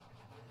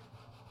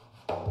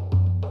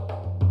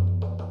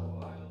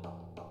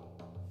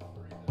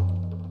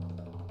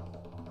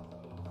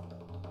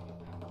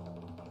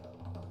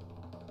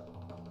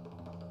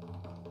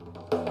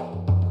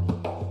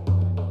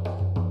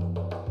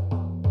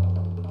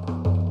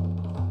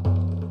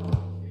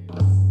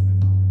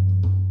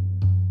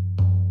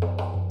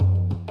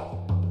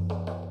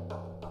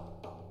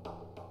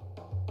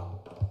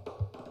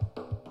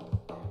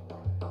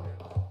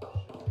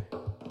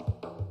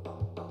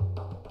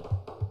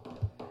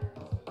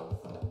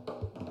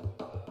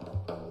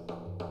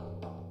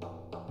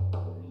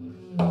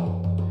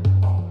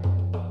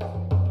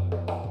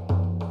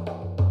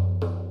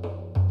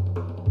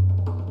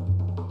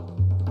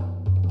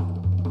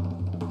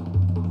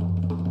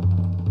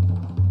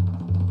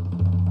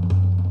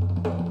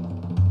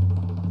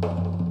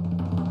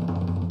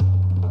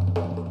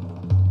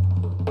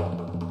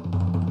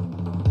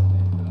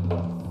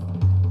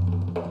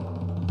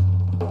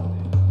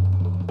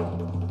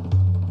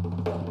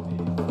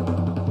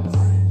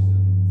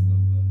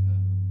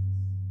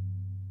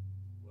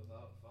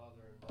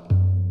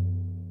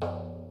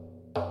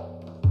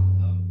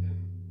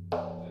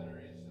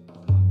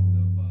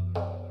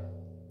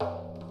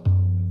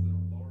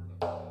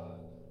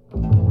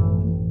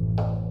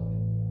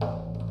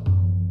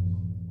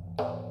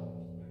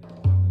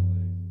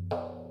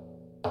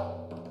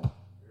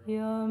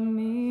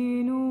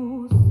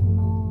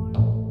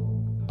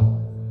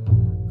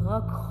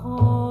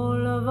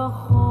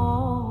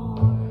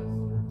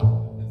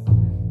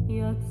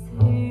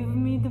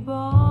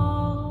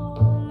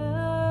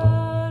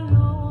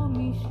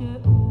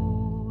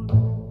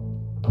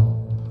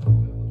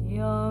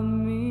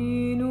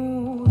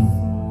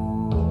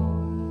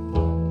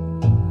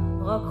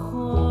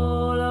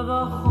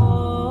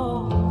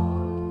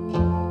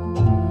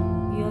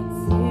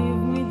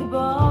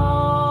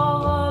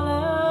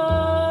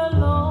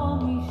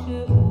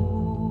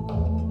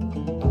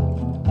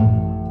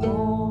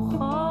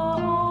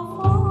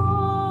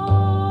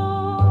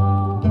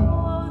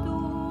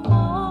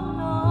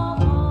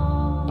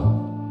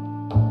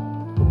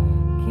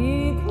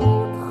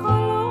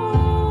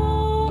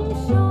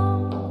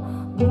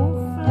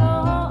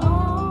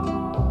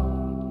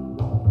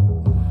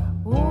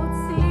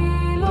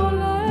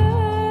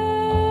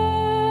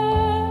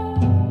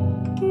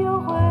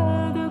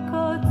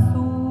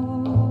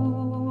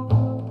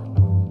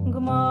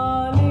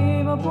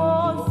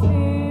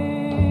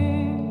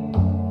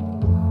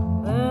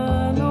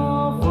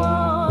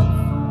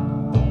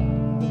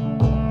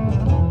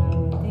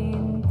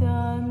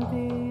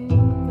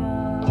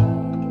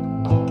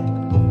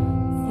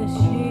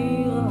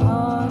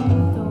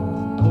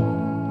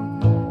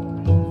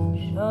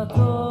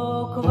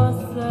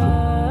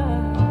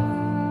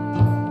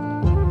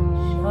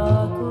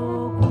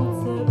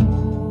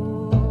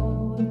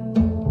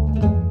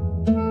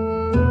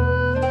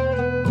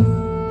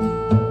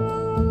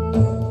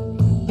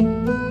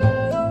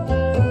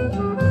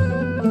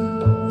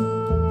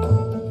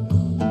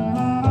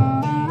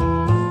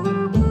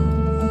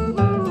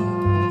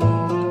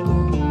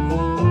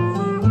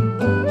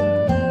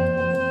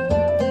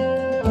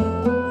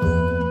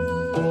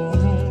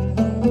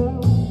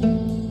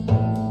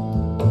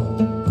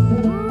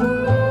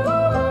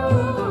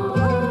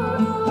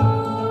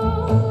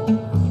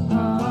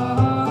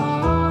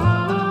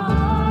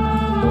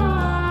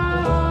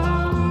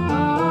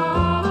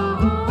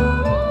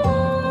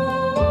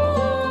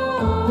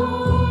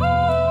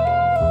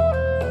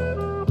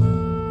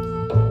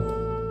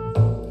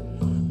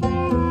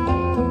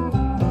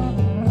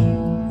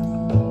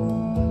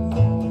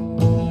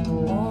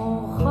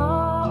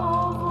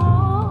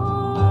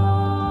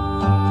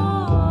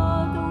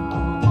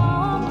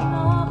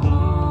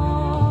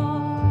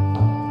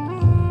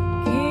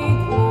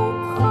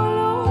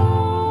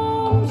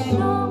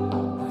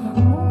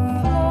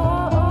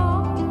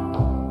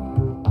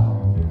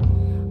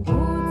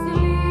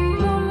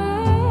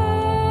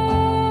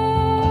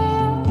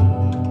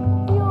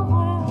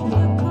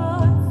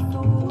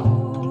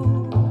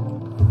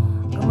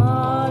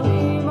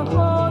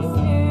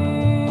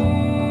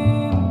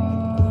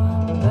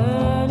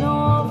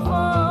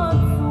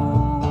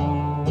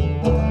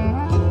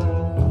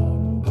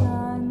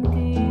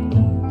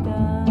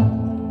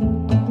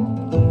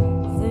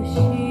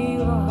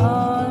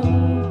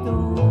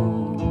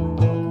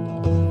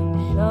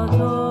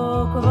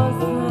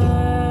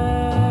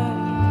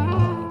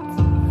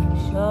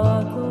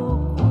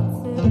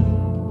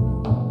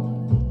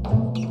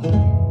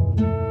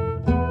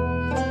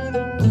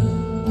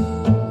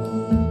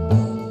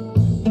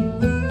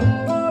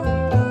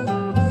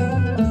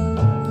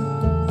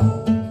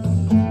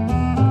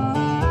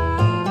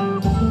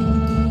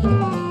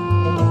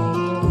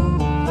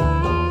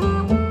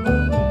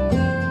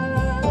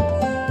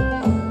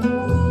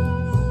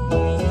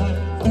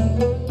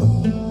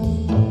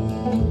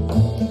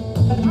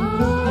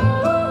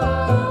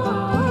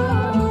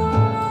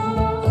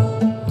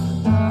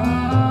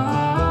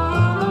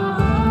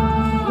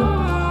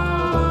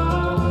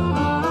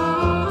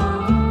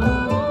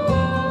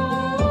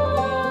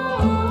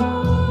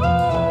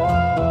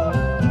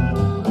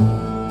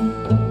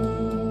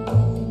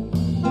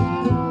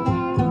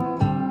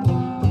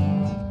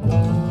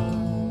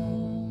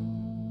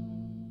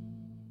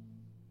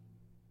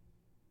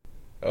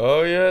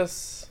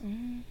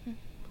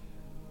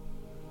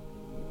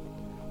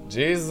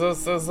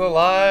Jesus is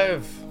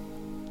alive.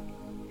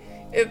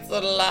 It's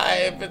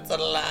alive. It's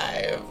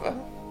alive.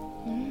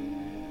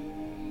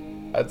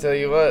 I tell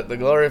you what, the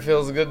glory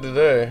feels good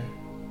today.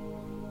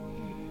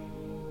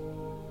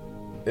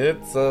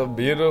 It's a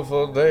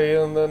beautiful day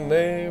in the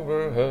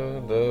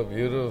neighborhood, a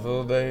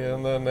beautiful day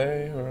in the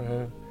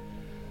neighborhood.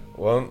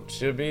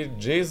 Won't you be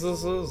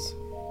Jesus's?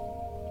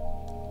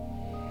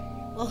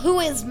 Well, who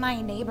is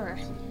my neighbor?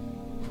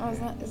 Oh,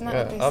 isn't that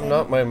what they say? I'm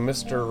not my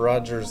Mr.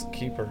 Rogers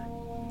keeper.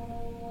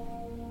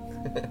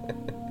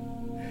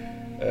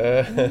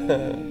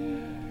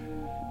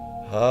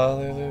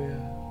 Hallelujah.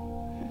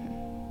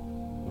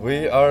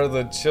 We are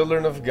the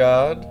children of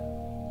God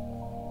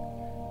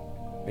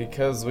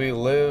because we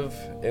live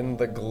in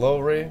the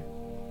glory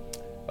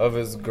of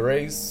His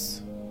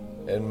grace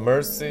and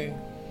mercy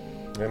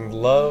and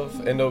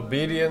love, and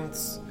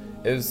obedience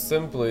is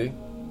simply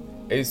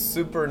a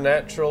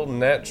supernatural,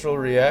 natural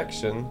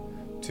reaction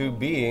to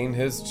being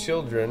His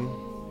children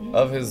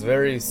of His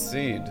very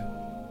seed.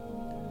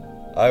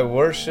 I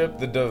worship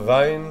the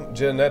divine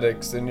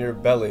genetics in your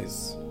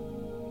bellies,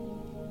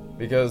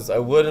 because I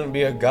wouldn't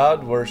be a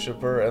God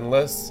worshiper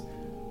unless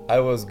I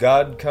was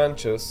God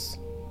conscious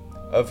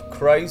of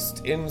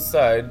Christ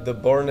inside the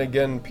born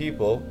again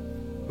people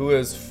who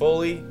is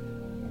fully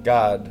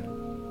God.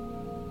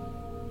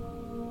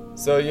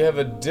 So you have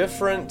a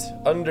different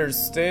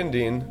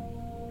understanding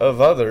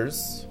of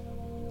others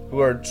who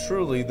are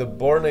truly the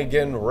born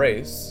again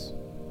race.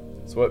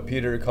 It's what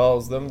Peter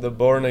calls them, the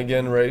born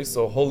again race,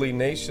 a holy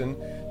nation.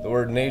 The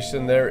word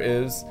nation there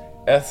is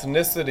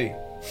ethnicity.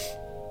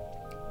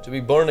 To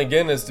be born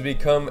again is to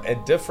become a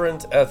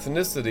different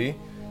ethnicity.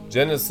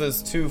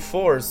 Genesis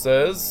 2:4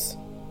 says,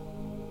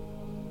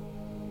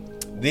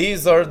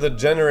 "These are the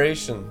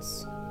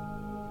generations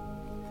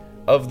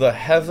of the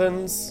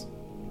heavens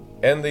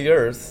and the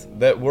earth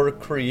that were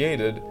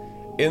created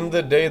in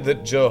the day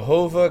that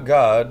Jehovah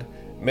God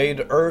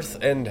made earth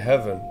and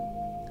heaven."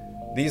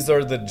 These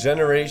are the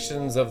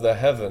generations of the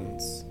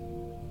heavens,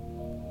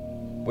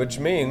 which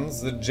means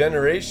the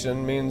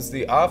generation means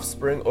the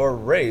offspring or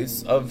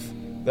race of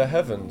the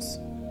heavens.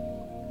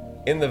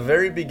 In the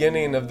very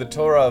beginning of the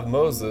Torah of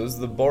Moses,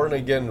 the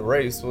born-again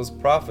race was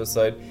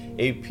prophesied,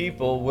 a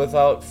people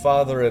without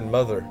father and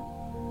mother.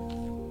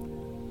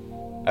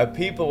 A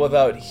people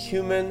without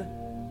human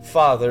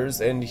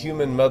fathers and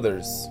human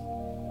mothers.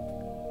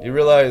 You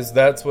realize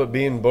that's what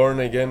being born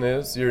again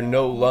is? You're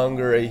no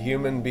longer a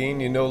human being.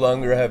 You no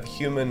longer have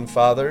human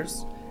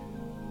fathers.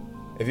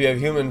 If you have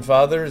human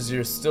fathers,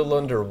 you're still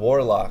under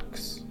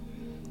warlocks.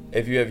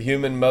 If you have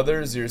human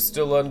mothers, you're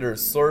still under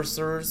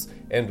sorcerers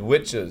and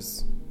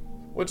witches.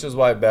 Which is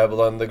why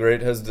Babylon the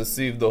Great has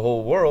deceived the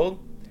whole world.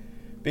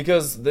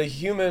 Because the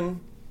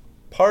human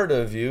part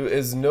of you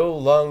is no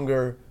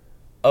longer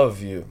of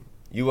you.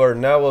 You are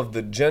now of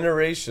the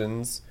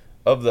generations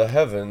of the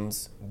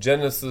heavens,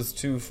 Genesis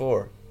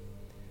 2:4.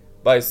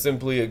 By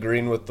simply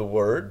agreeing with the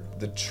Word,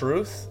 the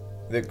truth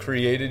that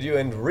created you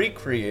and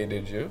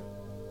recreated you.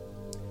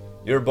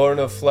 You're born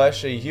of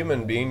flesh, a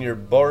human being. You're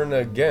born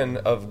again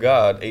of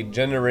God, a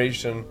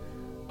generation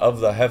of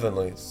the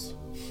heavenlies.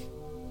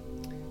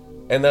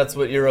 And that's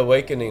what you're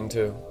awakening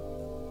to.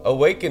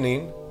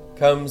 Awakening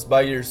comes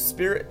by your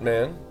spirit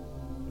man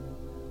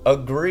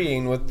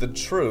agreeing with the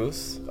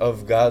truth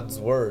of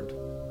God's Word.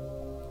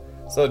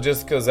 So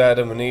just because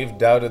Adam and Eve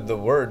doubted the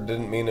Word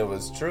didn't mean it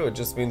was true. It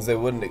just means they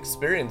wouldn't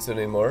experience it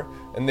anymore,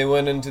 and they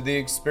went into the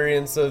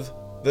experience of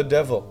the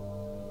devil.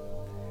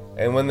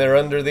 And when they're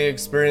under the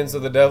experience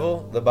of the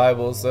devil, the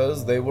Bible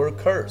says they were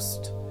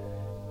cursed.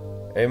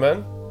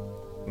 Amen?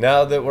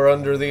 Now that we're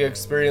under the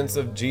experience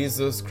of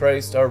Jesus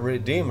Christ, our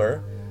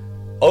Redeemer,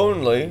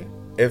 only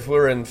if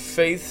we're in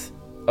faith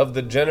of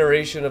the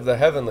generation of the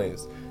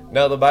heavenlies.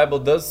 Now the Bible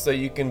does say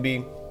you can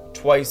be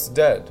twice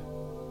dead.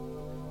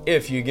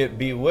 If you get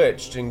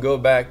bewitched and go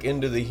back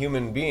into the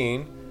human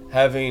being,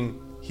 having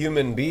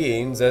human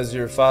beings as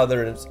your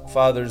fathers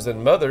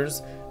and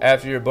mothers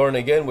after you're born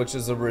again, which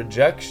is a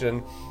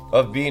rejection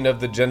of being of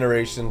the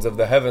generations of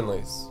the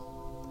heavenlies.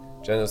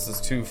 Genesis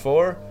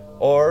 2:4,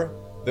 or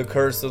the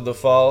curse of the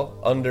fall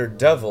under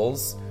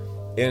devils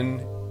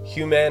in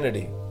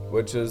humanity,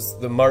 which is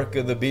the mark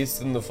of the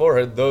beast in the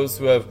forehead, those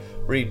who have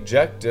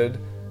rejected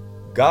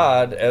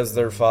God as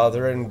their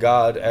father and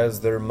God as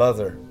their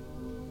mother.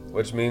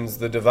 Which means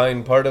the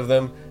divine part of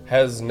them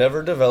has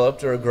never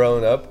developed or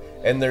grown up,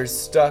 and they're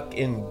stuck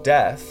in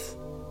death,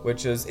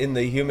 which is in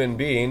the human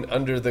being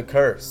under the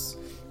curse.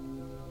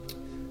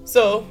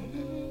 So,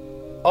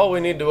 all we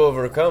need to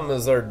overcome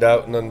is our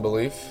doubt and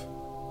unbelief,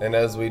 and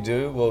as we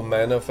do, we'll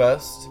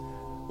manifest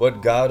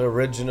what God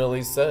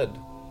originally said,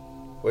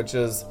 which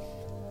is,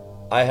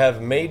 "I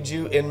have made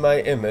you in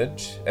my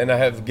image, and I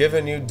have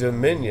given you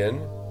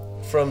dominion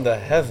from the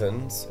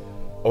heavens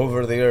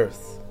over the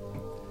earth."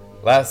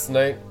 Last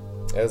night,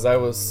 as I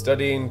was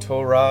studying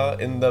Torah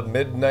in the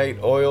midnight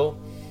oil,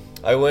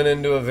 I went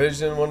into a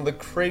vision, one of the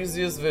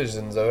craziest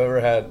visions I've ever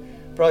had.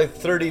 Probably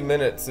 30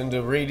 minutes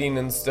into reading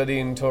and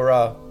studying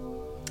Torah.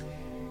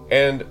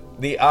 And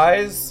the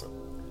eyes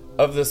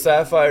of the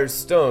sapphire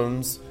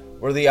stones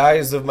were the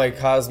eyes of my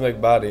cosmic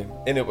body,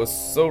 and it was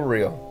so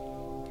real.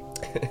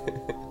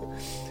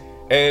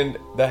 And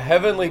the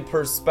heavenly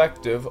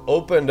perspective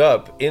opened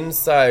up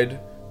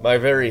inside my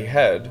very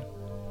head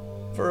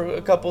for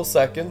a couple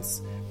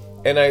seconds,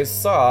 and I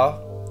saw,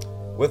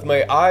 with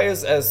my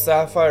eyes as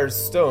sapphire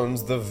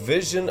stones, the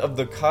vision of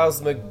the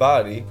cosmic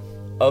body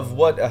of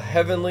what a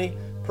heavenly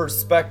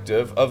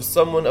perspective of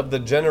someone of the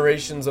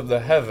generations of the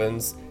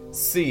heavens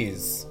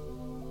sees.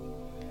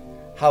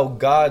 How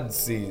God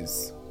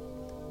sees.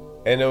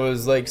 And it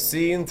was like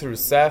seeing through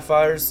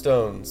sapphire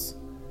stones,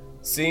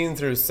 seeing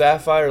through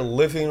sapphire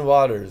living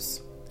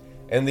waters.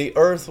 And the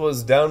earth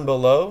was down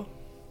below,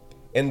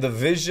 and the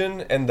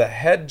vision and the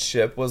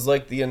headship was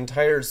like the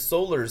entire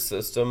solar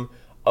system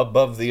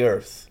above the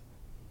earth.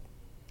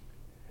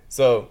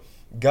 So,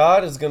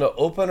 God is going to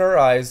open our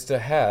eyes to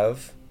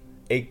have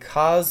a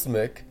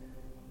cosmic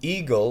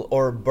eagle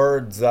or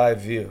bird's eye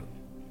view.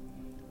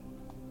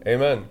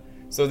 Amen.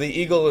 So the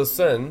eagle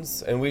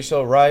ascends, and we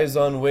shall rise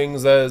on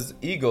wings as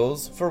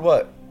eagles for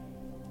what?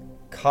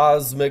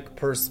 Cosmic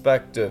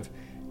perspective.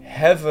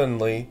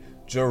 Heavenly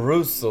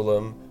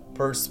Jerusalem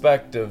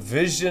perspective.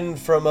 Vision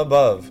from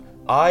above.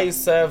 Eye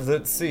salve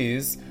that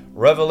sees.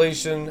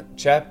 Revelation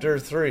chapter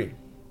 3.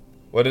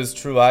 What is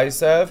true eye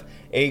salve?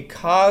 A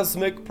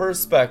cosmic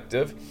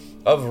perspective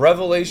of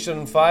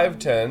Revelation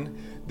 5:10.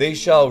 They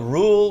shall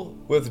rule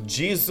with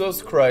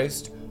Jesus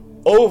Christ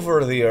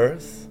over the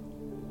earth.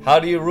 How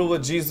do you rule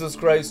with Jesus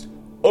Christ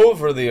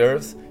over the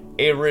earth?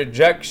 A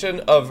rejection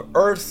of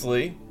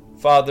earthly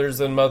fathers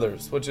and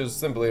mothers, which is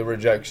simply a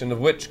rejection of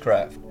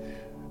witchcraft,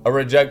 a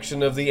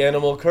rejection of the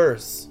animal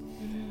curse,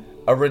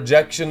 a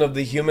rejection of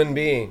the human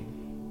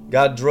being.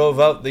 God drove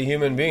out the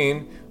human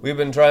being. We've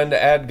been trying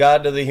to add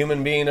God to the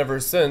human being ever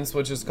since,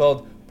 which is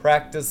called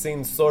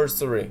practicing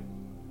sorcery.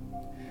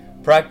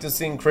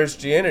 Practicing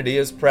Christianity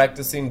is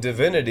practicing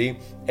divinity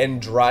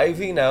and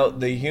driving out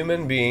the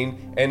human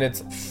being and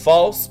its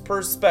false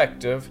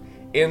perspective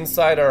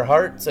inside our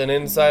hearts and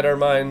inside our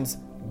minds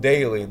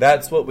daily.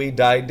 That's what we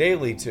die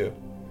daily to.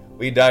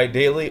 We die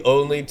daily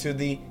only to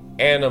the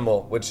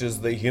animal, which is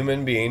the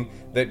human being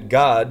that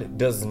God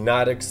does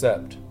not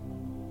accept.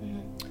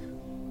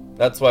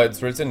 That's why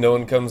it's written, no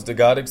one comes to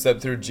God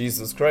except through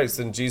Jesus Christ.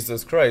 And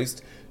Jesus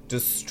Christ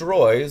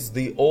destroys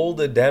the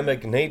old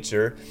Adamic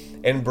nature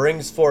and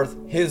brings forth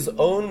his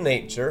own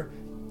nature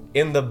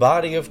in the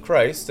body of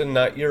Christ, and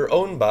not your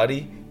own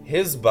body,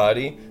 his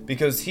body,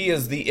 because he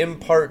is the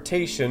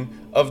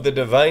impartation of the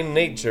divine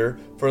nature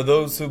for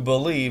those who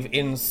believe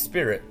in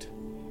spirit.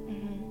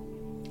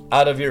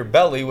 Out of your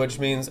belly, which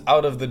means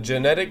out of the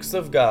genetics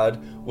of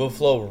God, will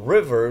flow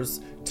rivers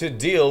to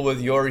deal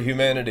with your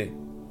humanity.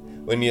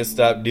 When you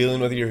stop dealing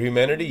with your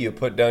humanity, you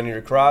put down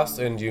your cross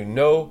and you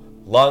no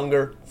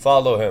longer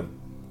follow him.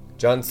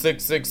 John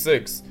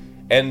 6:6.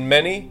 And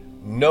many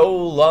no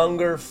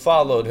longer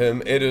followed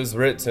him, it is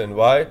written.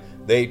 Why?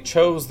 They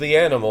chose the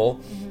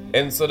animal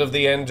instead of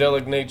the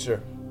angelic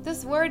nature.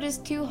 This word is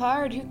too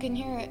hard. Who can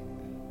hear it?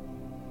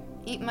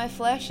 Eat my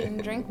flesh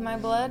and drink my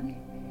blood?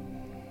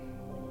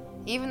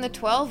 Even the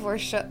 12 were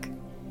shook.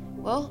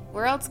 Well,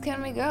 where else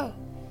can we go?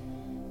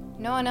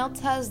 No one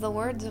else has the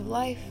words of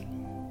life.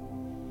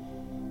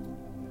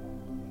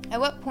 At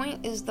what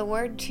point is the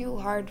word too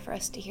hard for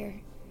us to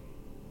hear?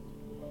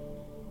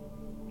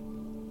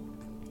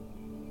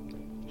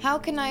 How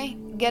can I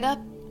get up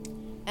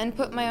and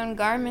put my own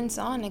garments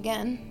on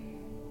again?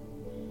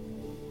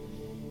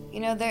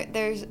 You know,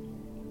 there's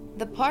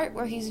the part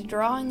where he's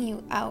drawing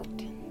you out.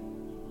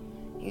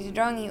 He's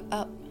drawing you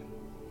up.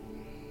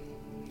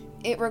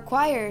 It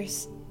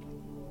requires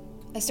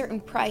a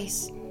certain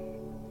price.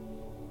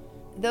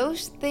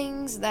 Those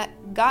things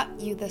that got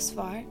you this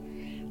far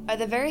are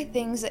the very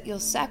things that you'll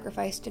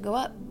sacrifice to go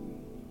up.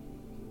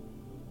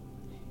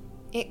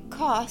 It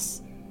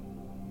costs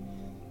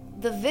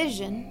the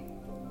vision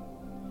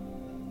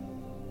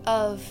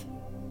of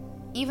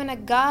even a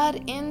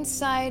God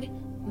inside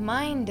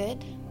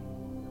minded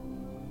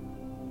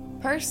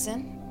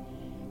person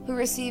who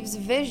receives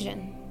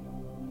vision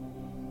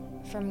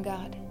from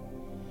God.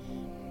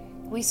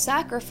 We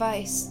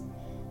sacrifice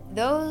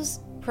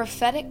those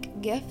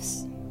prophetic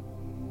gifts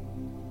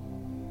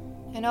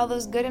and all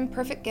those good and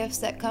perfect gifts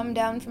that come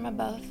down from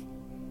above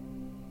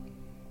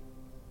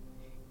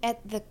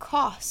at the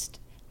cost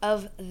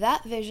of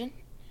that vision,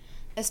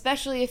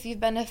 especially if you've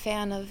been a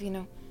fan of,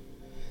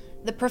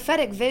 the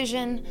prophetic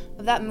vision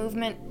of that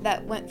movement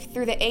that went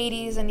through the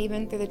 80s and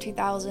even through the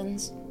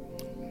 2000s,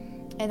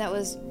 and that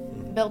was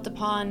built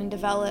upon and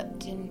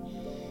developed, and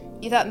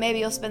you thought maybe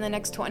you'll spend the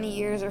next 20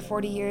 years or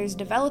 40 years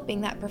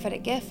developing that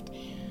prophetic gift.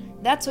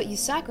 That's what you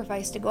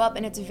sacrifice to go up,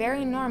 and it's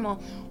very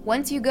normal.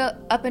 Once you go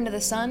up into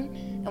the sun,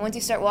 and once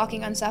you start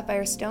walking on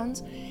sapphire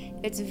stones,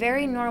 it's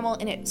very normal,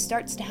 and it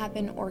starts to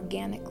happen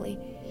organically.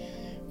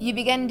 You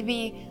begin to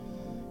be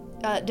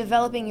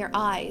developing your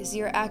eyes,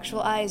 your actual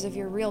eyes of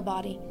your real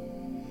body,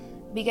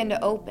 begin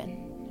to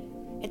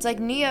open. It's like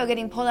Neo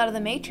getting pulled out of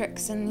the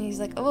Matrix, and he's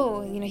like,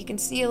 he can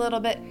see a little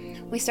bit.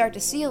 We start to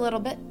see a little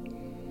bit.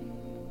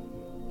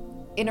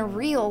 in a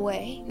real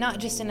way, not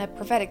just in a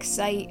prophetic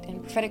sight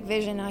and prophetic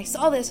vision. I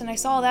saw this and I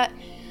saw that.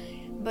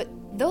 But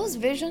those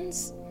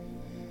visions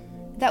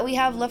that we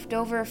have left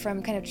over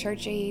from kind of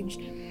church age,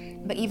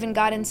 but even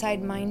God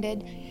inside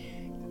minded,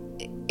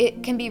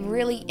 it can be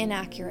really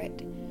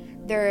inaccurate.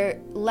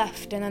 They're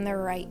left and then they're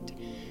right.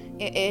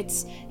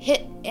 It's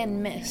hit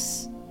and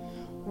miss.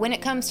 When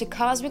it comes to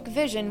cosmic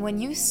vision, when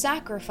you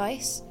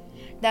sacrifice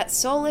that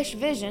soulish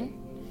vision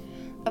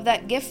of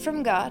that gift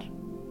from God,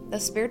 the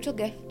spiritual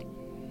gift,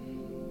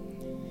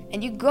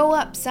 and you go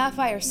up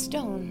sapphire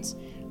stones,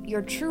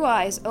 your true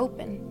eyes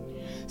open.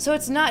 So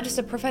it's not just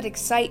a prophetic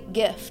sight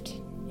gift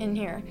in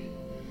here.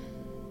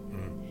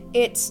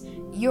 It's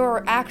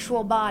your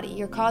actual body,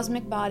 your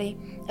cosmic body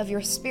of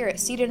your spirit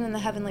seated in the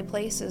heavenly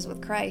places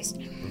with Christ.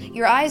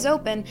 Your eyes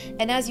open,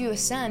 and as you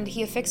ascend,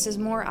 he affixes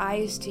more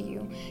eyes to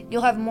you.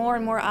 You'll have more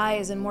and more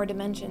eyes and more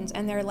dimensions,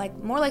 and they're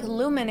more like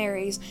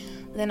luminaries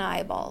than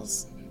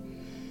eyeballs.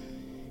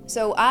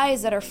 So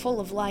eyes that are full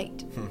of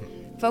light,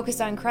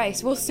 focused on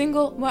Christ. Well,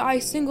 my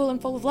eyes single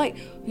and full of light.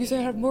 You say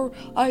I have more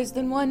eyes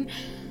than one.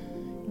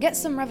 Get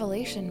some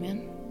revelation,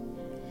 man.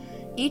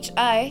 Each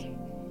eye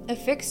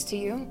affixed to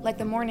you like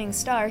the morning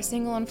star,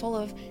 single and full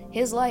of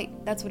his light.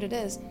 That's what it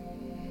is.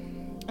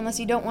 Unless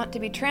you don't want to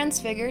be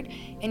transfigured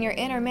in your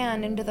inner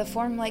man into the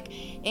form like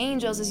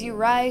angels as you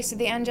rise through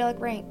the angelic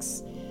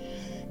ranks,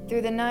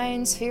 through the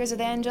 9 spheres of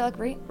the angelic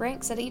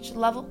ranks at each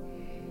level,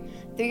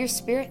 through your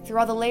spirit, through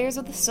all the layers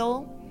of the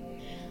soul,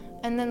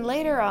 and then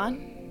later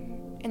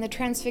on in the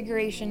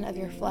transfiguration of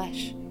your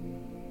flesh.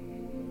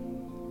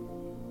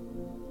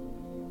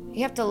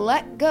 You have to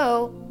let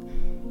go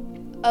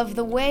of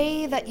the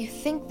way that you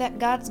think that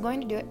God's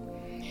going to do it,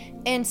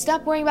 and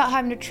stop worrying about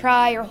having to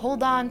try or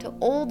hold on to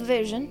old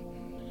vision,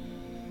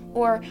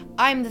 or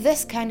I'm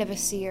this kind of a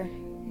seer.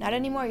 Not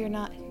anymore, you're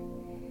not.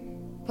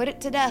 Put it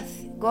to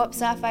death. Go up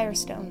sapphire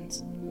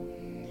stones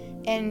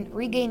and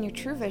regain your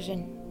true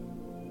vision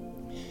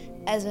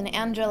as an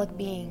angelic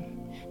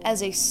being,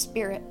 as a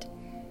spirit,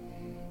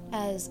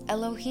 as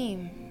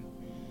Elohim.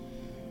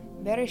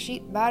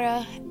 Bereshit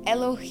bara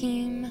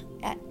Elohim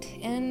et.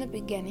 In the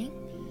beginning,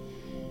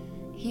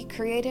 he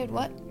created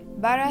what?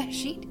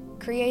 Bereshit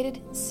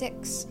created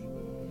 6. Is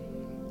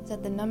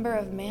that the number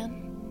of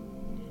man?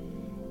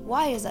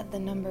 Why is that the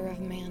number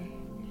of man?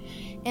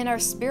 In our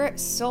spirit,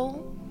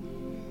 soul,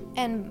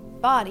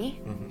 and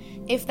body,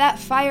 if that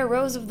fire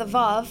rose of the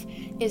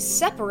Vav is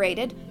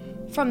separated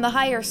from the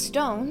higher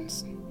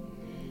stones,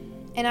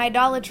 an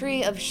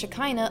idolatry of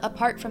Shekinah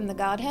apart from the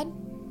Godhead,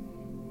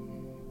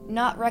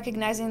 not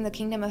recognizing the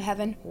kingdom of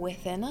heaven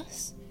within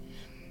us,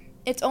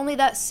 it's only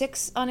that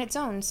 6 on its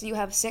own. So you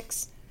have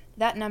 6,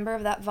 that number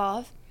of that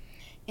Vav,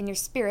 in your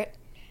spirit,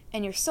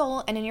 and your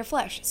soul, and in your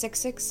flesh.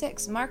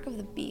 666, mark of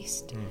the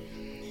beast.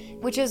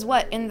 Which is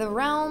what? In the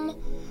realm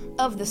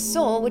of the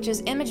soul, which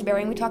is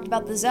image-bearing. We talked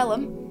about the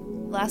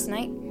Zelem last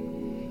night.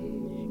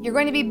 You're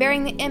going to be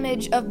bearing the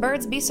image of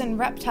birds, beasts, and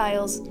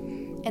reptiles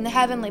in the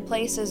heavenly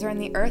places or in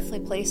the earthly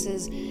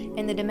places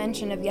in the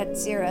dimension of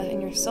Yetzirah in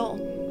your soul.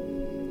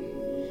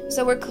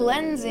 So we're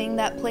cleansing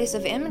that place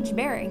of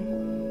image-bearing.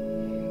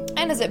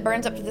 And as it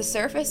burns up to the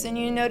surface and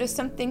you notice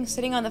something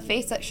sitting on the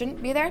face that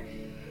shouldn't be there,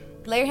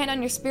 lay your hand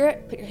on your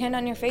spirit, put your hand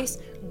on your face,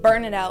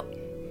 burn it out.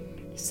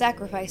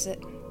 Sacrifice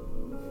it.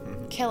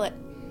 Kill it.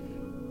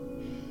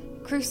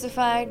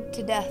 Crucified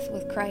to death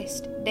with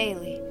Christ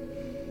daily.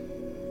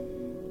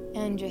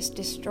 And just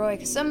destroy.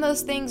 Because some of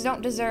those things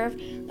don't deserve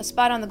a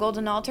spot on the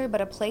golden altar,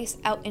 but a place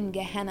out in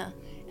Gehenna,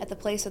 at the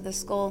place of the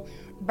skull,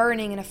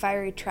 burning in a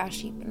fiery trash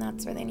heap. And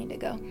that's where they need to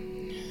go.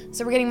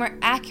 So we're getting more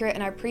accurate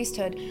in our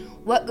priesthood.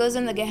 What goes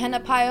in the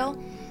Gehenna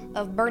pile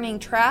of burning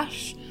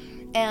trash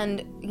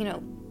and,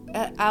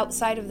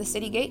 outside of the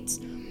city gates,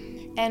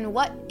 and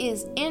what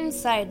is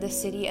inside the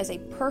city as a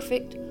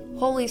perfect,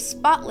 holy,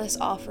 spotless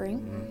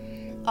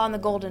offering on the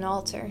golden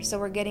altar. So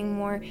we're getting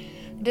more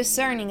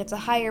discerning. It's a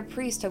higher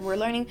priesthood. We're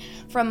learning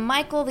from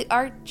Michael the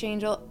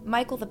archangel,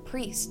 Michael the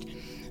priest,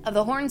 of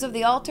the horns of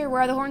the altar.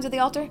 Where are the horns of the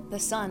altar? The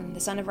Son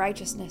of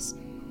righteousness.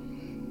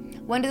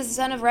 When does the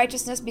Son of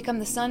righteousness become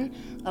the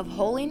Son of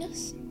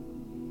holiness?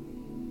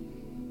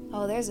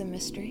 Oh, there's a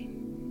mystery.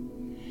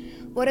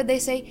 What did they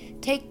say?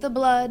 Take the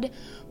blood,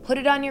 put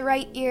it on your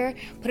right ear,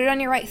 put it on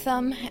your right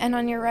thumb, and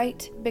on your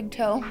right big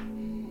toe.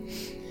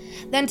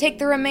 Then take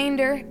the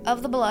remainder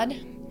of the blood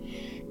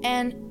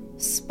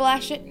and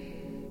splash it,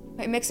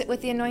 mix it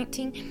with the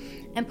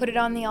anointing, and put it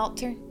on the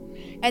altar.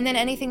 And then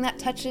anything that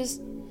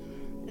touches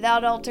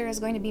that altar is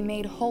going to be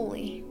made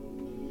holy.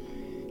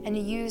 And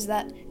you use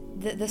that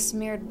the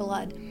smeared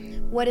blood.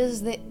 What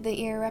does the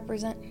ear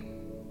represent?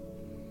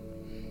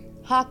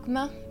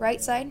 Hakma,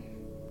 right side.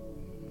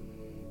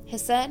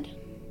 Hesed,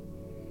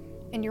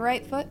 and your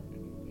right foot,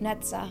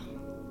 Netzah.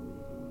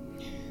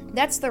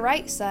 That's the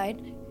right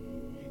side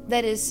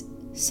that is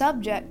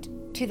subject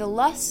to the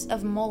lusts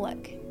of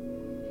Molech,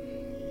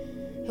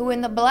 who in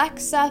the black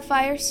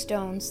sapphire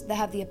stones that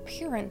have the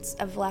appearance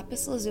of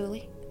lapis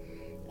lazuli,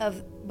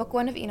 of Book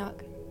 1 of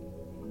Enoch,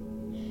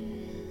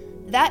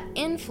 that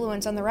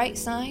influence on the right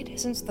side,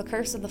 since the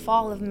curse of the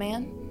fall of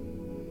man,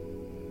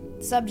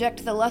 subject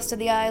to the lust of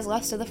the eyes,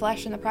 lust of the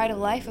flesh, and the pride of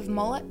life of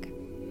Moloch.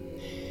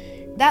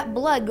 That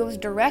blood goes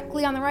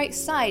directly on the right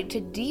side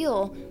to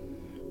deal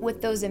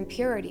with those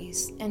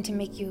impurities and to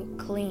make you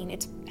clean.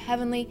 It's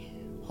heavenly,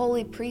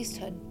 holy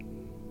priesthood.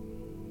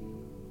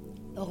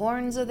 The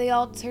horns of the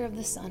altar of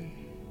the sun.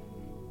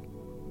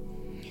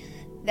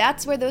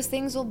 That's where those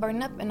things will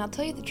burn up, and I'll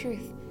tell you the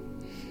truth.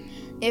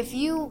 If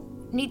you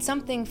need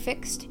something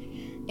fixed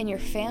in your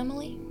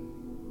family,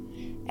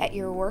 at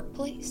your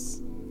workplace,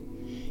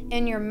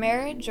 in your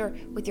marriage, or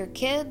with your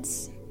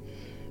kids,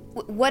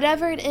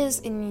 whatever it is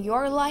in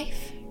your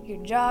life,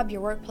 your job,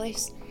 your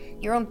workplace,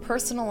 your own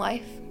personal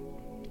life,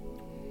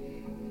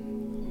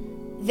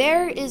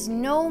 there is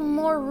no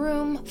more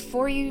room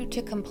for you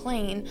to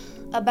complain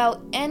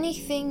about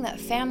anything that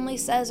family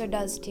says or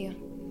does to you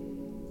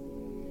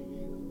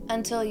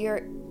until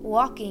you're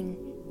walking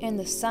in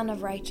the Son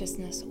of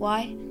Righteousness.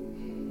 Why?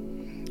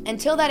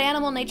 Until that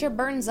animal nature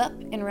burns up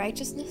in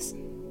righteousness,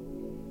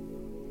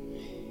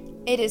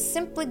 it is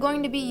simply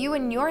going to be you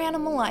and your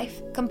animal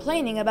life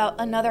complaining about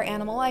another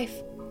animal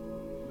life.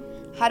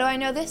 How do I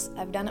know this?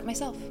 I've done it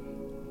myself.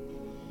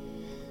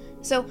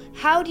 So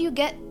how do you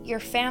get your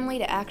family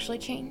to actually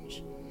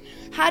change?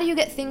 How do you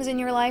get things in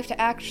your life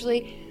to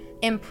actually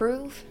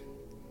improve?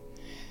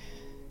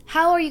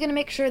 How are you going to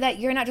make sure that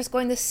you're not just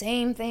going the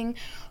same thing,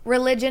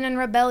 religion and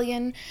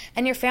rebellion,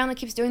 and your family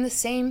keeps doing the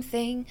same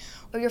thing,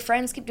 or your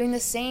friends keep doing the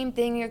same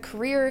thing, your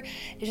career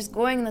is just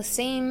going in the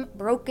same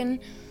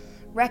broken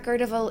record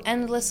of an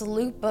endless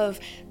loop of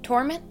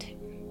torment?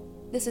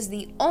 This is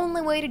the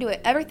only way to do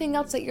it. Everything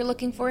else that you're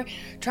looking for,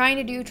 trying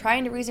to do,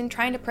 trying to reason,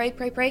 trying to pray,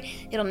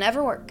 it'll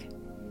never work.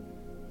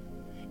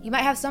 You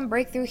might have some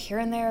breakthrough here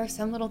and there,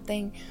 some little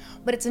thing,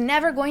 but it's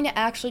never going to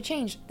actually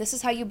change. This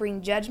is how you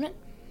bring judgment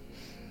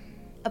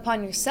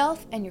upon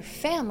yourself and your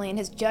family, and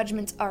his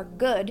judgments are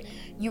good.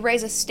 You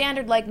raise a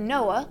standard like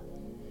Noah,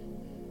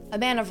 a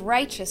man of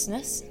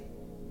righteousness,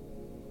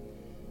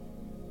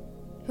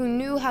 who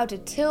knew how to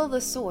till the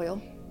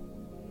soil.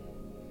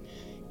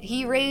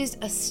 He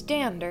raised a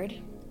standard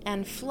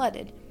and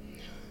flooded.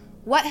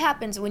 What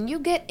happens when you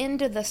get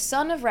into the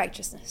Son of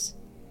Righteousness?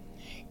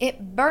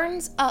 It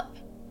burns up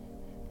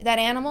that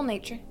animal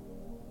nature,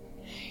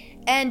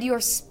 and your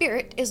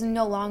spirit is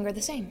no longer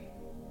the same.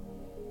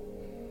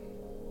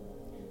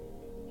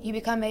 You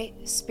become a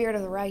spirit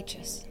of the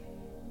righteous.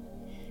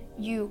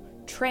 You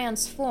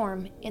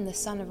transform in the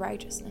Son of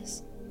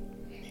Righteousness.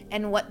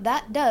 And what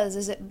that does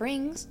is it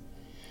brings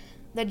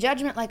the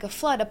judgment like a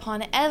flood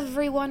upon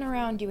everyone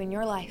around you in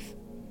your life.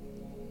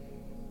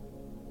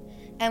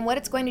 And what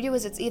it's going to do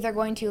is it's either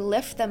going to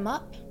lift them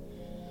up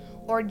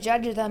or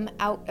judge them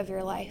out of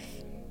your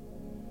life.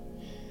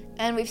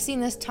 And we've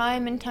seen this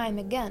time and time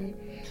again.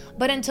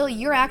 But until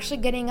you're actually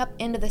getting up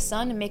into the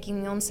sun and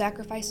making your own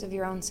sacrifice of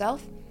your own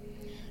self,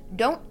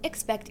 don't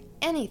expect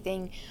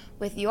anything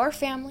with your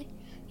family,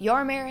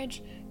 your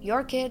marriage,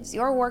 your kids,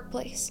 your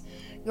workplace,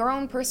 your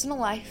own personal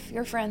life,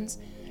 your friends,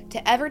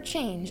 to ever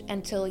change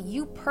until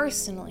you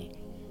personally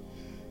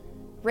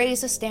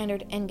raise a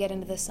standard and get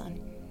into the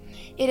sun.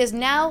 It is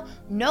now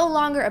no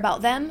longer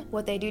about them,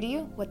 what they do to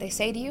you, what they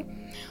say to you,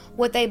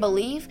 what they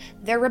believe,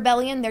 their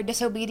rebellion, their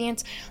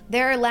disobedience,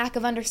 their lack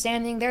of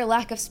understanding, their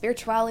lack of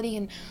spirituality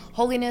and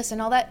holiness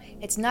and all that.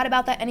 It's not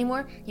about that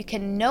anymore. You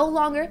can no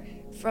longer,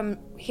 from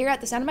here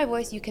at the sound of my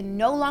voice, you can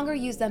no longer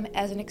use them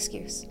as an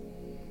excuse.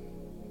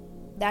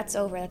 That's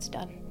over. That's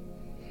done.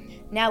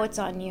 Now it's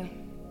on you.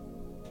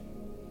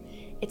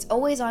 It's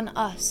always on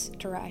us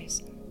to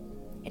rise.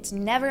 It's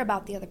never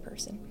about the other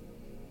person.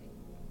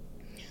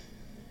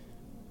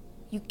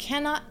 You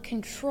cannot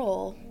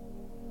control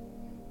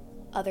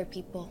other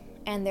people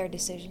and their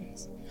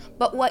decisions.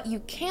 But what you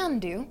can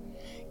do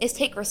is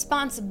take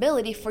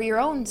responsibility for your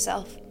own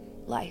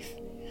life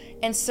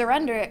and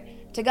surrender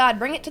it to God.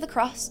 Bring it to the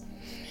cross.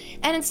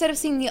 And instead of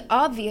seeing the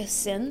obvious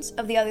sins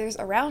of the others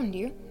around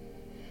you,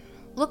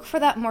 look for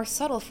that more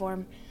subtle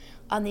form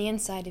on the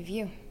inside of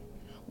you.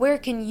 Where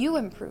can you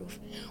improve?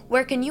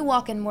 Where can you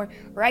walk in more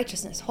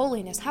righteousness,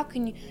 holiness? How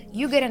can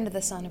you get into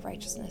the Son of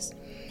Righteousness?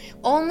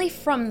 Only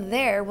from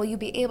there will you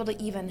be able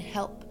to even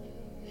help.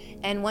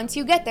 And once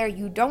you get there,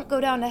 you don't go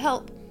down to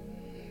help.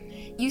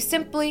 You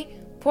simply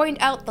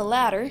point out the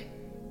ladder,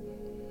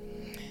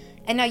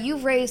 and now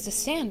you've raised a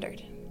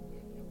standard.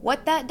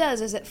 What that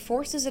does is it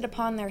forces it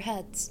upon their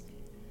heads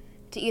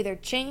to either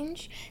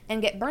change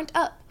and get burnt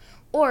up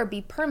or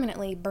be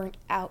permanently burnt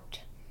out,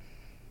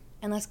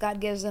 unless God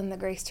gives them the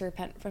grace to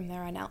repent from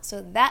there on out.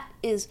 So that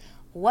is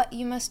what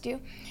you must do.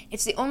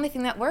 It's the only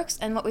thing that works,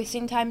 and what we've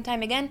seen time and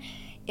time again,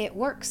 it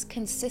works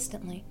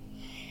consistently.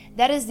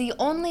 That is the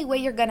only way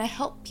you're going to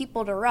help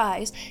people to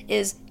rise,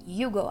 is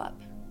you go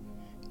up.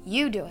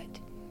 You do it.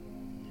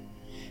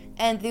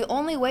 And the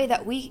only way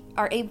that we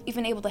are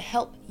even able to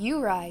help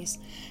you rise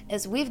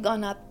is we've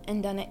gone up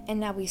and done it, and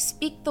now we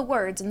speak the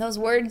words, and those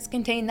words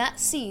contain that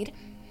seed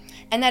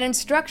and that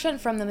instruction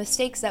from the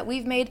mistakes that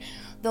we've made,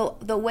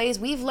 the ways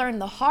we've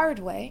learned the hard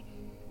way.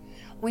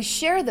 We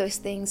share those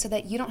things so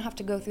that you don't have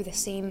to go through the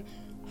same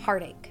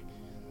heartache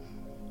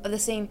or the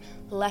same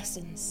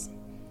lessons.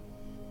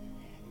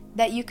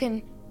 that you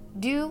can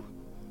do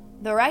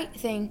the right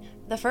thing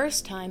the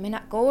first time and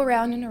not go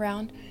around and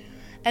around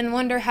and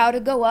wonder how to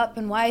go up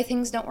and why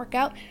things don't work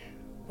out.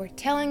 We're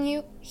telling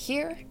you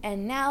here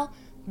and now,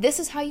 this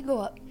is how you go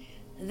up.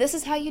 This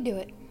is how you do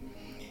it.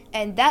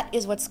 And that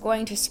is what's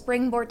going to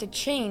springboard to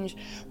change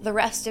the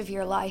rest of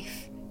your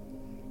life.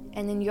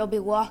 And then you'll be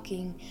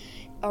walking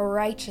a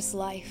righteous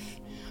life,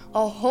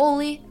 a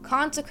holy,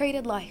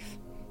 consecrated life.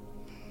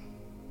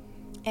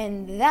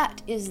 And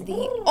that is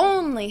the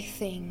only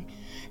thing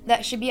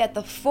that should be at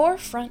the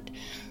forefront.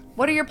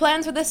 What are your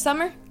plans for this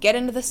summer? Get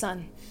into the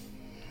sun.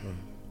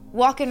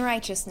 Walk in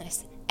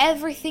righteousness.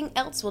 Everything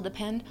else will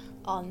depend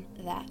on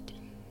that.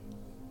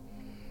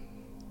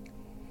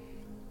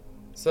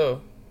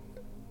 So,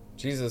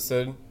 Jesus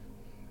said,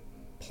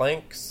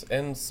 planks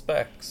and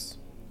specks.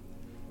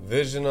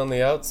 Vision on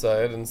the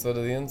outside instead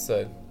of the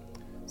inside.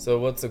 So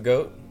what's a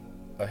goat?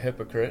 A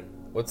hypocrite.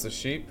 What's a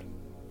sheep?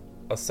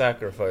 A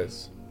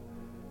sacrifice.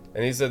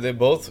 And he said they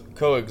both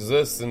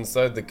coexist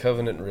inside the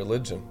covenant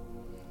religion.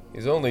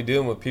 He's only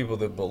dealing with people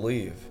that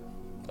believe.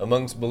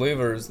 Amongst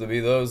believers, there be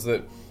those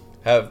that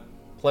have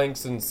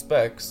planks and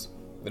specks,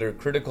 that are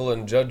critical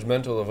and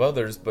judgmental of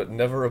others, but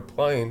never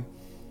applying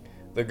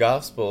the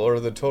gospel or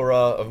the Torah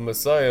of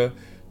Messiah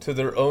to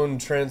their own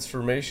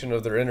transformation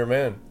of their inner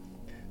man.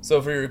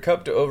 So for your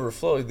cup to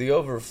overflow, the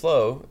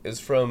overflow is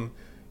from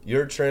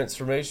your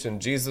transformation.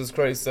 Jesus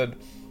Christ said,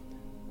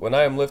 when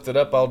I am lifted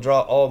up, I'll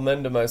draw all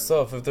men to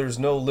myself. If there's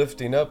no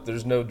lifting up,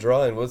 there's no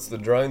drawing. What's the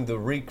drawing? The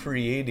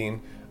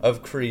recreating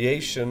of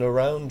creation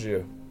around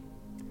you.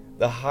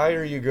 The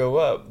higher you go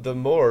up, the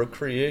more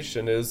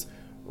creation is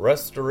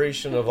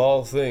restoration of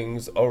all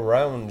things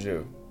around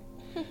you.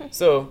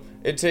 So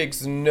it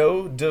takes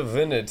no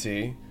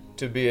divinity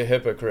to be a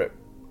hypocrite.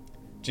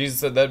 Jesus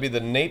said that'd be the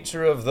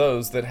nature of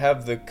those that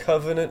have the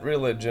covenant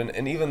religion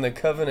and even the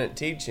covenant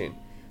teaching.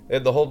 They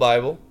had the whole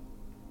Bible.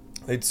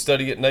 They'd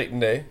study it night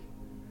and day.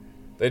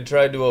 They'd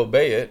try to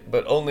obey it,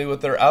 but only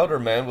with their outer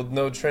man, with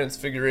no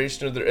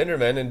transfiguration of their inner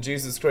man. And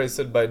Jesus Christ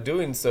said by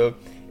doing so,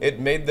 it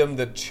made them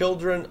the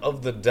children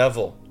of the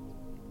devil.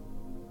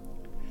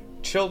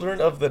 Children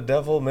of the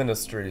devil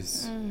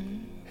ministries.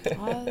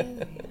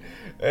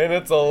 And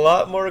it's a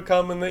lot more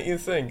common than you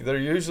think. They're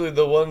usually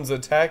the ones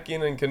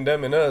attacking and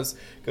condemning us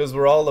because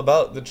we're all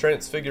about the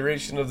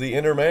transfiguration of the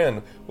inner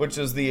man, which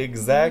is the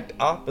exact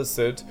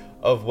opposite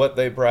of what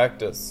they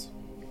practice.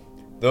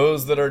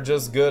 Those that are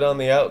just good on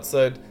the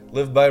outside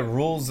live by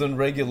rules and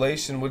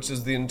regulation, which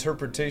is the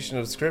interpretation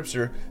of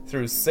Scripture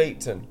through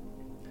Satan.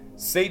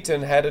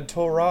 Satan had a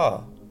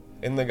Torah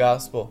in the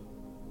gospel.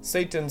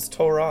 Satan's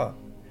Torah.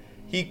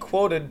 He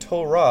quoted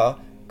Torah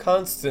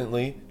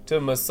constantly to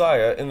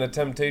Messiah in the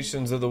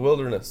temptations of the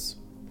wilderness,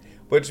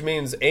 which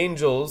means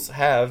angels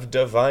have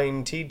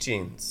divine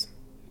teachings.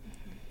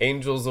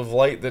 Angels of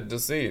light that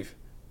deceive.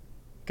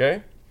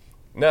 Okay?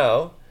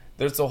 Now,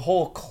 there's a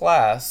whole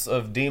class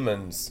of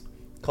demons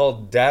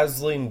called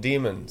dazzling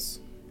demons.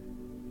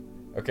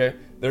 Okay?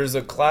 There's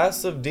a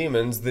class of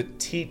demons that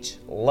teach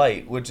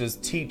light, which is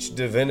teach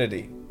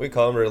divinity. We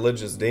call them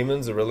religious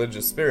demons or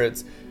religious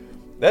spirits.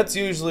 That's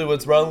usually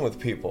what's wrong with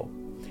people,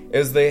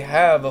 is they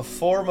have a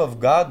form of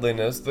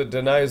godliness that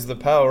denies the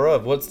power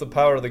of. What's the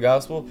power of the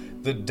gospel?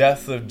 The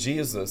death of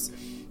Jesus.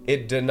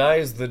 It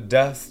denies the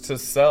death to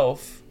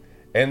self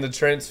and the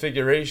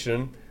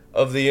transfiguration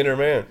of the inner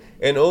man.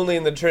 And only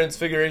in the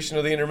transfiguration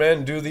of the inner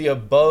man do the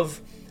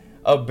above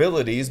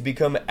abilities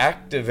become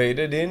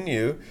activated in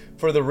you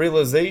for the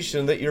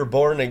realization that you're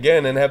born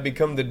again and have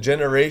become the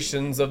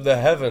generations of the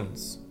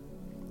heavens.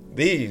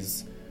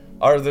 These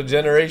are the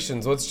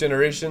generations. What's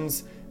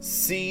generations?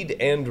 Seed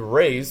and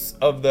race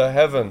of the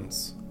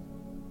heavens.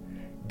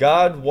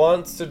 God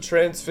wants to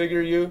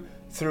transfigure you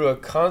through a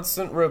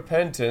constant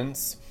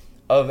repentance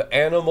of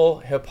animal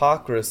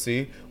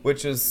hypocrisy,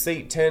 which is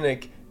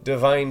satanic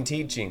divine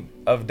teaching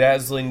of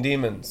dazzling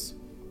demons.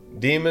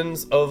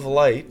 Demons of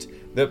light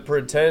that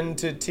pretend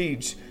to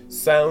teach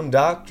sound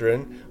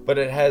doctrine, but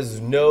it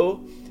has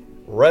no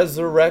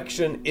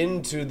resurrection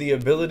into the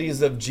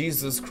abilities of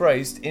Jesus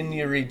Christ in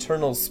your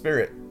eternal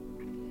spirit.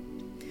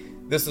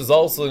 This is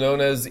also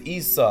known as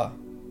Esau,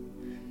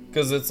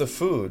 because it's a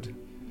food.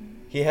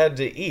 He had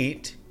to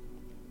eat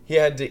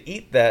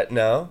that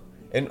now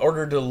in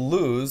order to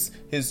lose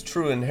his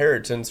true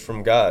inheritance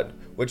from God,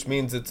 which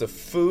means it's a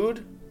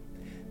food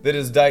that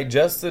is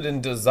digested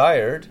and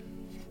desired,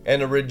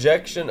 and a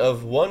rejection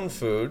of one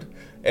food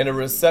and a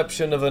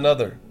reception of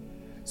another.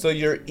 So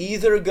you're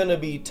either going to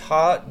be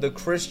taught the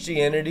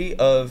Christianity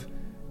of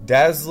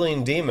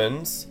dazzling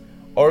demons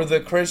or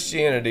the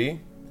Christianity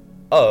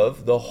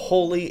of the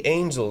holy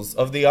angels,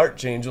 of the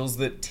archangels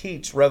that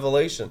teach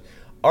revelation.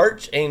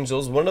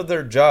 Archangels, one of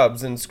their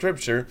jobs in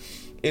Scripture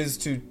is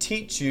to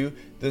teach you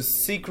the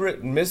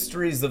secret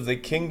mysteries of the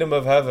kingdom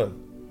of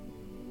heaven.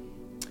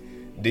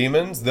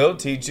 Demons, they'll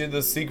teach you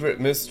the secret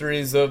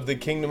mysteries of the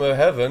kingdom of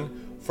heaven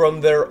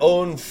from their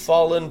own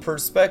fallen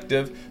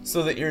perspective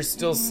so that you're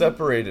still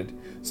separated.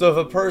 So if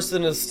a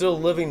person is still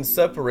living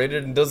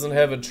separated and doesn't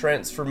have a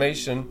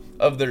transformation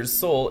of their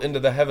soul into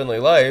the heavenly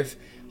life,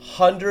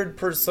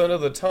 100%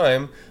 of the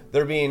time,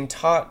 they're being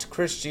taught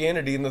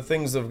Christianity and the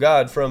things of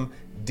God from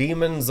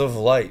demons of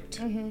light.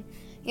 Mm-hmm.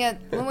 Yeah,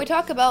 when we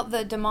talk about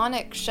the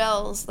demonic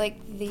shells,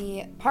 like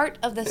the part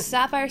of the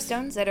sapphire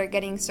stones that are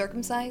getting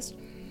circumcised,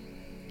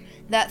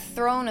 that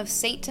throne of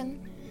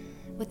Satan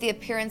with the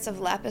appearance of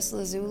lapis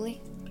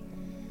lazuli,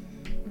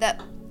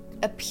 that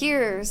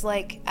appears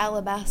like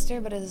alabaster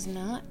but is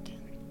not,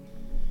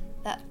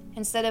 that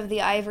instead of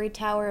the ivory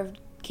tower of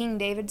King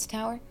David's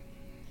tower,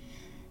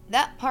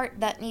 that part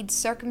that needs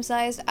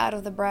circumcised out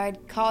of the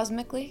bride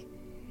cosmically,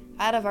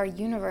 out of our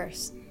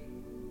universe.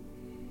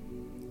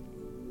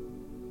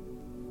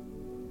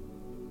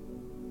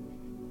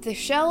 The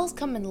shells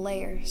come in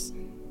layers.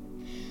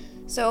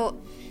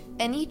 So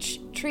in each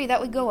tree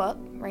that we go up,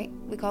 right,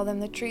 we call them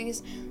the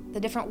trees, the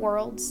different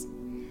worlds.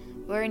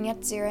 We're in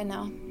Yetzirah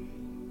now.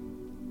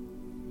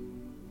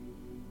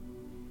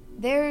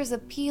 There's a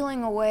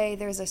peeling away,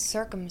 there's a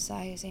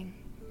circumcising.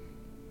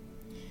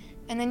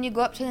 And then you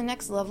go up to the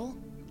next level.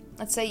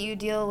 Let's say you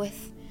deal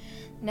with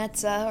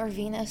Netzah or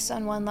Venus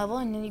on one level,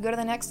 and then you go to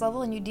the next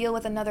level and you deal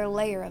with another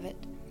layer of it.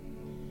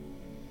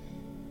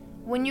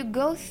 When you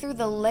go through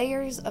the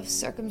layers of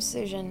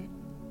circumcision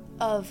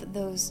of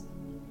those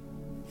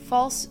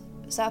false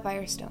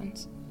sapphire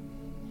stones,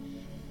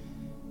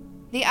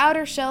 the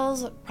outer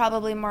shell's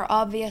probably more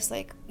obvious,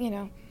 like,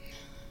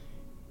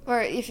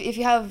 or if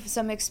you have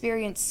some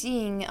experience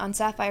seeing on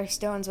sapphire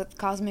stones with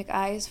cosmic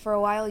eyes for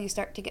a while, you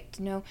start to get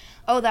to know,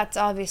 oh, that's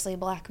obviously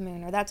black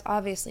moon, or that's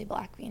obviously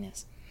black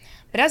Venus.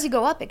 But as you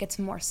go up, it gets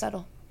more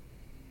subtle.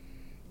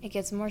 It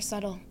gets more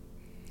subtle.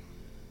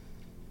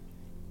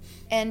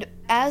 And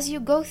as you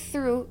go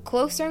through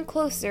closer and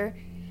closer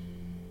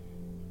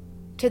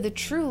to the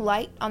true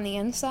light on the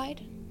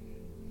inside,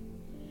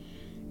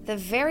 the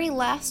very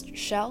last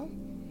shell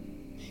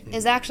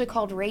is actually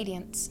called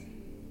radiance.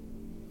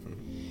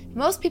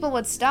 Most people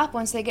would stop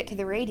once they get to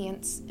the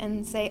radiance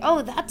and say,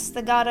 oh, that's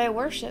the God I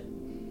worship.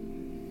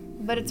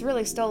 But it's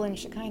really stolen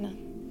Shekinah.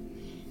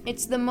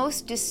 It's the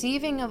most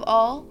deceiving of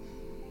all.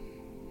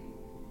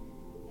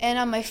 And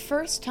on my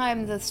first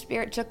time, the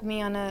Spirit took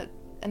me on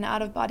an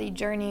out-of-body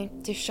journey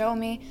to show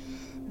me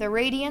the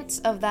radiance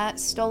of that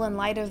stolen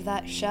light of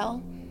that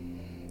shell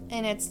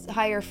in its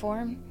higher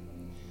form.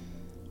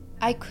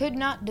 I could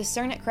not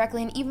discern it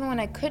correctly, and even when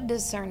I could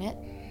discern it,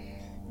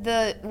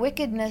 the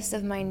wickedness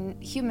of my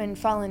human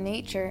fallen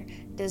nature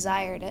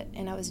desired it,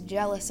 and I was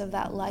jealous of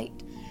that light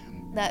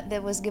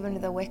that was given to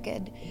the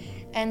wicked.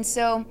 And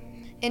so,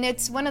 and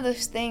it's one of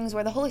those things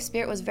where the Holy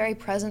Spirit was very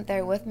present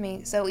there with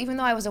me. So even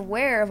though I was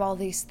aware of all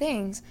these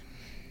things,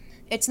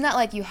 it's not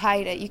like you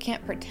hide it. You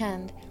can't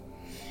pretend.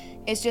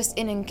 It's just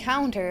an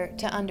encounter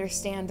to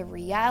understand the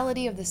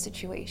reality of the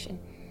situation,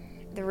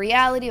 the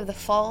reality of the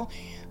fall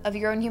of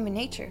your own human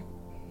nature.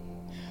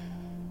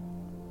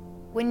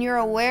 When you're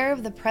aware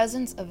of the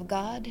presence of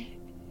God,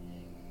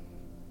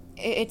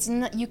 it's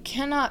not, you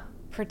cannot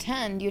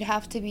pretend. You'd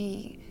have to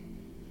be,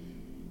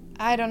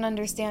 I don't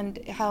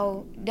understand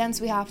how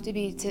dense we have to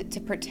be to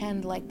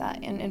pretend like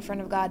that in front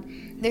of God.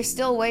 There's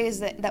still ways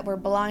that we're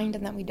blind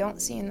and that we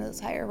don't see in those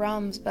higher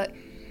realms, but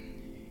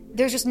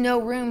there's just no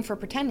room for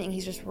pretending.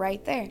 He's just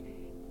right there.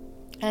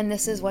 And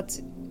this is what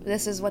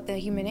the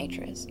human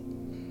nature is.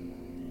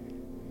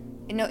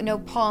 No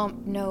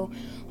pomp, no,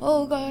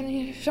 oh God,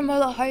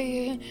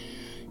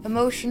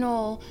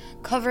 emotional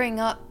covering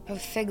up of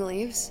fig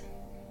leaves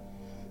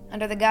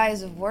under the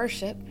guise of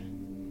worship.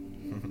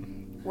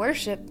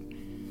 Worship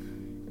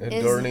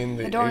adorning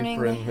the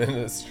apron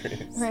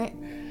ministries. Right.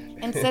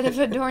 Instead of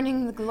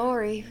adorning the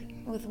glory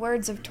with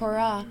words of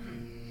Torah,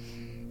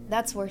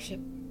 that's worship.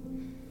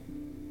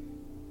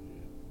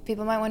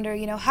 People might wonder,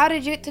 how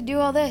did you get to do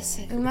all this?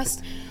 You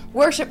must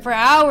worship for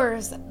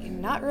hours.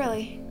 Not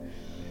really.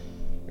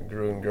 It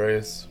grew in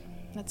grace.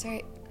 That's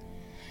right.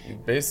 You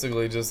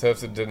basically just have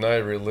to deny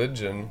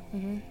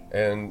religion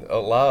and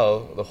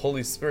allow the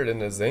Holy Spirit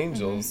and His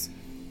angels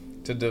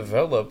to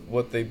develop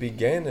what they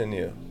began in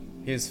you.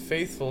 He is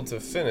faithful to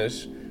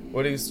finish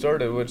what He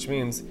started, which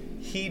means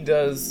He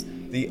does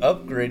the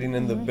upgrading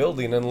and the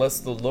building. Unless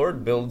the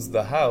Lord builds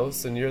the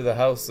house and you're the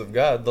house of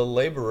God, the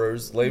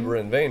laborers labor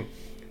in vain.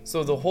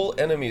 So the whole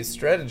enemy's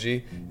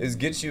strategy is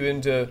get you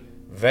into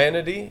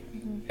vanity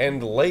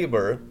and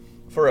labor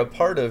for a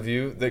part of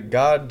you that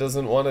God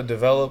doesn't want to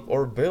develop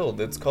or build.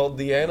 It's called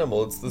the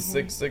animal. It's the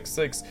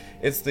 666.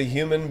 It's the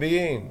human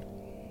being.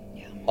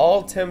 Yeah.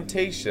 All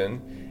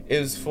temptation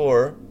is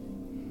for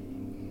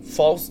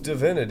false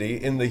divinity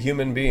in the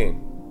human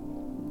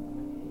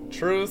being.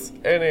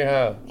 Truth,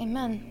 anyhow.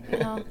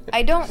 Amen.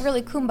 I don't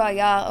really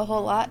kumbaya a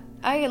whole lot.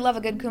 I love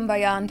a good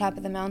kumbaya on top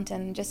of the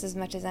mountain just as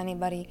much as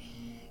anybody.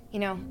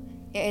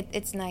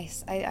 It's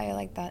nice. I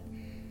like that.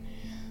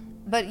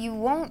 But you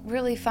won't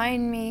really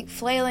find me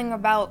flailing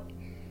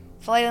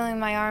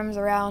my arms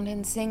around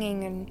and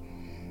singing and,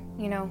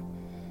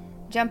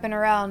 jumping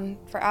around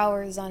for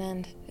hours on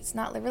end. It's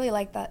not really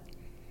like that.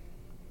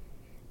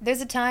 There's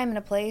a time and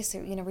a place to,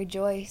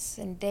 rejoice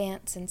and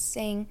dance and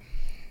sing.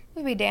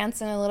 We'll be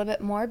dancing a little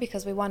bit more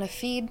because we want to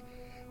feed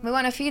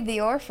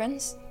the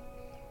orphans,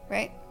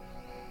 right?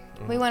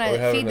 We want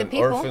to feed the people.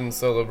 We're having an orphan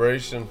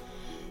celebration.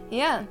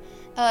 Yeah.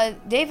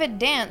 David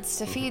danced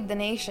to feed the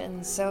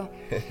nations. So,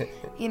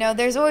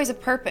 there's always a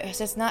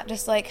purpose. It's not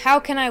just like, how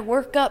can I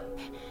work up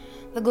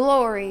the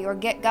glory or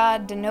get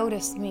God to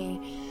notice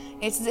me?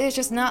 It's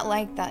just not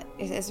like that.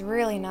 It's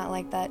really not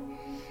like that.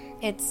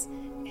 It's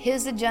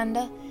His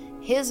agenda,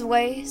 His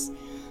ways.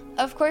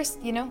 Of course,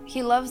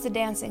 He loves the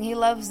dancing. He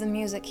loves the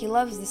music. He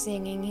loves the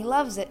singing. He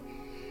loves it.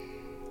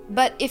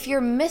 But if you're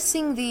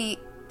missing the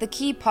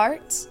key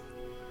parts,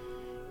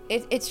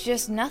 it's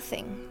just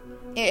nothing.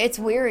 It's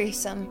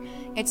wearisome.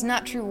 It's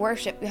not true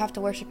worship. You have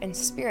to worship in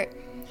spirit.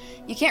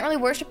 You can't really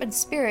worship in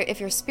spirit if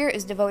your spirit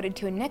is devoted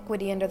to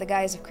iniquity under the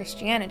guise of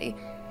Christianity.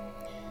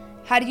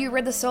 How do you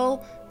rid the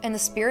soul and the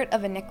spirit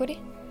of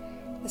iniquity?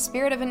 The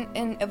spirit of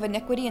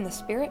iniquity in the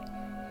spirit?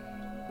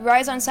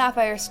 Rise on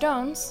sapphire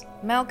stones,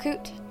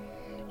 Malkut,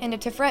 into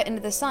Tiferet,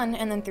 into the sun,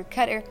 and then through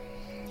Keter,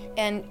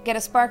 and get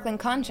a sparkling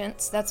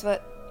conscience. That's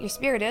what your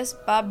spirit is.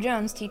 Bob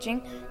Jones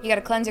teaching. You got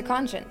to cleanse your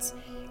conscience.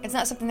 It's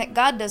not something that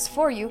God does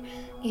for you.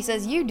 He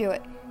says you do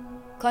it.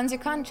 Cleanse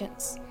your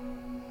conscience.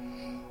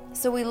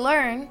 So we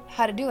learn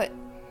how to do it.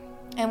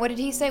 And what did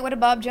he say? What did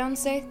Bob Jones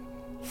say?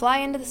 Fly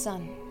into the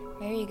sun.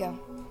 There you go.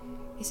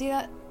 You see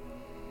that?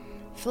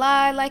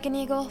 Fly like an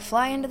eagle,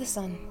 fly into the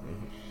sun.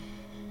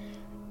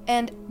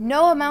 And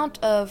no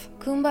amount of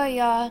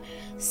kumbaya,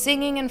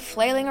 singing and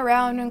flailing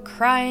around and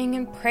crying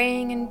and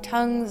praying in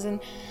tongues, and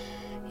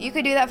you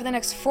could do that for the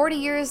next 40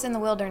 years in the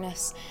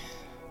wilderness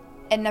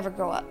and never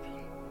grow up.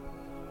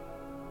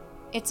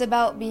 It's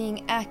about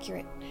being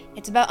accurate.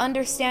 It's about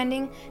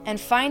understanding and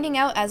finding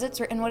out, as it's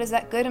written, what is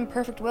that good and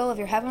perfect will of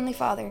your Heavenly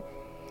Father?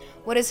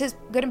 What is His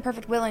good and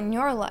perfect will in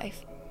your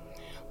life?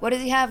 What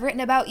does He have written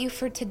about you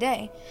for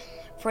today,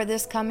 for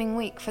this coming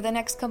week, for the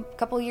next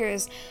couple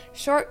years?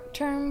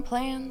 Short-term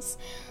plans,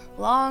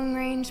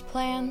 long-range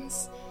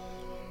plans.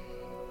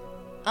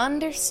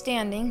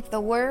 Understanding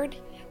the Word,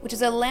 which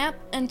is a lamp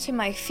unto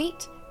my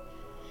feet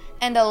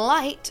and a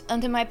light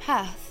unto my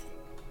path.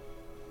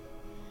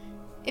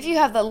 If you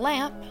have the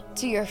lamp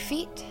to your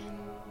feet,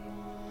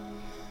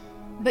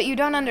 but you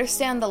don't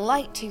understand the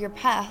light to your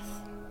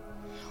path,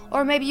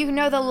 or maybe you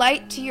know the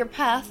light to your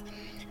path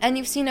and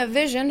you've seen a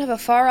vision of a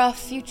far-off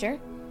future,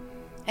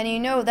 and you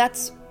know that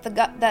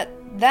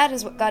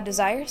is what God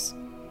desires,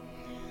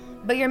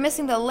 but you're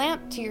missing the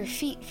lamp to your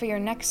feet for your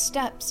next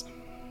steps,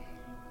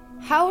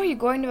 how are you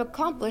going to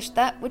accomplish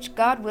that which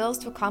God wills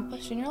to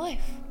accomplish in your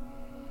life?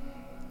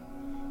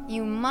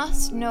 You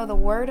must know the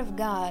Word of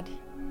God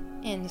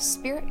in the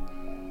Spirit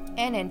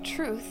and in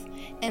truth,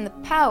 and the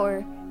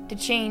power to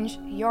change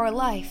your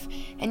life.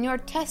 And your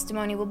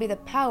testimony will be the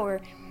power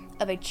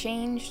of a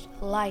changed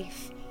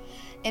life.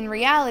 In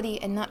reality,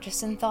 and not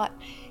just in thought.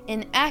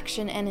 In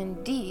action and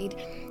in deed,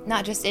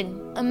 not just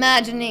in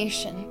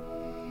imagination.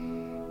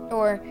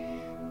 Or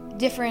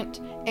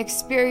different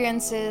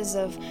experiences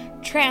of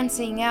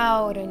trancing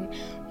out and,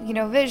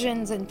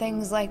 visions and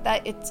things like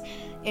that.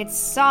 It's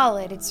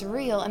solid, it's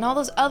real, and all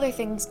those other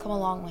things come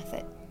along with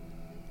it.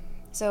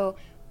 So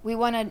we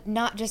want to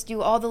not just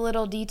do all the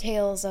little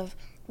details of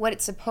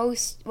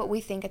what we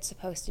think it's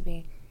supposed to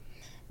be,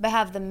 but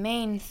have the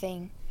main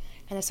thing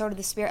and the sword of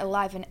the Spirit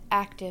alive and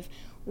active,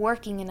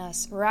 working in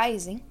us,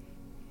 rising.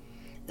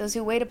 Those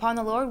who wait upon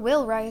the Lord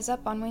will rise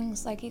up on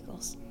wings like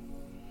eagles.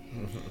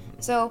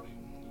 So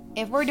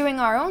if we're doing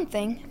our own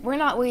thing, we're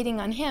not waiting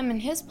on Him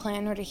and His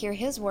plan or to hear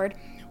His word,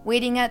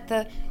 waiting at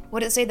the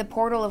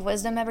portal of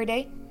wisdom every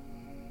day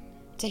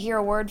to hear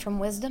a word from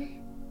wisdom.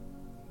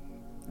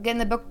 Again,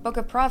 the book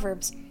of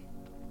Proverbs.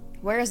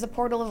 Where is the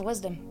portal of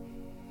wisdom?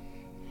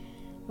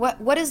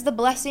 What is the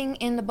blessing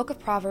in the book of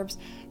Proverbs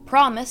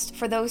promised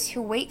for those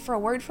who wait for a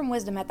word from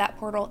wisdom at that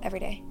portal every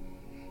day?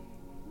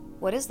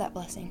 What is that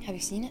blessing? Have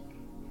you seen it?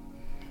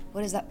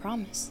 What is that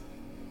promise?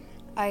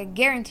 I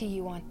guarantee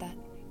you want that.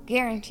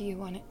 Guarantee you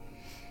want it.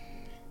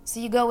 So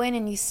you go in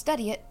and you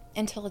study it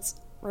until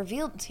it's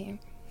revealed to you.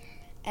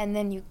 And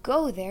then you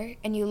go there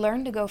and you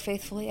learn to go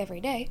faithfully every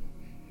day.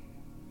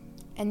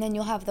 And then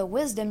you'll have the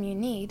wisdom you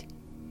need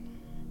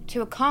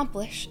to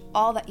accomplish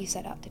all that you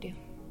set out to do.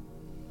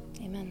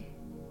 Amen.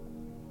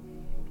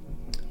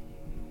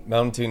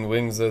 Mounting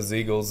wings as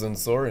eagles and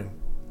soaring.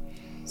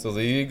 So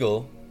the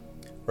eagle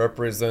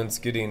represents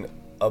getting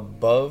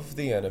above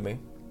the enemy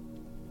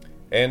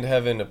and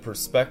having a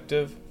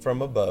perspective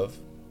from above,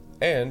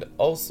 and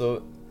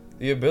also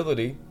the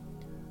ability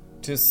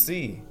to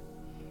see.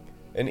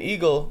 An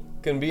eagle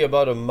can be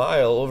about a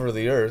mile over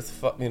the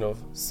earth,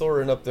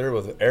 soaring up there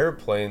with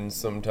airplanes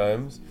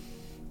sometimes,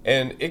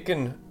 and it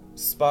can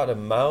spot a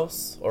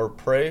mouse or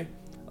prey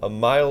a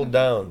mile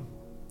down.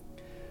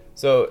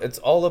 So it's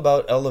all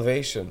about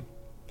elevation.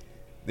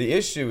 The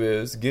issue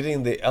is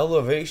getting the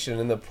elevation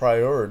and the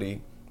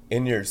priority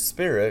in your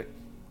spirit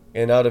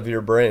and out of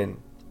your brain.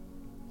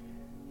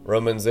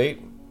 Romans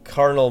 8,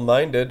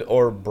 carnal-minded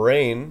or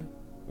brain,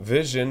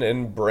 vision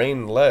and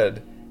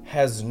brain-led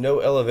has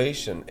no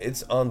elevation.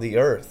 It's on the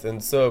earth.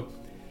 And so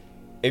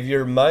if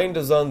your mind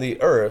is on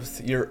the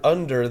earth, you're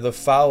under the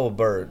foul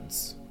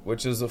birds,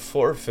 which is a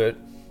forfeit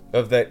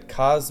of that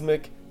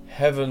cosmic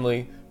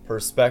heavenly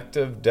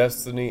perspective,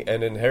 destiny,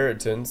 and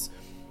inheritance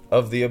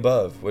of the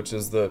above, which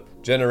is the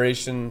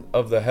generation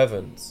of the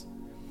heavens.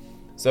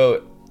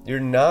 So you're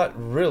not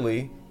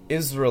really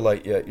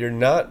Israelite yet. You're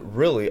not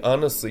really,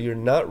 honestly, you're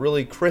not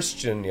really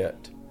Christian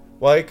yet.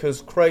 Why?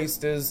 Because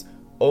Christ is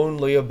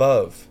only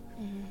above.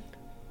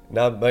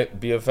 Now, it might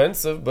be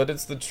offensive, but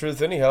it's the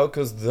truth anyhow,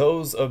 because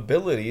those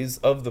abilities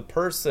of the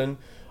person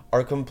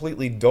are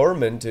completely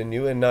dormant in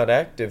you and not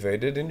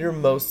activated, and you're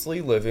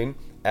mostly living,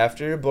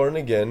 after you're born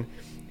again,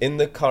 in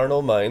the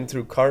carnal mind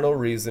through carnal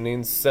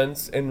reasoning.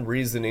 Sense and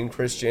reasoning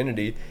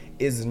Christianity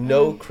is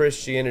no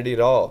Christianity at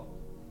all.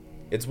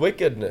 It's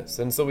wickedness,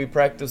 and so we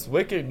practice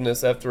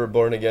wickedness after we're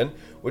born again,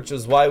 which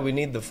is why we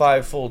need the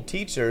fivefold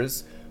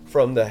teachers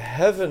from the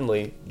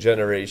heavenly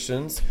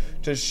generations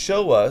to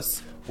show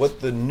us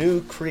what the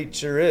new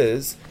creature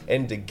is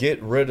and to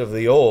get rid of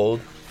the old,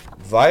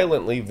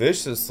 violently,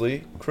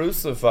 viciously,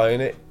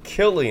 crucifying it,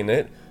 killing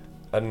it.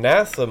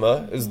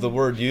 Anathema is the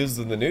word used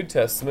in the New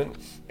Testament.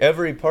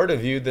 Every part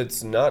of you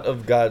that's not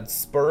of God's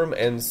sperm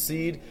and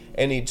seed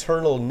and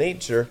eternal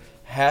nature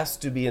has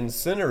to be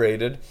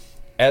incinerated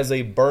as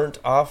a burnt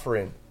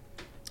offering.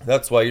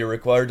 That's why you're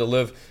required to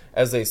live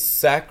as a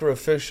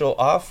sacrificial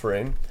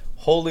offering,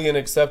 holy and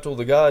acceptable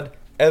to God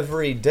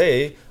every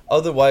day.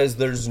 Otherwise,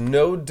 there's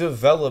no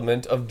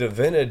development of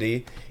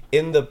divinity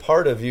in the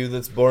part of you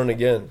that's born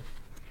again.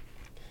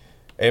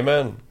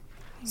 Amen.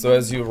 So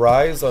as you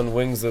rise on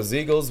wings as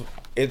eagles,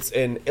 it's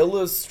an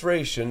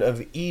illustration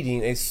of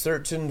eating a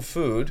certain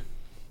food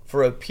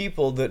for a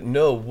people that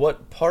know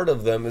what part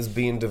of them is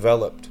being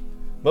developed.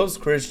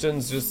 Most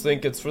Christians just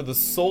think it's for the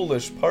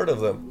soulish part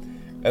of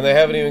them. And they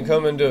haven't even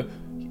come into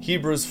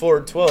Hebrews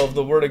 4:12,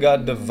 the Word of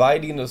God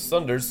dividing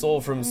asunder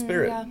soul from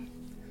spirit. Yeah.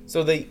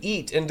 So they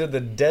eat into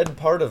the dead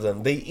part of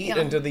them. They eat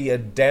into the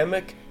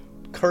Adamic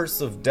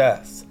curse of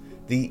death,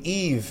 the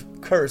Eve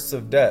curse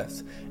of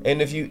death.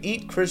 And if you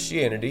eat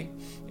Christianity,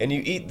 and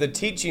you eat the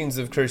teachings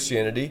of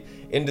Christianity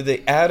into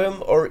the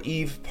Adam or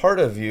Eve part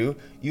of you,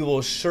 you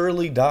will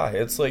surely die.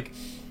 It's like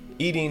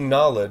eating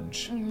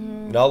knowledge.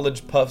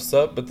 Knowledge puffs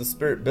up, but the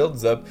spirit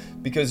builds up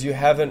because you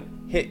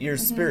haven't hit your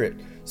spirit.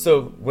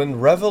 So when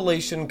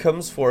revelation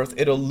comes forth,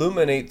 it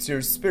illuminates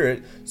your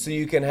spirit so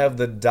you can have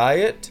the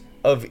diet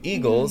of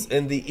eagles,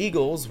 and the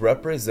eagles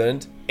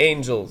represent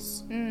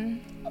angels.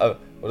 What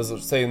does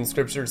it say in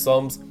Scripture,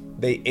 Psalms?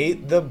 They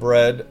ate the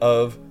bread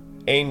of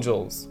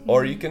angels.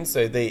 Or you can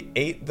say they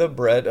ate the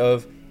bread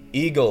of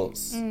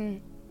eagles.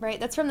 Right,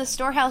 that's from the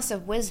storehouse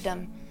of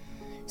wisdom.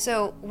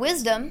 So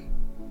wisdom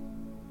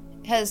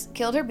has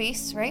killed her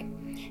beasts, right?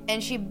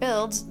 And she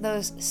builds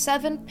those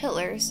 7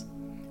 pillars,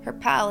 her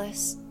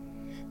palace.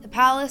 The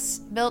palace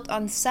built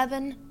on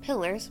 7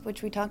 pillars,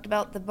 which we talked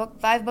about, the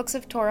 5 books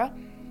of Torah,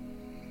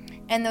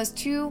 and those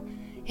 2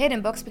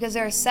 hidden books, because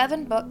there are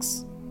 7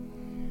 books,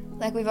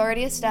 like we've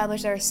already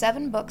established, there are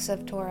 7 books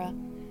of Torah.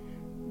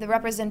 The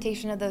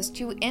representation of those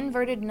 2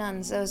 inverted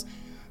nuns, those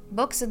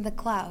books in the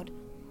cloud.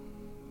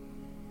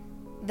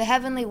 The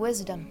heavenly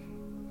wisdom,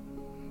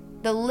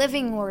 the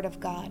living word of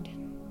God,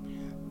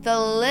 the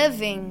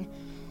living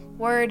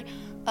word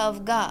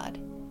of God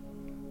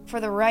for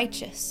the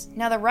righteous.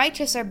 Now the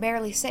righteous are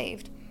barely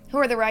saved. Who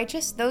are the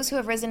righteous? Those who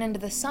have risen into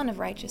the Son of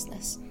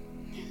Righteousness.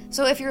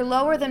 So if you're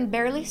lower than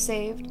barely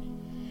saved,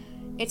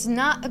 it's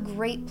not a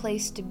great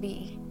place to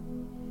be.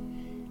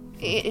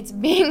 It's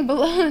being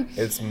below.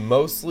 It's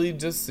mostly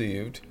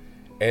deceived,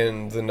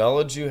 and the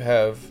knowledge you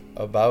have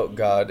about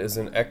God is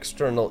an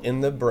external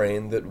in the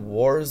brain that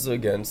wars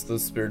against the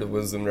spirit of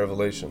wisdom and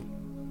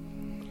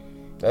revelation.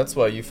 That's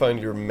why you find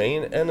your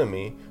main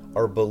enemy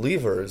are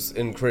believers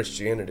in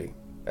Christianity.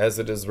 As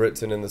it is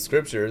written in the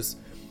Scriptures,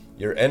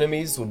 your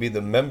enemies will be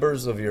the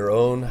members of your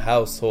own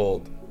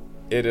household.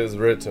 It is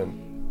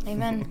written.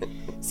 Amen.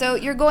 So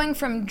you're going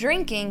from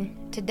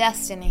drinking to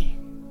destiny.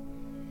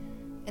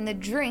 And the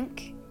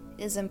drink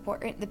is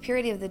important, the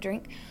purity of the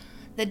drink.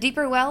 The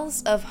deeper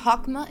wells of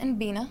Chokmah and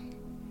Bina,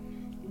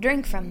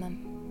 drink from them.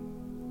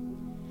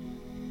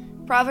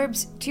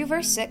 Proverbs 2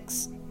 verse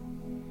 6.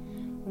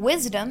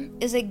 Wisdom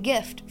is a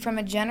gift from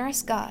a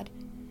generous God.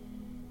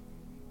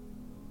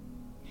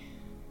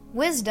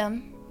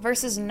 Wisdom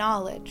versus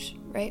knowledge,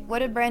 right? What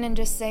did Brandon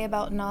just say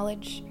about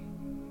knowledge?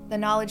 The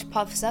knowledge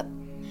puffs up.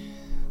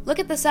 Look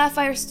at the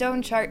sapphire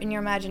stone chart in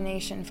your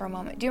imagination for a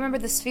moment. Do you remember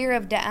the sphere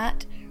of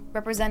Da'at,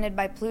 represented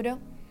by Pluto?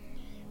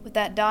 With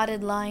that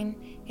dotted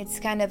line, it's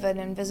kind of an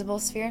invisible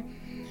sphere.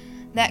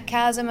 That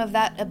chasm of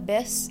that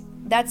abyss,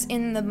 that's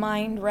in the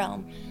mind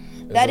realm.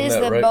 That is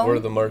the right bone. Where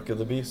the mark of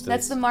the beast is?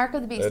 That's the mark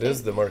of the beast. That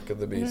is the mark of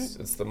the beast.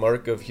 It's the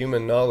mark of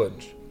human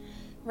knowledge.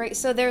 Right.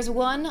 So there's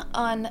one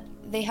on.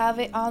 They have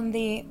it on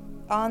the.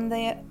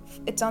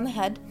 It's on the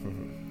head.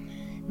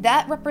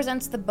 That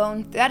represents the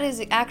bone. That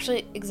is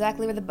actually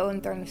exactly where the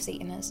bone throne of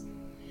Satan is.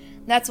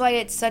 That's why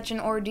it's such an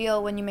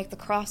ordeal when you make the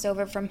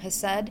crossover from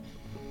Hesed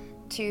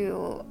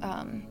to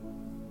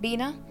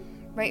Bina,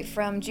 right,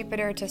 from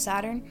Jupiter to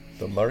Saturn.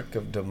 The mark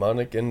of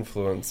demonic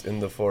influence in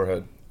the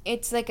forehead.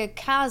 It's like a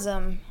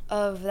chasm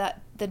of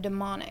the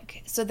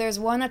demonic. So there's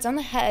one that's on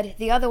the head,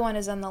 the other one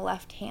is on the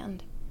left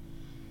hand.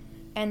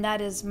 and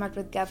that is marked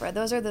with Gevra.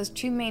 Those are those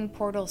two main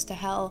portals to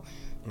hell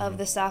of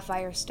the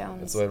sapphire stones.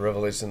 That's why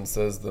Revelation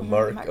says the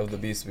mark of the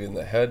beast will be in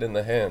the head and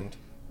the hand.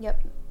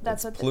 Yep,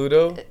 that's what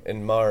Pluto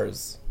and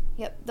Mars.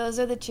 Yep, those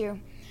are the two.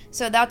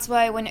 So that's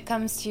why when it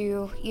comes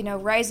to,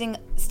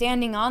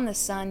 standing on the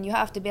sun, you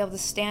have to be able to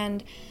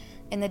stand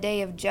in the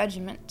day of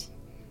judgment,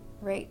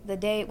 right?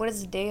 What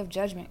is the day of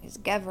judgment? It's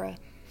Gevra.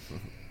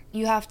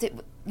 You have to,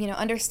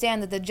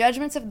 understand that the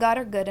judgments of God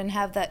are good and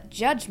have that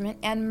judgment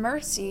and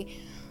mercy,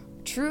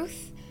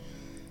 truth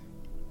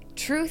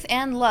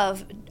and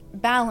love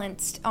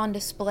balanced on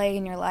display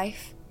in your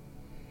life.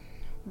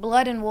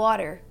 Blood and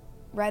water,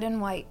 red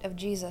and white of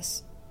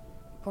Jesus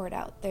poured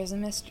out. There's a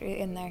mystery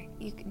in there.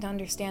 You can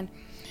understand.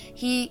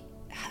 He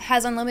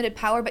has unlimited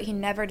power, but he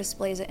never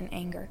displays it in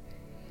anger.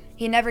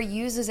 He never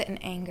uses it in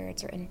anger,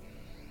 it's written.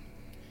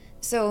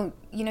 So,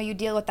 you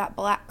deal with that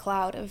black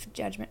cloud of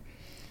judgment.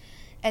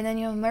 And then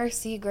you have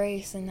mercy,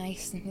 grace, and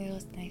nice.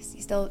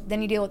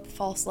 Then you deal with the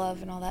false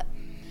love and all that.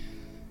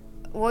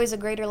 Always a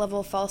greater level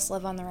of false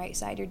love on the right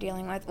side you're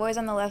dealing with. Always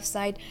on the left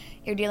side,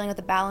 you're dealing with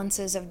the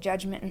balances of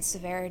judgment and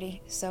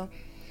severity. So,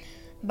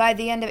 by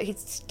the end of it,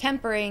 he's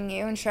tempering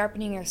you and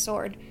sharpening your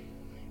sword.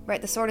 Right,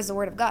 the sword is the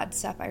word of God,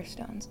 sapphire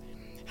stones.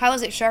 How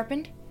is it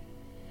sharpened?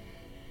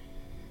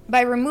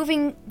 By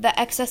removing the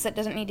excess that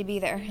doesn't need to be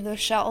there, those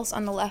shells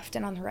on the left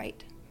and on the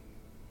right,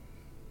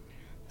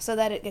 so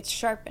that it gets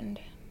sharpened.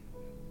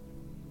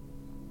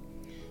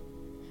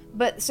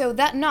 But so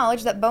that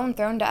knowledge, that bone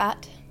thrown to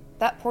at,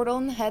 that portal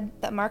in the head,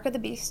 that mark of the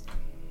beast,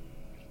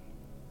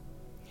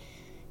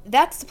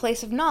 that's the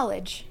place of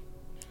knowledge.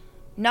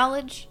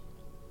 Knowledge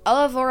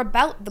of or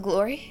about the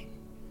glory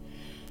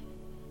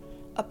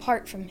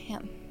apart from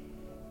him.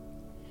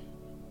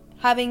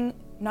 Having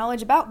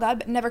knowledge about God,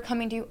 but never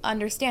coming to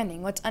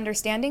understanding. What's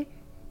understanding?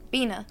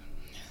 Bina.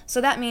 So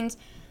that means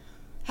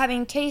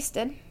having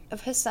tasted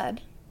of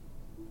Hesed,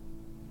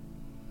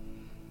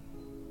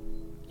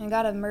 and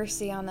God have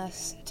mercy on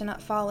us to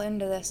not fall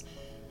into this,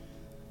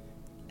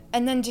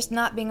 and then just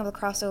not being able to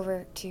cross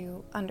over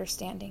to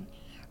understanding,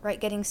 right?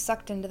 Getting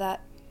sucked into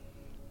that,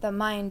 the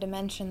mind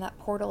dimension, that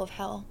portal of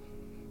hell,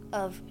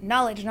 of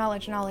knowledge.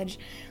 I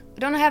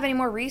don't have any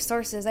more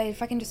resources.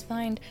 If I can just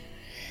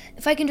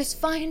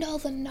find all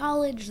the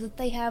knowledge that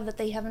they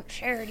haven't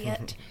shared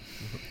yet,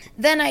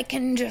 then I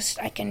can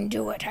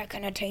do it. I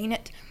can attain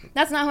it.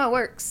 That's not how it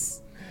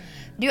works.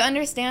 Do you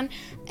understand?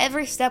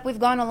 Every step we've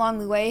gone along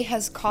the way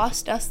has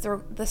cost us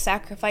the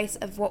sacrifice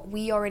of what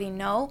we already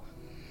know,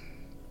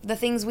 the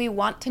things we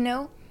want to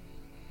know.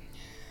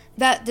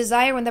 That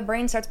desire when the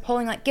brain starts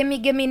pulling, like, give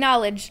me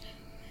knowledge.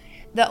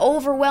 The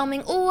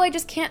overwhelming, I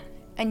just can't.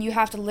 And you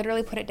have to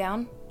literally put it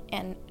down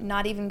and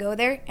not even go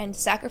there and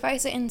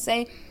sacrifice it and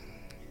say,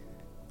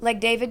 like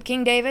David,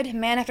 King David,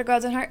 man after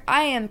God's own heart,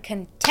 I am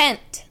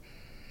content.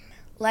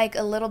 Like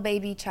a little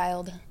baby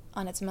child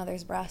on its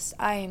mother's breast.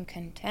 I am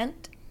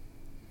content.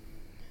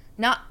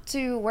 Not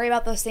to worry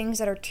about those things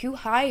that are too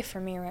high for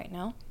me right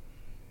now.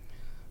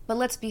 But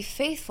let's be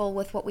faithful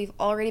with what we've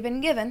already been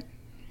given,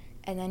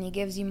 and then he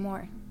gives you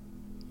more.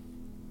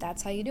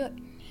 That's how you do it.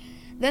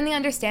 Then the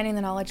understanding,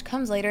 the knowledge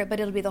comes later, but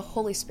it'll be the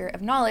Holy Spirit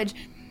of knowledge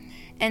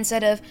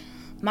instead of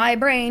my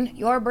brain,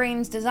 your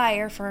brain's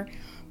desire for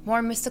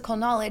more mystical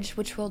knowledge,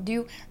 which will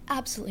do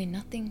absolutely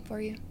nothing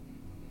for you.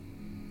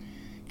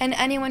 And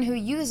anyone who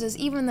uses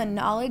even the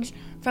knowledge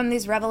from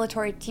these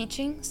revelatory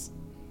teachings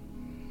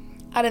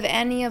out of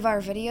any of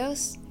our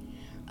videos,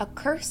 a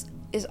curse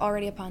is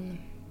already upon them.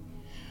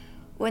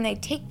 When they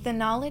take the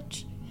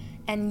knowledge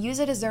and use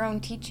it as their own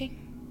teaching,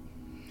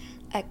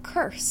 a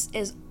curse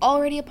is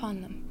already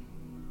upon them.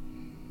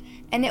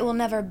 And it will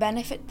never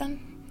benefit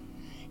them.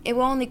 It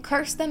will only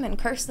curse them and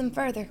curse them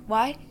further.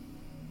 Why?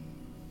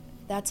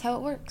 That's how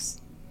it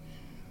works.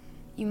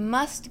 You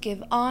must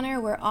give honor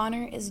where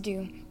honor is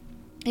due.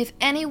 If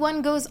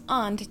anyone goes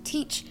on to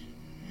teach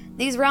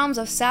these realms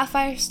of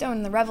sapphire stone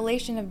and the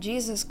revelation of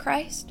Jesus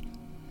Christ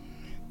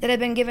that have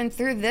been given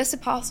through this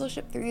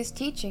apostleship, through these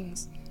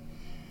teachings,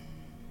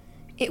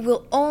 it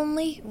will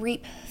only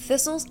reap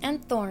thistles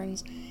and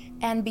thorns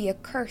and be a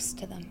curse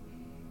to them.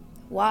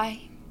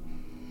 Why?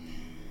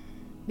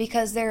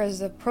 Because there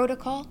is a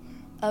protocol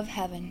of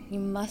heaven. You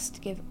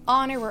must give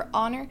honor where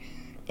honor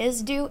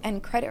is due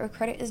and credit where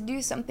credit is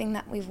due, something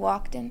that we've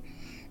walked in.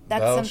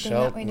 That's Thou something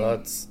that we do. shalt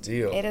not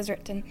steal. It is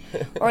written.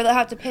 Or they'll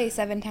have to pay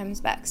 7 times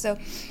back. So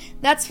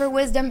that's for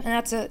wisdom, and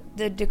that's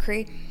the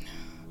decree.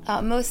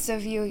 Most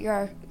of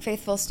you're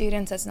faithful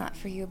students. That's not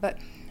for you, but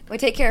we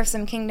take care of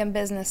some kingdom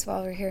business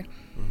while we're here.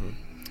 Mm-hmm.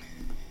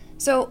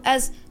 So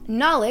as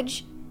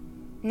knowledge,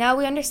 now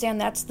we understand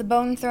that's the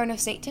bone throne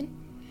of Satan.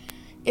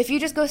 If you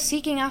just go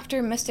seeking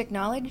after mystic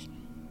knowledge,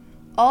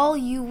 all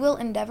you will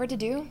endeavor to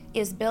do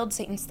is build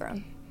Satan's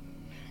throne.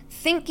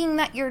 Thinking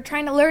that you're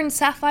trying to learn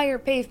sapphire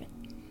pavement.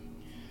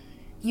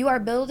 You are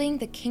building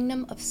the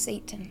kingdom of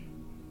Satan.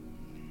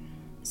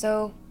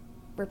 So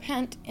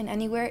repent, and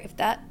anywhere if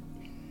that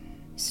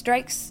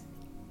strikes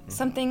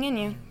something in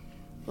you,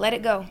 let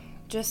it go.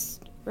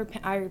 Just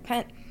repent. I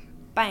repent.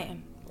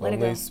 Bam. Let it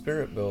go. Only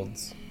spirit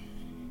builds.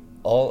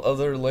 all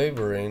other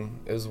laboring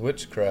is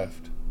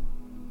witchcraft.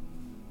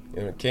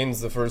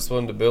 Cain's the first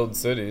one to build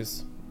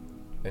cities,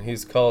 and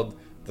he's called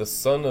the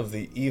son of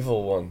the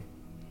evil one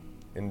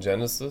in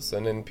Genesis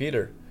and in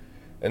Peter.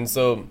 And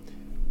so,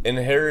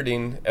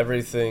 inheriting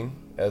everything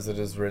as it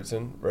is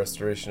written,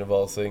 restoration of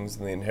all things,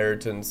 and the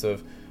inheritance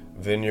of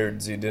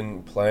vineyards you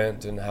didn't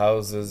plant and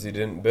houses you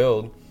didn't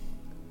build,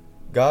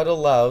 God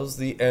allows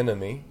the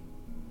enemy,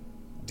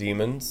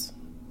 demons,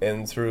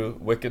 and through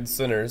wicked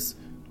sinners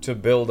to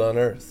build on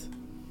earth.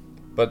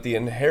 But the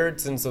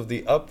inheritance of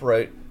the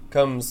upright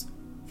comes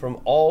from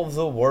all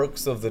the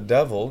works of the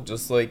devil,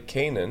 just like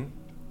Canaan,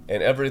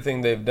 and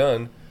everything they've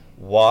done,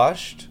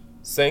 washed,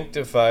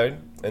 sanctified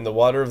in the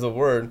water of the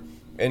word,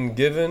 and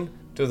given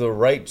to the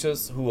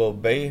righteous who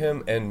obey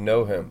him and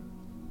know him.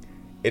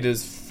 It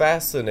is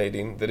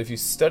fascinating that if you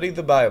study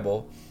the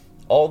Bible,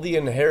 all the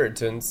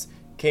inheritance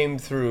came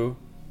through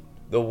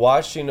the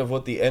washing of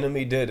what the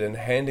enemy did and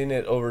handing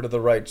it over to the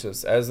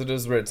righteous. As it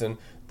is written,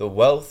 the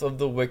wealth of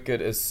the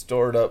wicked is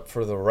stored up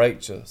for the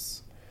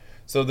righteous.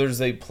 So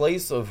there's a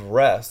place of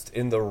rest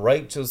in the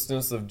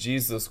righteousness of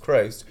Jesus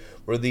Christ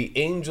where the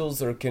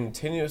angels are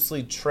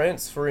continuously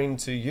transferring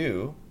to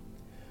you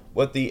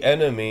what the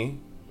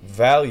enemy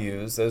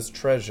values as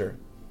treasure.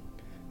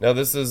 Now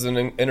this is an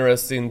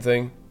interesting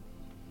thing.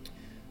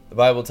 The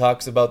Bible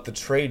talks about the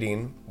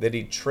trading, that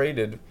he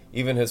traded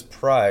even his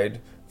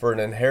pride for an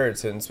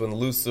inheritance when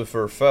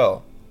Lucifer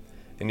fell.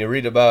 And you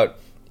read about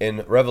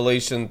in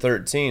Revelation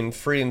 13,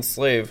 free and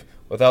slave,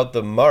 without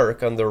the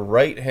mark on their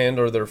right hand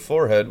or their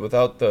forehead,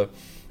 without the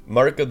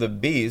mark of the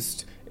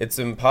beast, it's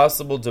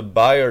impossible to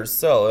buy or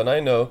sell. And I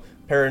know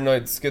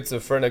paranoid,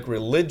 schizophrenic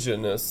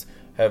religionists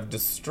have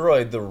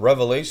destroyed the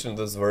revelation of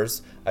this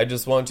verse. I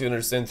just want you to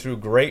understand through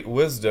great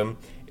wisdom,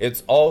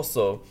 it's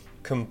also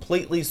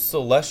completely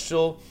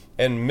celestial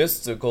and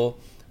mystical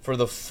for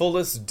the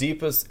fullest,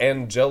 deepest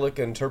angelic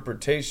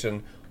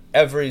interpretation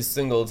every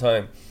single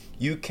time.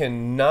 You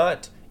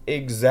cannot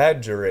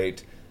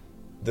exaggerate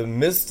the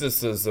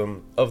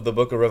mysticism of the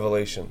book of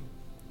Revelation.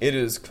 It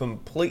is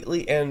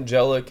completely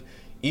angelic,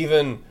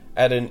 even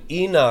at an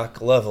Enoch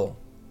level.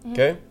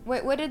 Okay?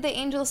 What did the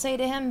angel say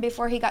to him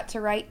before he got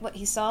to write what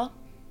he saw?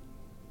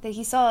 That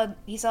he saw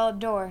a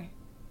door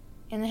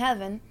in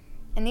heaven,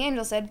 and the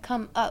angel said,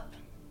 come up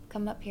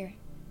here.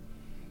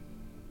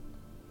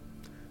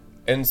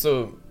 And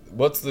so,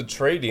 what's the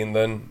trading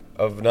then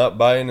of not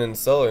buying and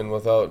selling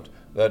without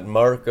that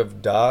mark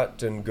of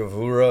Dot and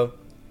Gevurah?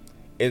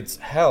 It's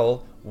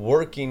hell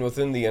working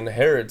within the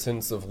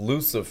inheritance of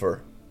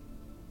Lucifer.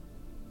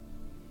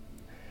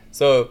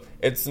 So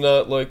it's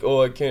not like,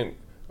 I can't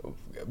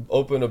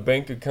open a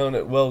bank account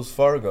at Wells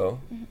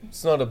Fargo.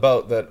 It's not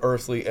about that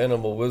earthly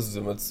animal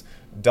wisdom. It's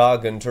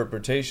dog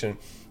interpretation.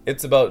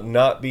 It's about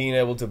not being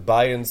able to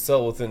buy and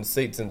sell within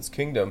Satan's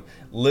kingdom,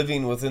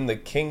 living within the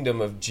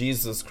kingdom of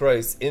Jesus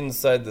Christ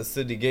inside the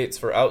city gates.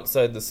 For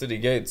outside the city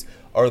gates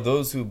are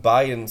those who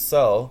buy and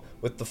sell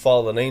with the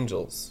fallen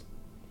angels.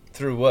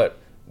 Through what?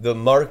 The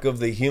mark of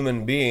the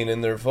human being in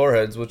their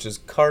foreheads, which is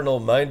carnal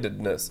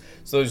mindedness.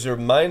 So as your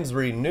mind's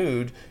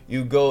renewed,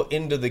 you go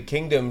into the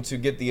kingdom to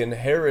get the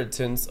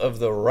inheritance of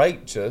the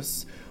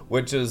righteous,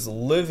 which is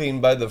living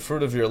by the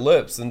fruit of your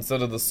lips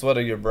instead of the sweat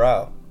of your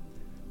brow.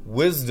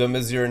 Wisdom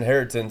is your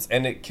inheritance,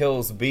 and it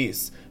kills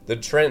beasts. The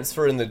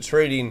transfer and the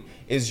trading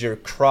is your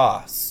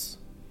cross.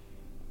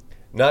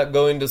 Not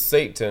going to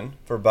Satan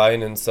for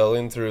buying and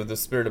selling through the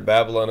spirit of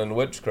Babylon and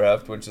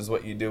witchcraft, which is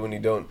what you do when you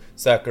don't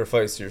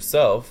sacrifice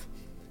yourself.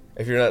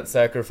 If you're not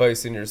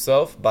sacrificing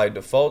yourself, by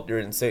default, you're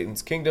in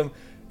Satan's kingdom.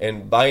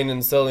 And buying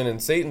and selling in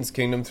Satan's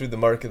kingdom through the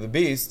mark of the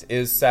beast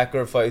is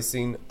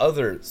sacrificing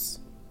others.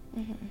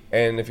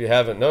 And if you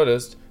haven't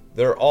noticed,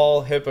 they're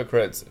all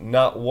hypocrites.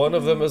 Not one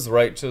of them is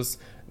righteous.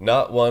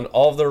 Not one.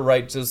 All of their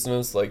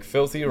righteousness like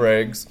filthy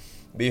rags.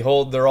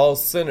 Behold, they're all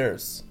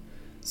sinners.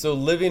 So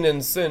living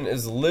in sin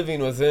is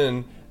living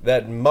within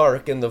that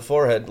mark in the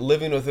forehead,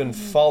 living within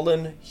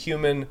fallen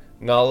human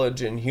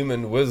knowledge and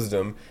human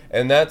wisdom,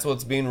 and that's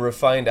what's being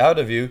refined out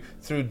of you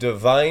through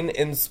divine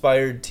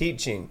inspired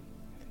teaching.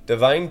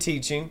 Divine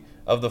teaching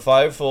of the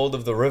fivefold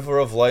of the river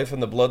of life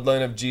and the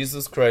bloodline of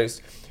Jesus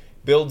Christ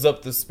builds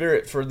up the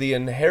spirit for the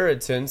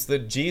inheritance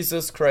that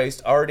Jesus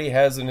Christ already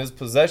has in his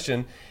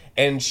possession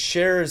and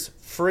shares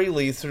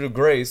freely through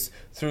grace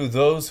through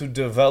those who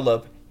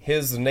develop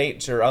his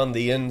nature on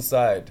the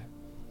inside.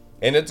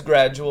 And it's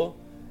gradual,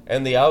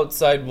 and the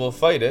outside will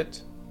fight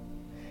it,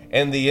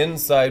 and the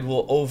inside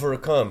will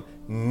overcome.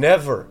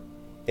 Never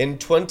in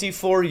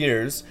 24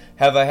 years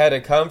have I had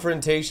a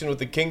confrontation with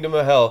the kingdom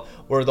of hell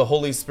where the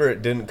Holy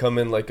Spirit didn't come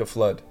in like a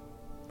flood.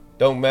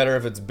 Don't matter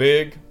if it's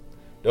big,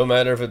 don't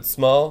matter if it's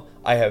small.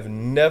 I have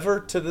never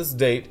to this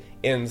date,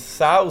 in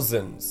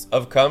thousands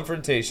of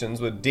confrontations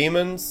with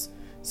demons,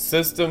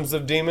 systems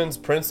of demons,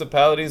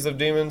 principalities of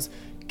demons,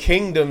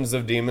 kingdoms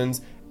of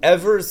demons,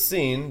 ever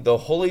seen the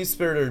Holy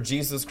Spirit or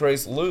Jesus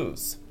Christ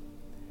lose.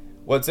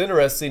 What's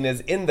interesting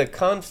is in the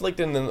conflict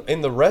and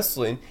in the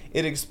wrestling,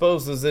 it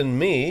exposes in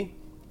me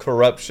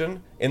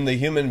corruption in the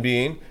human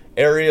being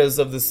areas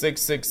of the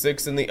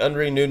 666 in the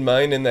unrenewed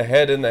mind, in the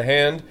head, in the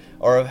hand,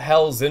 or of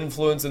hell's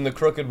influence in the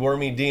crooked,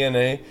 wormy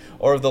DNA,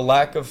 or of the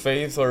lack of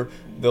faith, or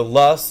the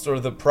lust, or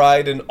the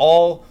pride, and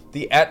all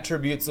the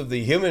attributes of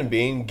the human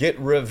being get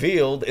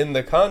revealed in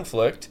the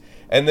conflict.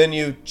 And then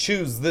you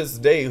choose this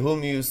day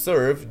whom you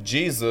serve,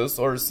 Jesus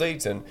or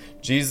Satan.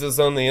 Jesus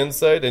on the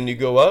inside and you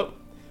go up,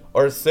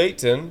 or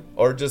Satan,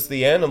 or just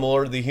the animal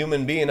or the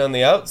human being on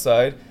the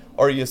outside,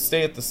 or you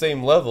stay at the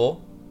same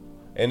level.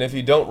 And if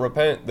you don't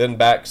repent, then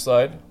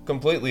backslide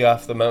completely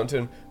off the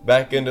mountain,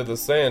 back into the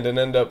sand, and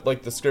end up,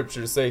 like the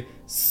scriptures say,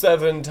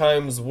 7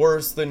 times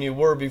worse than you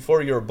were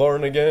before you were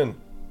born again.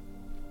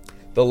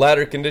 The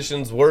latter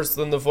condition's worse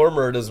than the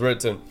former, it is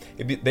written.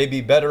 They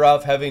be better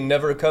off having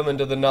never come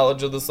into the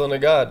knowledge of the Son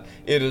of God,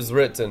 it is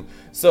written.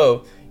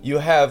 So, you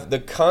have the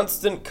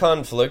constant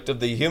conflict of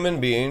the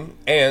human being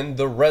and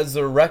the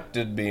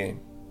resurrected being.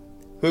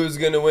 Who's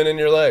going to win in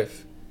your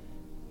life?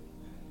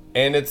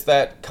 And it's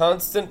that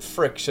constant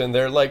friction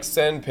there, like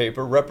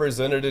sandpaper,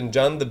 represented in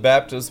John the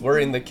Baptist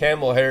wearing the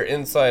camel hair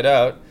inside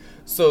out,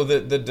 so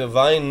that the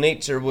divine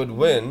nature would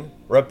win,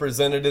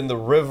 represented in the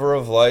river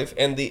of life,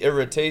 and the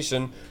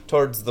irritation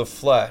towards the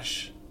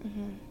flesh.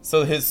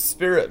 So his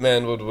spirit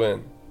man would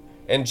win.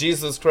 And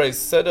Jesus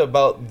Christ said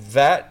about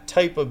that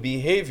type of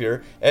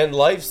behavior and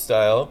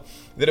lifestyle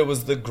that it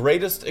was the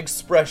greatest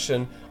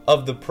expression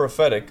of the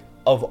prophetic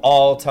of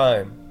all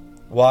time.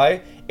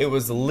 Why? It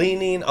was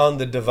leaning on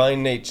the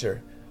divine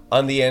nature,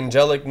 on the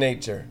angelic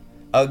nature,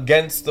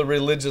 against the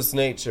religious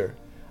nature,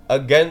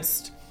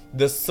 against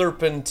the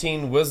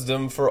serpentine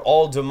wisdom, for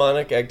all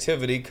demonic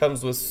activity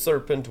comes with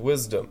serpent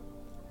wisdom.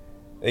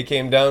 They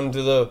came down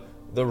to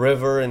the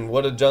river, and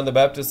what did John the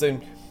Baptist say?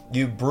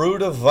 You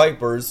brood of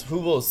vipers, who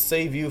will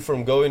save you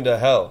from going to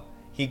hell?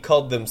 He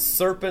called them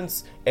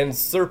serpents and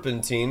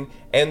serpentine,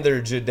 and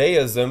their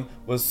Judaism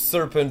was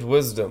serpent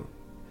wisdom,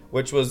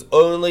 which was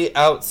only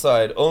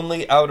outside,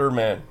 only outer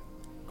man.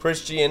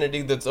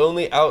 Christianity that's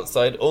only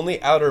outside,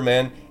 only outer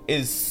man,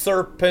 is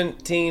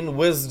serpentine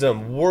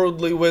wisdom,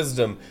 worldly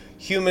wisdom.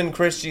 Human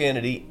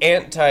Christianity,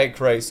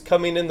 Antichrist,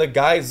 coming in the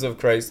guise of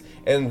Christ,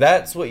 and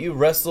that's what you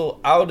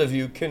wrestle out of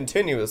you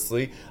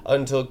continuously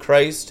until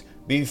Christ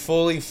be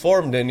fully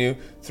formed in you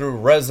through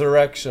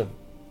resurrection.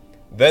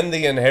 Then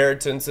the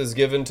inheritance is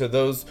given to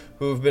those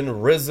who have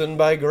been risen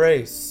by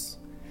grace.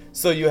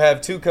 So you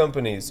have 2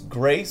 companies,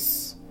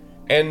 grace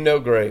and no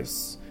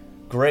grace.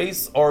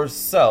 Grace or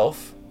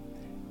self,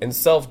 and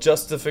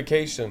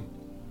self-justification,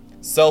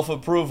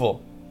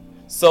 self-approval,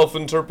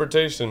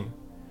 self-interpretation.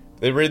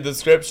 They read the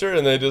scripture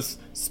and they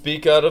just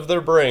speak out of their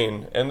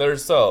brain and their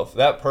self.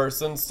 That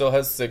person still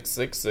has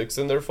 666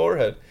 in their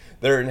forehead.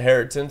 Their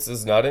inheritance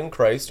is not in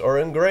Christ or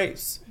in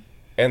grace.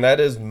 And that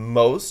is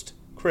most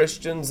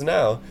Christians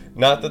now.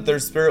 Not that their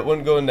spirit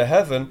wouldn't go into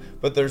heaven,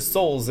 but their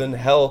soul's in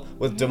hell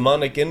with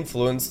demonic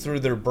influence through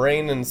their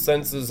brain and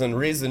senses and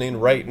reasoning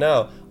right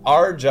now.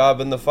 Our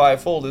job in the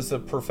fivefold is to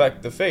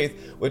perfect the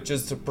faith, which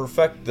is to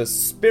perfect the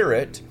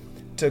spirit,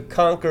 to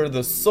conquer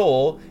the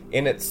soul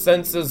in its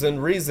senses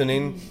and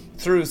reasoning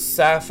through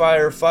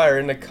sapphire fire,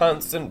 in a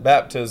constant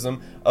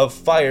baptism of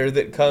fire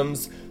that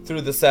comes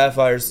through the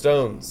sapphire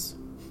stones.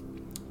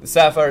 The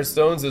sapphire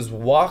stones is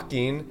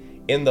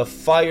walking in the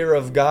fire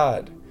of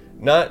God.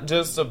 Not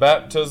just a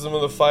baptism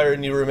of the fire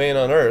and you remain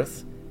on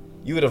earth.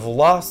 You would have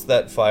lost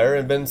that fire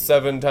and been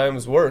 7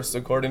 times worse,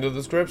 according to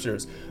the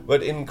scriptures.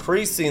 But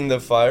increasing the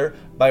fire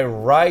by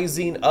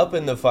rising up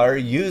in the fire,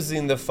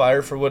 using the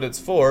fire for what it's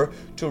for,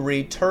 to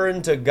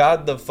return to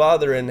God the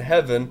Father in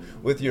heaven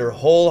with your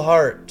whole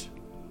heart.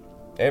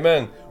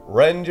 Amen.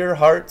 Rend your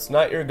hearts,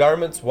 not your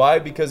garments. Why?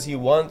 Because he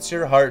wants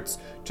your hearts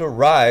to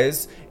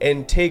rise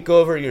and take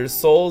over your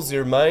souls,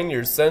 your mind,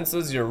 your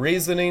senses, your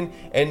reasoning,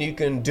 and you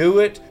can do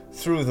it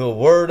through the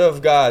Word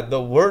of God.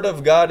 The Word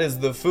of God is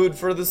the food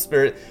for the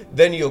Spirit.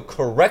 Then you'll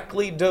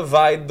correctly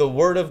divide the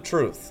word of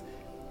truth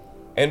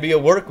and be a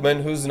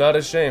workman who's not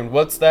ashamed.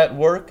 What's that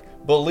work?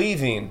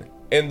 Believing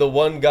in the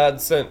one God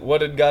sent. What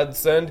did God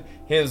send?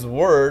 His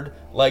Word,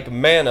 like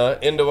manna,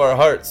 into our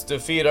hearts to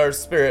feed our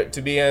spirit,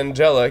 to be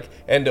angelic,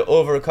 and to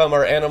overcome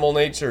our animal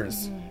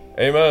natures.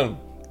 Amen.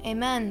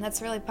 Amen.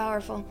 That's really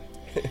powerful.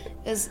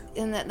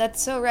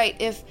 That's so right.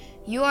 If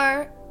you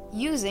are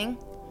using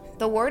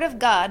the Word of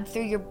God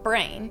through your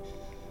brain,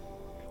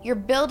 you're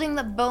building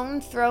the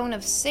bone throne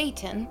of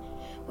Satan,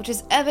 which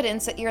is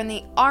evidence that you're in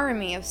the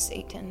army of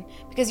Satan,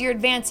 because you're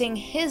advancing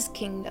his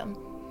kingdom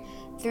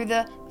through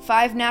the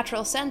 5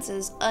 natural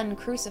senses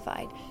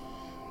uncrucified.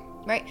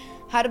 Right?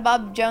 How did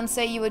Bob Jones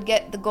say you would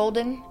get the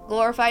golden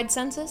glorified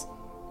senses?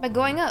 By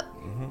going up.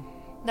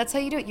 That's how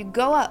you do it. You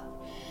go up.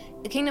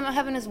 The kingdom of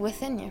heaven is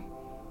within you.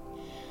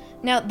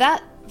 Now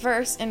that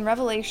verse in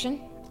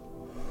Revelation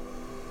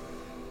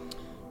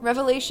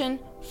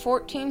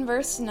 14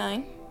 verse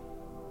 9.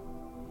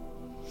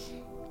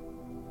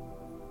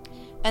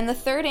 And the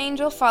 3rd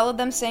angel followed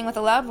them, saying with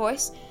a loud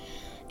voice,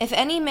 If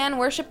any man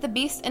worship the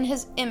beast in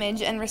his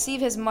image, and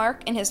receive his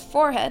mark in his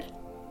forehead,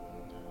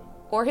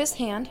 or his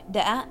hand,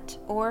 da'at,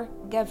 or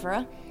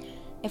gevra.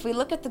 If we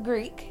look at the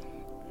Greek,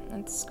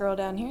 let's scroll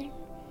down here.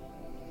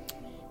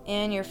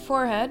 and your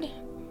forehead.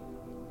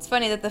 It's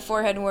funny that the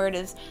forehead word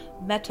is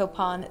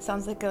metopon. It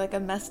sounds like a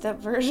messed up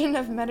version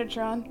of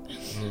Metatron.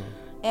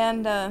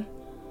 And,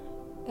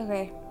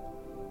 okay,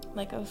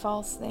 like a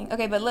false thing.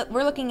 Okay, but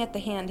we're looking at the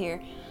hand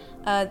here.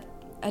 I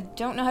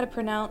don't know how to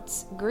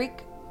pronounce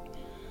Greek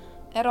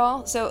at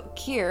all. So,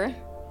 Kir,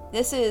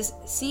 this is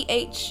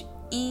Cheir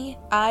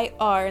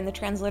in the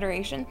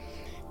transliteration.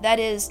 That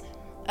is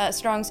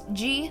Strong's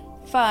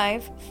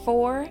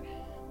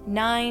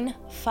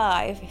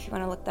G5495, if you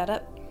want to look that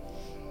up.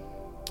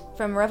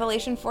 From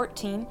Revelation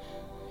 14.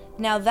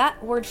 Now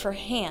that word for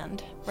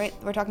hand, right?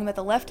 We're talking about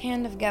the left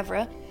hand of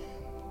Gevra.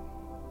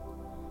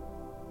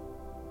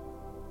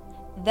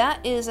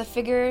 That is a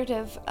figure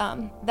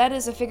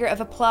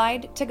of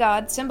applied to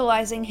God,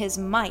 symbolizing his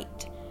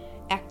might,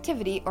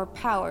 activity, or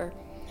power.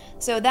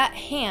 So that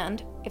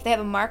hand, if they have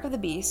a mark of the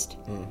beast,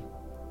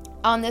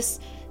 on this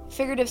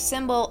figurative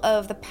symbol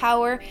of the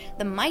power,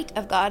 the might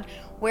of God,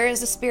 where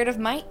is the spirit of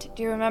might?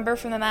 Do you remember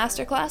from the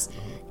master class?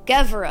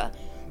 Gevra.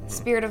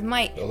 Spirit of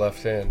might. The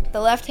left hand. The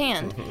left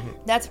hand.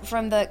 That's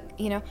from the,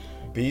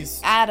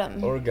 beast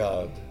Adam. Or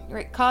God.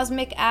 Right,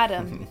 cosmic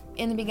Adam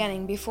in the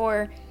beginning,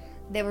 before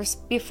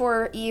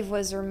Eve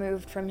was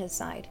removed from his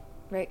side,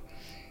 right?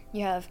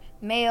 You have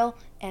male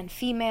and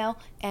female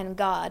and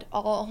God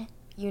all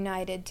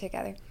united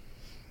together.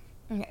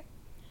 Okay.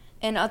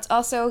 And it's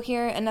also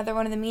here, another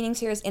one of the meanings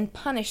here is in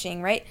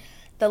punishing, right?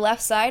 The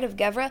left side of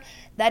Gevra,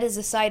 that is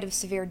the side of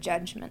severe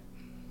judgment.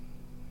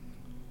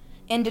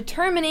 In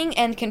determining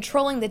and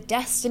controlling the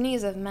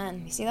destinies of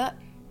men. You see that?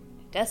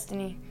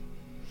 Destiny.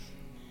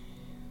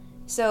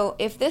 So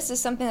if this is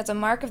something that's a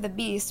mark of the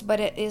beast, but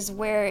it is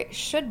where it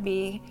should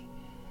be,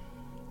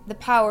 the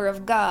power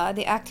of God,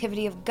 the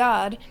activity of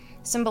God,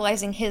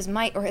 symbolizing his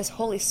might or his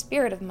Holy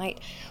Spirit of might,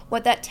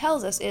 what that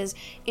tells us is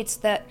it's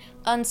that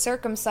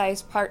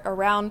uncircumcised part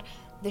around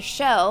the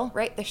shell,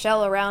 right? The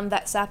shell around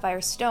that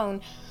sapphire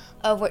stone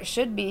of what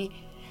should be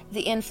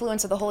the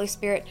influence of the Holy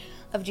Spirit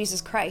of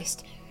Jesus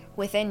Christ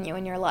within you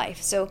in your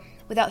life. So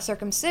without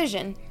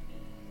circumcision,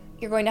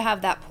 you're going to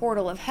have that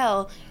portal of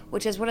hell,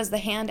 which is, what is the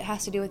hand? It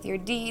has to do with your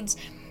deeds.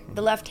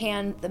 The left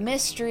hand, the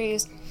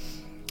mysteries.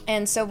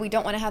 And so we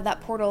don't want to have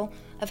that portal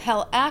of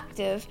hell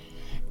active,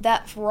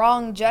 that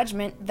wrong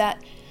judgment,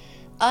 that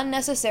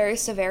unnecessary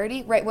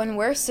severity, right? When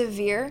we're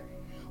severe,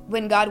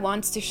 when God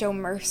wants to show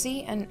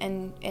mercy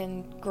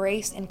and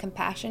grace and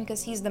compassion,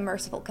 because he's the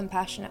merciful,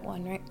 compassionate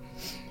one, right?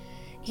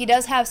 He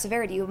does have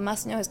severity. You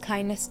must know his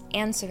kindness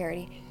and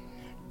severity.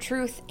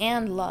 Truth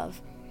and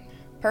love,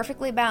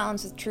 perfectly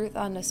balanced with truth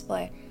on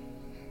display.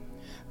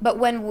 But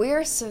when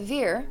we're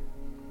severe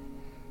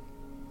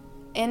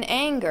in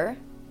anger,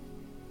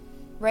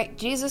 right?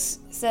 Jesus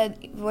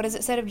said, what is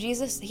it said of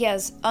Jesus? He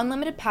has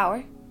unlimited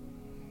power.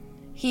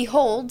 He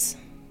holds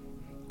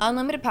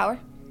unlimited power,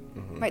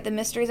 right? The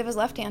mysteries of his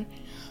left hand,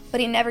 but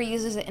he never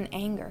uses it in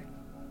anger.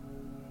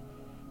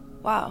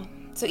 Wow.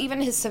 So even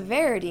his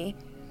severity,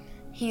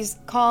 he's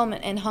calm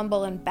and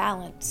humble and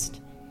balanced.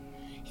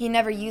 He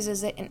never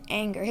uses it in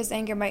anger. His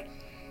anger might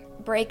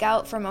break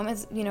out for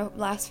moments,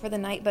 last for the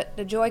night, but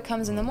the joy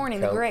comes in the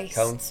morning, the grace.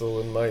 Counsel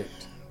and might,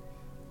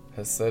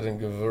 Hesed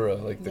and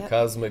Gevurah, like the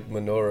cosmic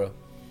menorah.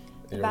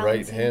 Your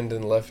right hand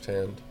and left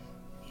hand.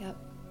 Yep.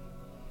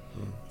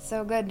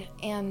 So good.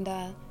 And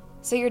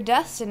so your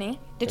destiny,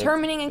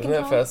 determining and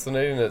controlling. Isn't that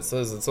fascinating? It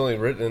says it's only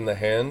written in the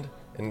hand,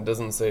 and it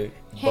doesn't say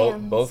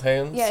both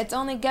hands. Yeah, it's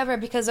only Gevra,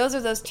 because those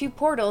are those two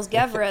portals.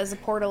 Gevra is a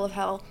portal of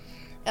hell,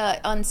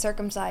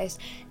 uncircumcised,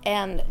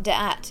 and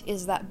Da'at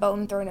is that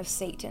bone throne of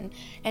Satan.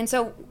 And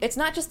so it's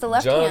not just the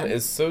left hand. John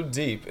is so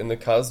deep in the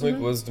cosmic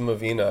wisdom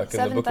of Enoch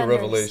in the book of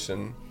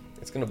Revelation.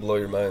 It's going to blow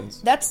your minds.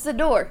 That's the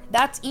door.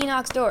 That's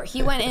Enoch's door.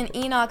 He went in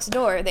Enoch's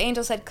door. The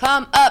angel said,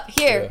 come up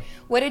here. Yeah.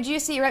 What did you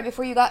see right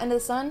before you got into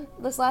the sun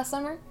this last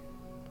summer?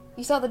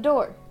 You saw the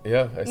door.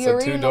 Yeah, I saw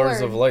two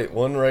doors of light.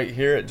 One right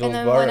here at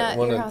Joel's bar and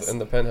one in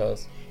the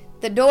penthouse.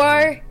 The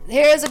door,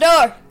 here's the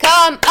door.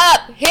 Come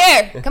up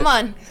here. Come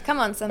on,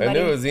 somebody. I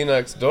knew it was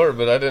Enoch's door,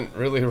 but I didn't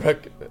really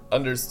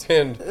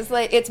understand.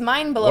 It's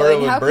mind blowing. Where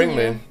it would bring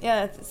me.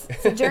 Yeah, it's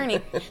a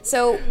journey.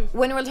 So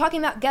when we're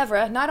talking about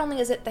Gevra, not only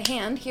is it the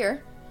hand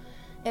here,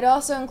 it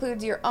also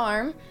includes your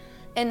arm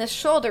and the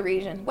shoulder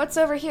region. What's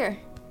over here?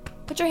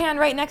 Put your hand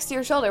right next to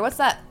your shoulder. What's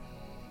that?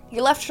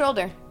 Your left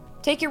shoulder.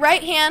 Take your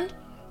right hand.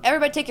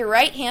 Everybody take your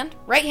right hand.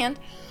 Right hand.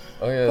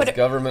 Oh yeah, the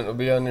government will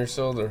be on your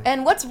shoulder.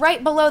 And what's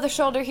right below the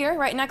shoulder here,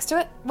 right next to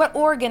it? What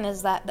organ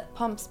is that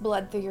pumps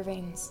blood through your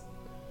veins?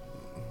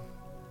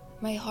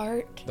 My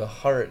heart. The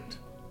heart.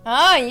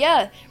 Ah,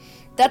 yeah.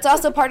 That's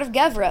also part of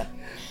Gevra.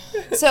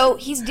 So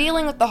he's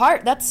dealing with the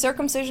heart. That's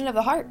circumcision of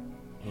the heart.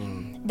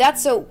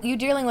 That's so you're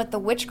dealing with the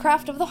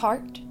witchcraft of the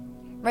heart,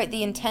 right?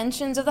 The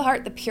intentions of the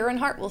heart. The pure in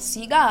heart will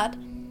see God.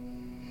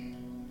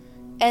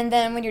 And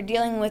then when you're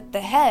dealing with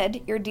the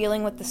head, you're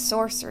dealing with the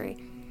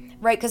sorcery,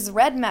 right? Because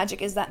red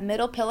magic is that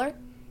middle pillar.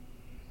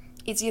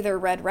 It's either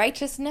red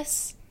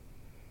righteousness,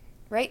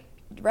 right?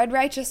 Red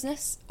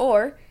righteousness,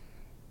 or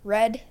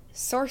red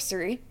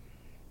sorcery,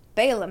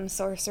 Balaam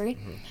sorcery,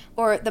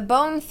 or the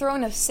bone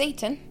throne of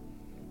Satan.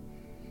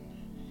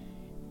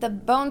 the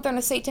bone throne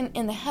of Satan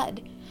in the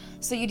head.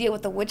 So you deal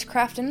with the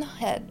witchcraft in the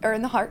head, or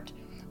in the heart,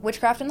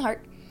 witchcraft in the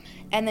heart,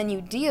 and then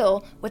you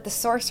deal with the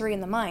sorcery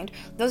in the mind.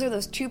 Those are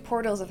those 2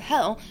 portals of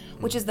hell,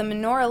 which is the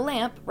menorah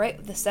lamp, right,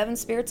 with the 7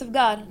 spirits of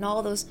God and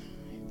all those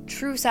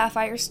true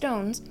sapphire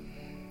stones,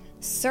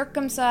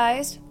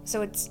 circumcised,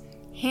 so it's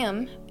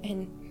him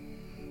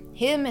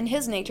and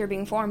his nature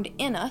being formed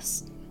in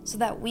us, so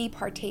that we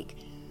partake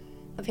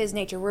of his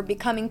nature. We're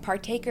becoming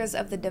partakers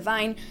of the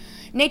divine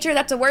nature.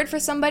 That's a word for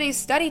somebody's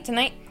study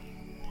tonight.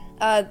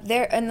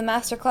 There in the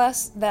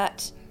masterclass,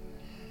 that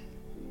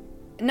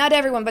not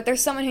everyone, but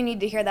there's someone who need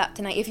to hear that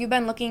tonight. If you've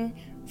been looking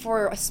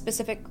for a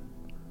specific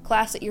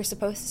class that you're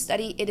supposed to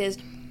study, it is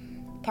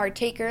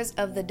partakers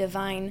of the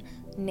divine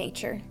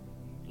nature.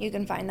 You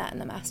can find that in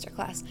the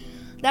masterclass.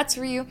 That's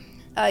for you.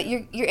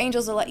 Your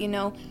angels will let you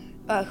know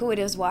who it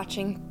is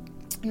watching.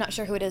 I'm not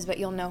sure who it is, but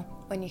you'll know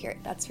when you hear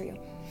it. That's for you.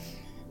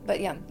 But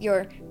yeah,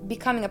 you're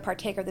becoming a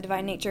partaker of the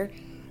divine nature.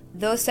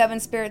 Those 7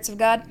 spirits of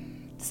God,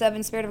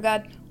 7 Spirit of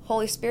God,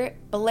 Holy Spirit,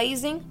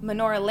 blazing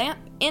menorah lamp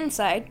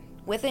inside,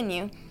 within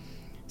you,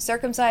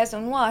 circumcised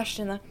and washed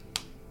in the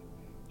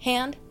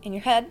hand, in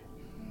your head,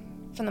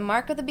 from the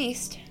mark of the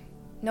beast.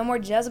 No more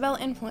Jezebel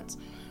influence.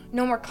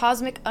 No more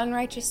cosmic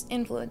unrighteous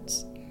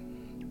influence.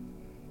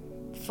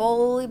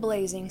 Fully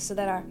blazing, so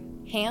that our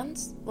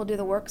hands will do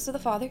the works of the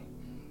Father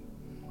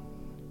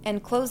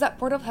and close that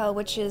portal of hell,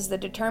 which is the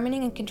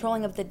determining and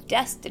controlling of the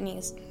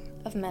destinies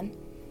of men.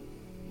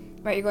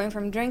 Right, you're going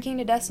from drinking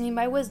to destiny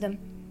by wisdom.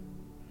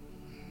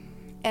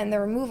 And the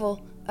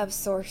removal of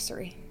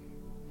sorcery,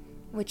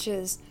 which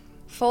is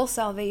full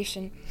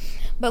salvation.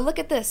 But look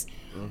at this.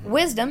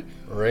 Wisdom.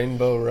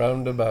 Rainbow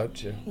round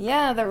about you.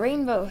 Yeah, the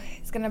rainbow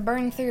is going to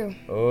burn through.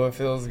 Oh, it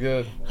feels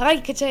good.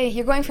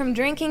 You're going from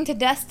drinking to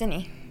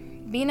destiny.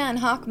 Bina and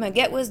Hakma,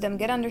 get wisdom,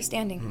 get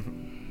understanding.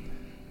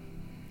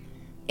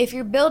 If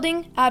you're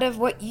building out of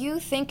what you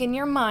think in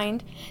your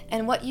mind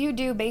and what you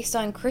do based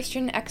on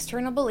Christian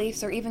external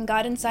beliefs or even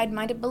God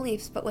inside-minded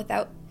beliefs, but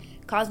without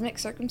cosmic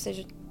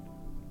circumcision,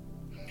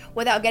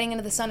 without getting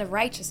into the Son of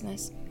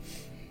Righteousness,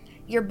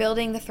 you're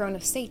building the throne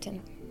of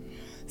Satan.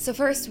 So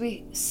first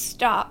we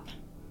stop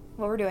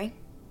what we're doing,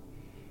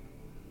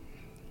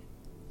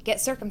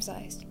 get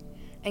circumcised,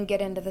 and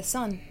get into the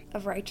Son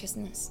of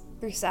Righteousness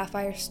through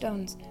sapphire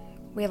stones.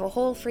 We have a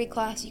whole free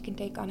class you can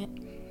take on it,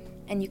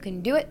 and you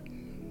can do it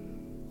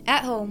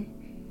at home,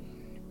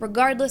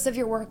 regardless of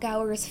your work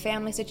hours,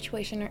 family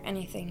situation, or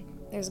anything.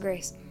 There's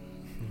grace.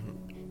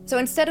 So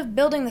instead of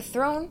building the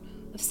throne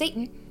of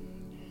Satan,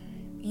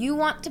 you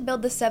want to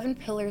build the 7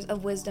 pillars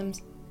of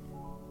wisdom's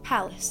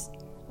palace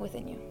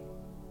within you.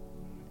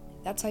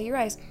 That's how you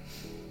rise.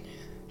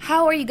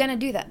 How are you going to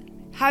do that?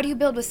 How do you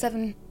build with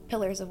 7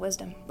 pillars of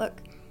wisdom?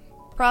 Look,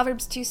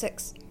 Proverbs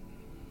 2:6.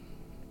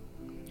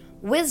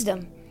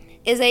 Wisdom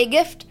is a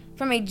gift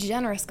from a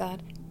generous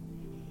God.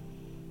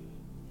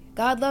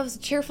 God loves a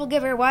cheerful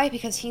giver. Why?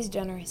 Because he's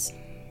generous.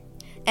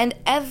 And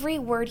every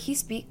word he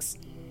speaks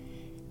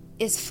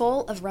is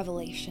full of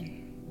revelation.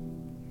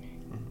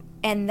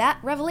 And that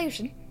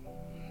revelation,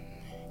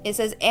 it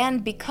says,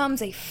 and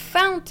becomes a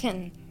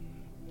fountain.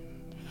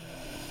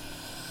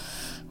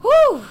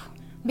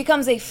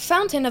 Becomes a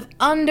fountain of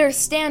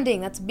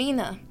understanding. That's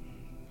Bina.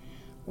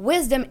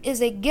 Wisdom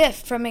is a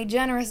gift from a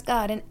generous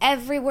God, and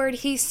every word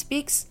he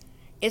speaks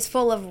is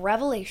full of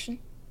revelation.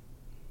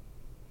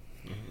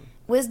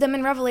 Wisdom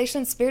and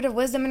revelation, spirit of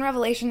wisdom and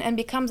revelation, and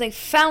becomes a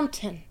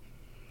fountain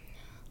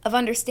of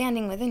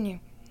understanding within you.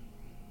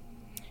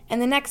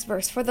 And the next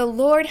verse, for the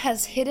Lord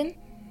has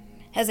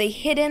a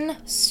hidden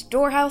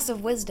storehouse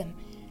of wisdom.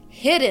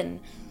 Hidden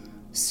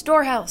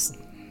storehouse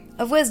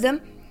of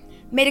wisdom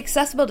made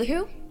accessible to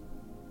who?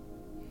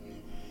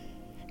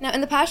 Now,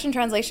 in the Passion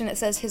Translation, it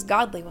says his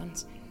godly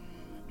ones.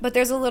 But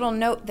there's a little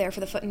note there for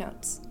the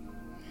footnotes.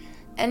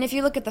 And if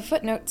you look at the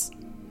footnotes,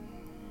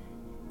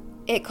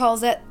 it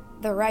calls it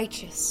the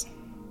righteous.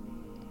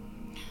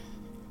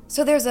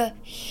 So there's a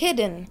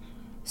hidden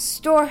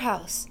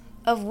storehouse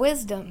of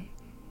wisdom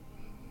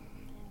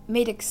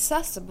made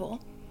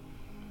accessible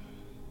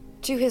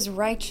to his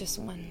righteous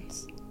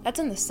ones. That's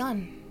in the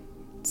Son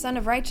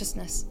of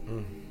Righteousness.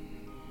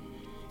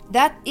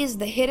 That is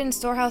the hidden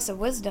storehouse of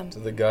wisdom. To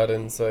the God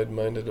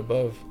inside-minded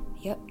above.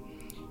 Yep.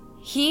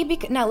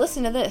 Now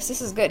listen to this.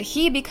 This is good.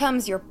 He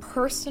becomes your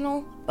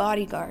personal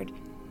bodyguard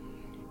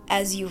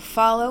as you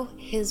follow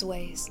his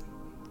ways.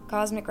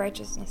 Cosmic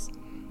righteousness.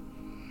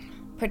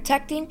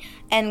 Protecting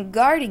and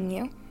guarding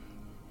you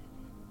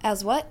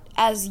as what?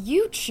 As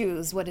you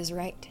choose what is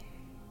right.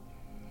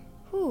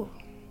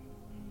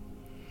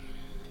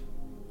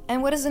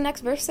 And what does the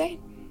next verse say?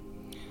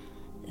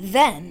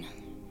 Then,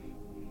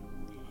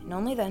 and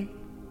only then,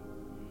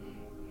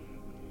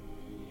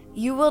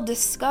 you will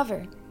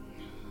discover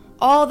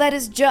all that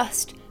is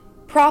just,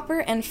 proper,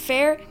 and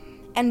fair,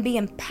 and be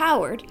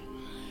empowered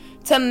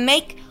to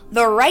make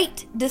the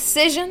right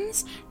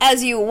decisions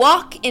as you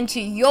walk into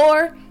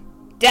your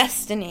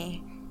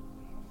destiny.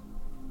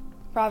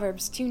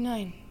 Proverbs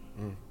 2:9.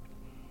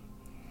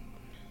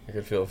 I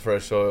could feel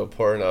fresh oil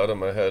pouring out of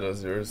my head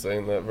as you were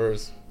saying that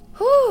verse.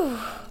 Whew.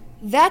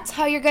 That's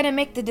how you're going to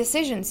make the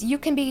decisions. You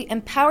can be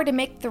empowered to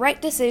make the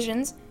right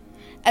decisions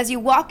as you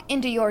walk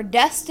into your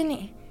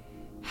destiny.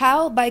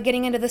 How? By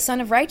getting into the Son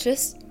of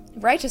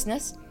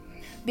Righteousness,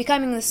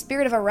 becoming the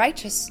spirit of a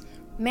righteous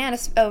man,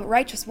 a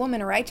righteous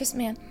woman, a righteous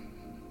man.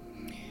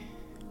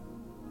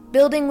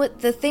 Building with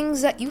the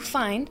things that you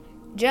find,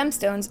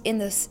 gemstones in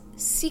this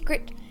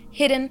secret,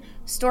 hidden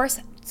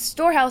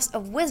storehouse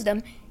of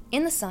wisdom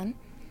in the Son,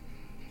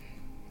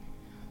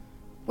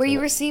 where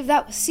you receive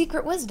that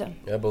secret wisdom.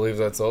 I believe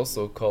that's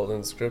also called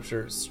in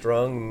Scripture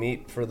strong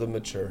meat for the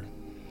mature.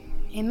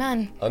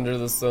 Amen. Under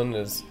the sun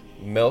is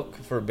milk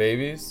for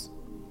babies.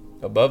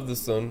 Above the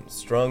sun,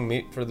 strong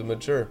meat for the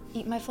mature.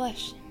 Eat my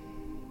flesh.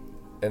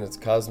 And it's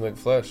cosmic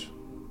flesh.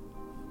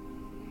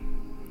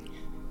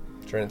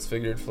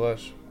 Transfigured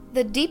flesh.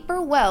 The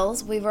deeper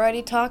wells, we've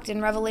already talked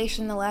in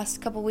Revelation the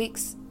last couple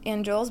weeks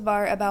in Joel's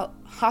bar about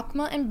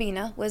Chokmah and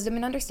Bina, wisdom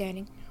and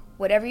understanding.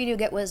 Whatever you do,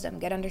 get wisdom,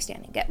 get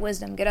understanding. Get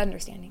wisdom, get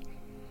understanding.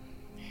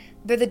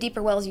 They're the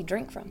deeper wells you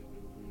drink from.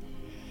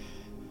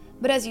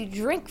 But as you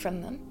drink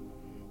from them,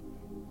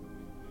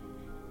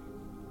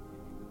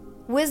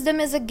 wisdom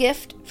is a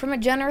gift from a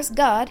generous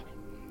God,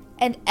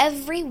 and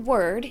every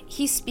word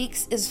he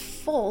speaks is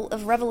full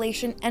of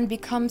revelation and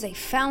becomes a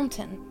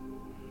fountain.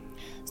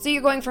 So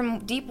you're going from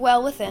deep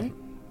well within,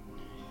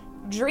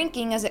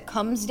 drinking as it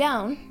comes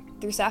down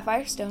through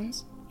sapphire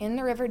stones, in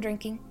the river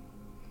drinking,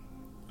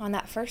 on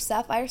that first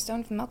sapphire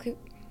stone from Malkut.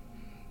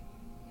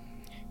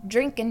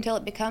 Drink until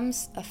it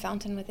becomes a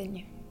fountain within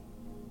you.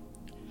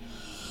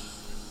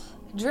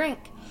 Drink.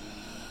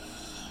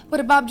 What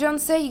did Bob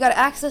Jones say? You got to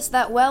access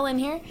that well in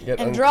here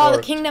and draw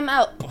the kingdom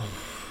out.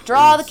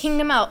 Draw the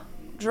kingdom out.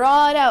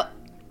 Draw it out.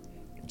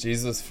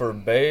 Jesus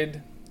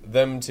forbade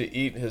them to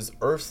eat his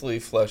earthly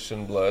flesh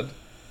and blood.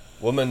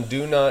 Woman,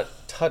 do not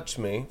touch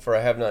me, for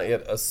I have not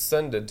yet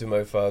ascended to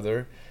my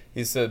Father.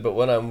 He said, but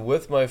when I'm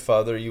with my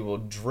Father, you will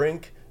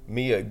drink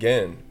me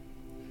again.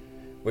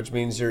 Which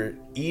means you're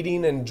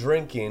eating and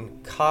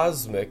drinking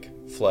cosmic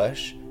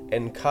flesh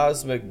and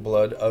cosmic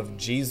blood of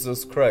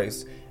Jesus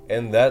Christ.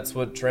 And that's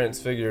what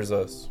transfigures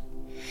us.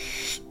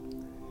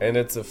 And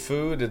it's a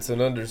food, it's an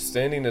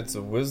understanding, it's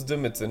a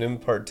wisdom, it's an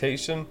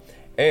impartation,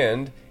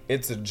 and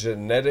it's a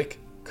genetic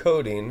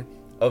coding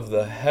of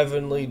the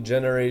heavenly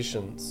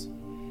generations,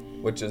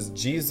 which is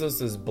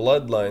Jesus'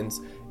 bloodlines.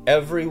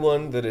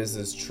 Everyone that is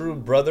his true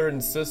brother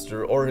and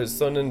sister or his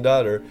son and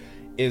daughter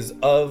is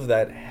of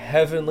that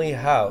heavenly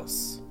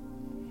house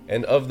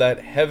and of that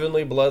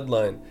heavenly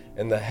bloodline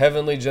and the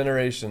heavenly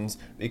generations,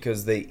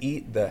 because they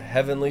eat the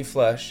heavenly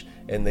flesh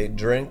and they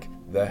drink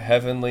the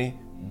heavenly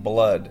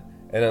blood.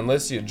 And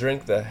unless you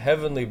drink the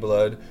heavenly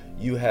blood,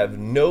 you have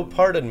no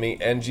part in me.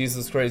 And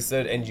Jesus Christ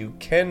said, and you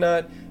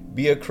cannot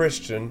be a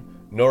Christian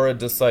nor a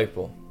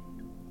disciple.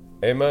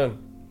 Amen.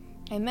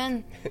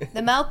 Amen.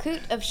 The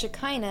Malkut of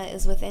Shekinah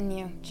is within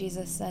you,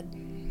 Jesus said.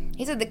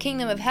 He said the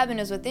kingdom of heaven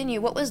is within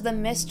you. What was the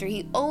mystery?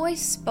 He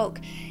always spoke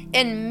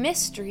in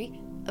mystery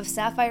of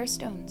sapphire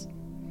stones.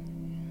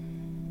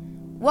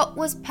 What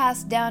was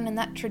passed down in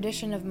that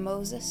tradition of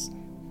Moses?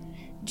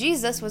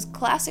 Jesus was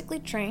classically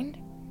trained,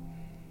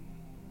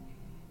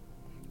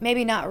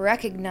 maybe not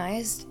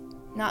recognized,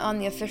 not on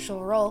the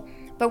official roll,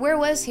 but where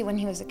was he when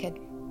he was a kid?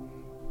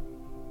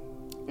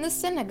 In the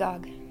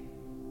synagogue.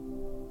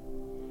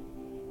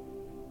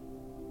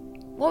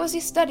 What was he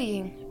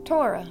studying?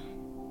 Torah.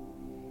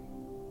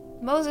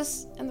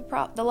 Moses and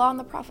the law and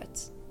the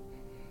prophets.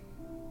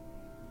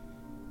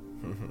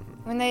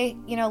 When they,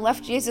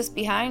 left Jesus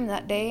behind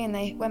that day and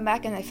they went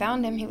back and they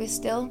found him, he was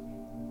still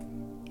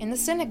in the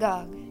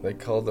synagogue. They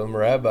called him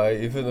rabbi.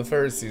 Even the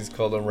Pharisees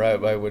called him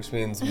rabbi, which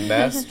means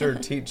master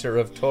teacher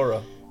of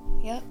Torah.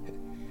 Yep.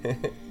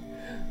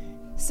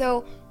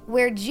 So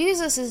where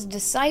Jesus'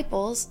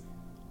 disciples,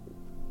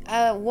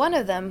 one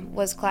of them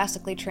was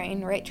classically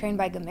trained, right? Trained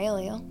by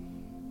Gamaliel.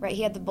 Right,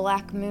 he had the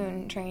black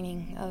moon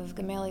training of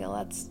Gamaliel.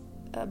 That's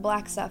a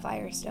black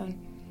sapphire stone.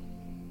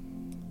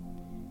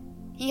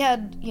 He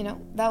had,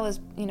 that was,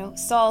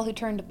 Saul who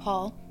turned to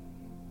Paul.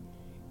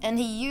 And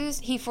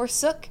he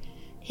forsook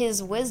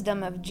his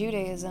wisdom of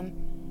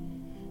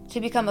Judaism to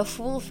become a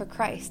fool for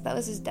Christ. That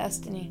was his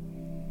destiny.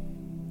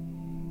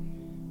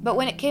 But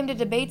when it came to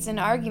debates and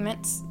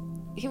arguments,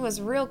 he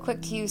was real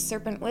quick to use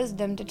serpent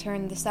wisdom to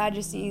turn the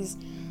Sadducees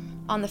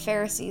on the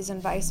Pharisees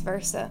and vice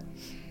versa,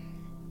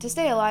 to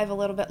stay alive a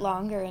little bit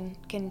longer and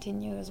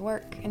continue his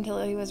work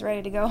until he was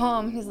ready to go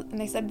home. And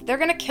they said, they're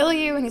going to kill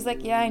you. And he's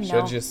like, yeah, I know.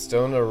 Should you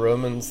stone a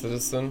Roman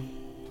citizen?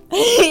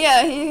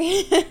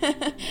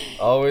 Yeah.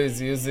 Always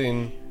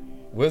using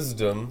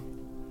wisdom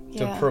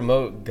to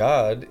promote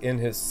God in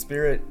his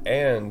spirit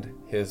and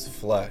his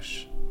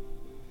flesh.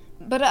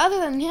 But other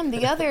than him,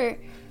 the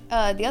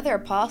other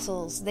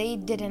apostles, they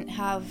didn't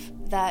have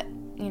that,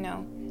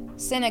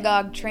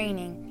 synagogue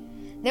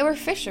training. They were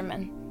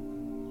fishermen.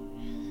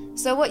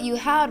 So what you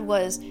had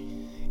was,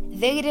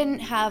 they didn't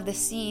have the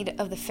seed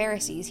of the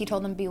Pharisees. He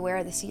told them, beware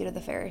of the seed of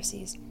the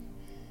Pharisees.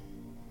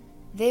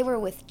 They were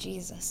with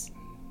Jesus.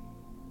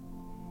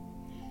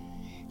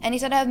 And he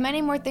said, I have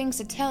many more things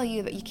to tell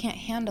you, but you can't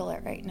handle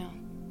it right now.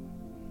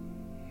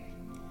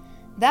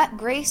 That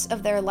grace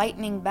of their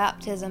lightning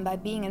baptism by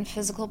being in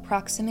physical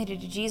proximity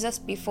to Jesus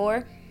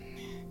before,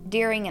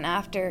 during, and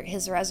after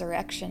his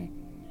resurrection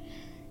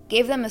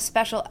gave them a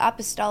special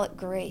apostolic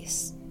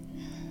grace.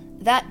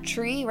 That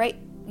tree, right,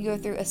 you go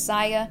through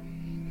Isaiah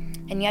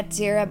and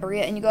Yetzirah,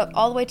 Berea, and you go up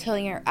all the way till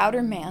your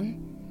outer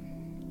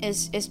man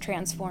is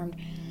transformed.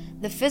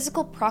 The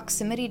physical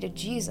proximity to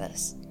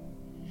Jesus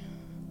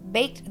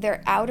baked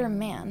their outer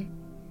man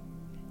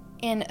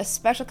in a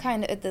special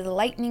kind of the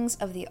lightnings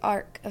of the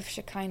ark of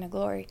Shekinah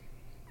glory.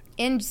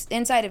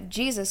 Inside of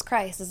Jesus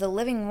Christ is the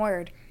living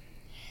word.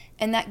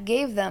 And that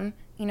gave them,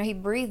 he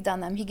breathed on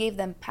them. He gave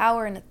them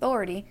power and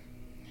authority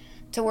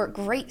to work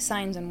great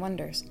signs and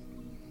wonders.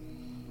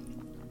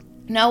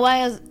 Now,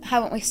 why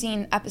haven't we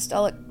seen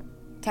apostolic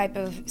type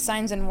of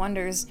signs and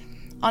wonders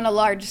on a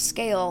large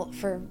scale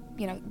for,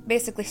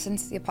 basically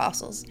since the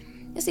apostles?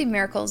 You see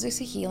miracles, you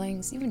see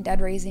healings, even dead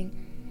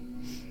raising.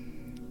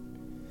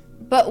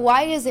 But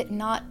why is it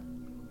not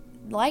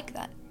like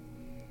that?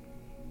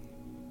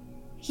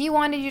 He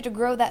wanted you to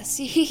grow that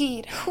seed.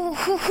 He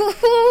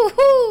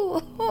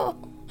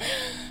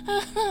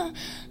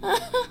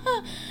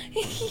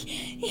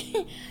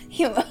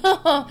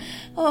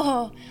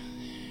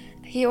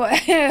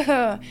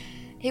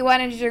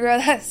wanted you to grow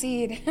that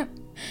seed.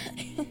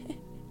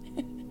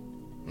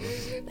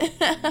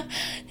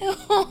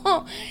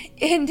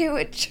 Into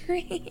a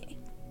tree.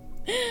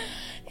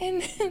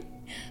 And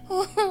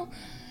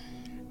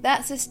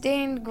that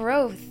sustained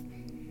growth.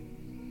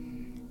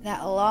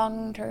 That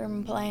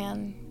long-term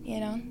plan,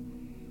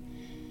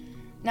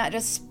 Not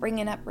just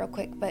springing up real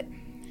quick, but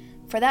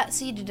for that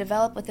seed to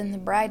develop within the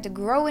bride, to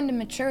grow into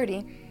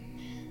maturity,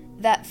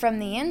 that from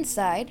the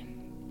inside,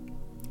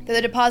 through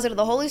the deposit of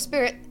the Holy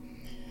Spirit,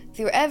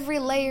 through every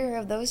layer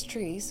of those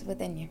trees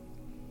within you,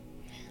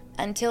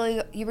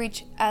 until you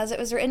reach, as it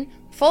was written,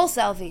 full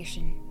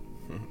salvation.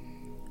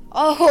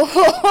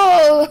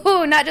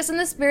 Oh, not just in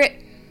the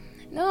spirit.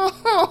 No.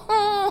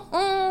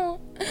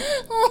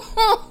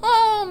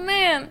 Oh,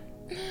 man.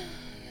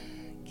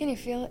 Can you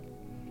feel it?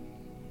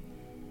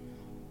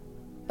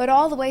 But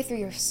all the way through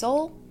your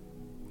soul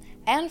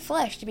and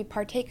flesh to be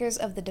partakers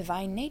of the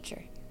divine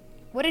nature.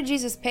 What did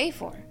Jesus pay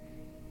for?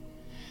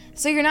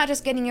 So you're not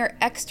just getting your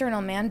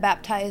external man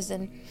baptized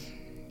in,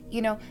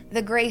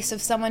 the grace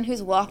of someone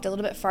who's walked a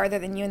little bit farther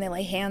than you and they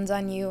lay hands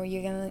on you, or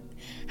you're going to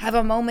have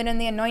a moment in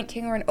the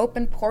anointing or an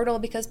open portal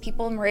because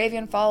people in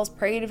Moravian Falls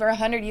prayed for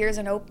 100 years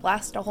and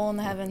blast a hole in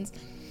the heavens.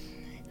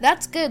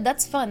 That's good.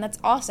 That's fun. That's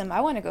awesome.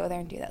 I want to go there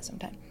and do that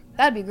sometime.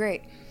 That'd be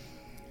great.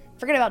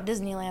 Forget about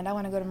Disneyland. I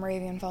want to go to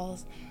Moravian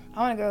Falls.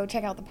 I want to go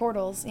check out the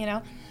portals,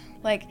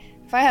 Like,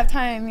 if I have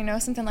time,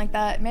 something like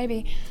that,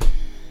 maybe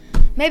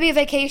a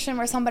vacation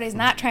where somebody's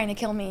not trying to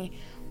kill me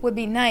would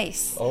be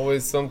nice.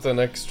 Always something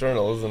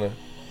external, isn't it?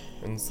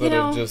 Instead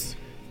of just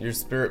your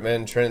spirit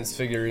man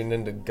transfiguring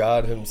into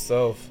God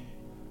himself.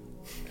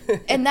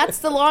 And that's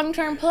the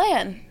long-term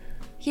plan.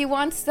 He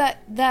wants that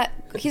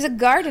he's a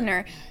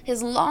gardener.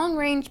 His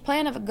long-range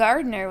plan of a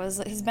gardener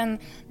has been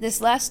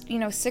this last,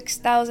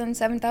 6,000,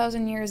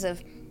 7,000 years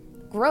of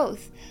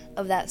growth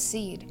of that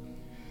seed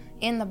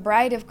in the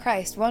bride of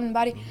Christ. One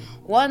body,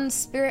 one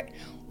spirit,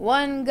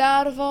 one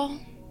God of all.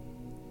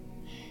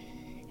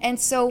 And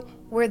so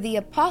were the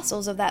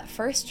apostles of that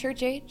first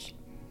church age,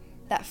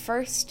 that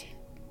first,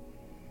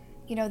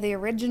 the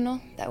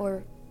original that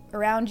were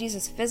around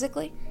Jesus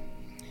physically.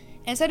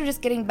 Instead of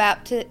just getting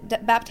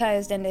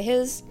baptized into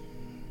his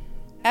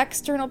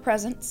external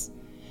presence,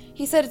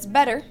 he said it's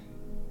better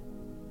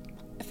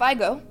if I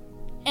go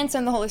and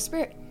send the Holy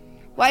Spirit.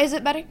 Why is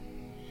it better?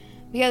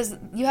 Because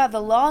you have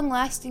the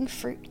long-lasting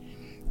fruit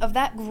of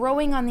that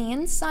growing on the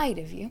inside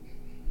of you.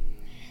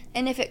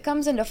 And if it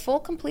comes into full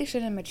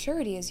completion and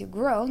maturity as you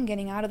grow and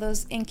getting out of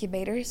those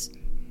incubators,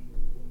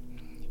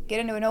 get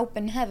into an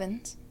open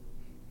heavens,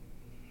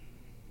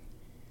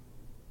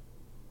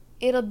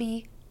 it'll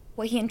be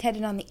what he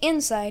intended on the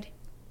inside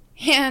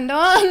and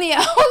on the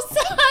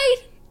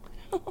outside.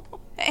 Oh,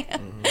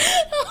 man.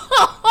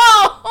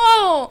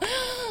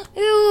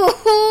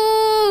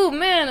 Ooh,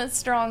 man, it's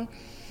strong.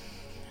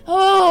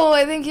 Oh,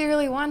 I think he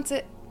really wants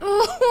it.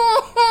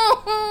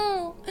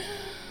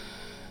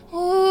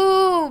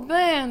 Oh,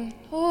 man.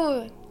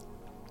 Oh,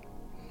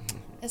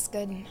 it's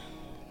good.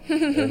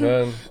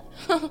 Amen.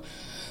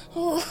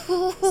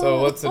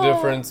 So what's the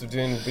difference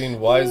between being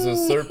wise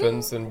as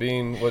serpents and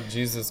being what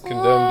Jesus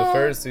condemned the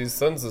Pharisees,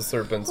 sons of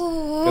serpents?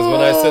 Because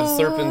when I said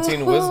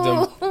serpentine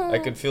wisdom, I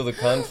could feel the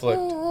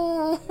conflict.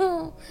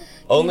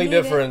 Only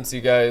difference,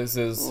 you guys,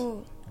 is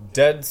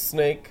dead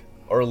snake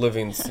or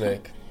living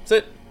snake. That's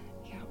it.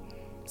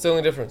 It's the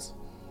only difference.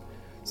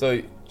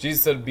 So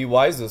Jesus said, be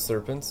wise as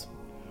serpents.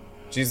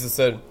 Jesus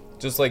said,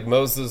 just like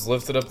Moses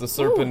lifted up the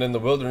serpent in the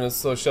wilderness,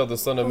 so shall the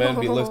Son of Man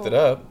be lifted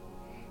up.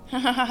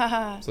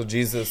 So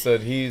Jesus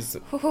said he's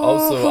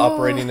also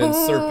operating in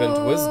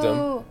serpent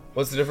wisdom.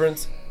 What's the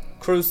difference?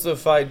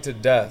 Crucified to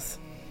death.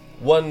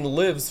 One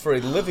lives for a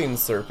living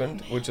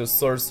serpent, which is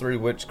sorcery,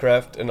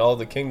 witchcraft, and all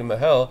the kingdom of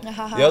hell.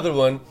 The other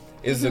one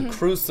is a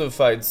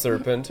crucified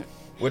serpent,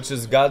 which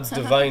is God's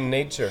divine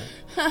nature.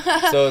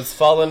 So it's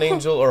fallen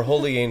angel or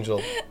holy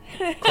angel.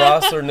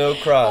 Cross or no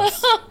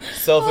cross.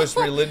 Selfish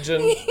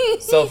religion,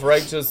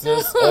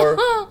 self-righteousness, or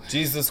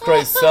Jesus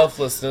Christ's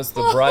selflessness,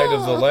 the bride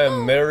of the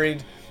Lamb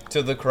married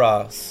to the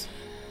cross.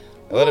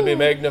 Let it be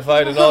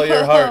magnified in all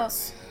your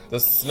hearts. The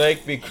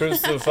snake be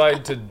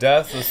crucified to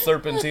death, the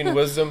serpentine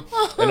wisdom,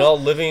 and all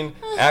living,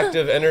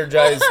 active,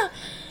 energized,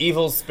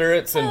 evil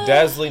spirits and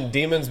dazzling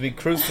demons be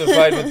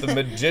crucified with the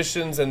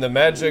magicians and the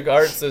magic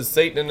arts as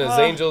Satan and his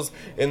angels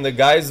in the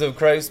guise of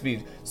Christ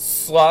be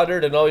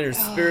slaughtered, and all your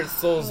spirits,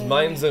 souls,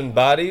 minds, and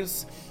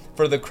bodies.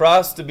 For the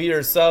cross to be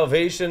your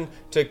salvation,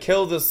 to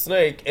kill the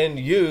snake and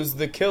use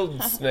the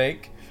killed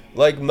snake,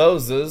 like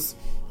Moses,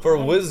 for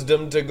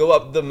wisdom to go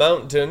up the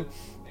mountain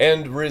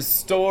and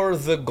restore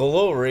the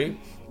glory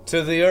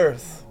to the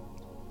earth.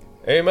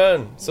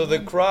 Amen. So the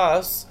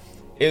cross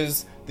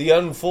is the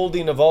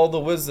unfolding of all the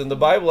wisdom. The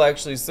Bible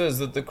actually says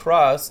that the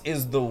cross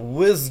is the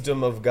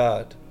wisdom of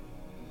God,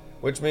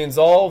 which means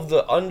all of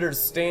the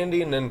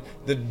understanding and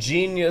the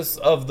genius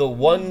of the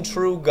one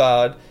true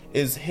God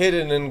is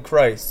hidden in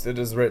Christ, it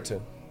is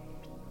written.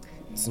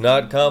 It's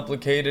not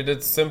complicated,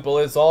 it's simple,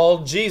 it's all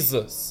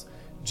Jesus.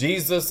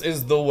 Jesus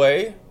is the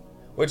way,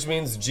 which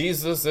means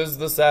Jesus is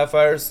the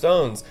sapphire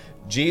stones.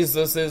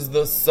 Jesus is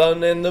the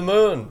sun and the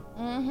moon.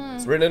 Mm-hmm.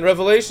 It's written in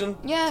Revelation.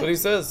 Yeah. That's what he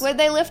says. What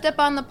they lift up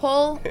on the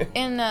pole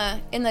in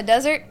the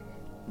desert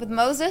with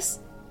Moses?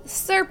 The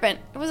serpent.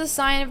 It was a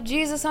sign of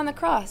Jesus on the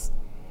cross.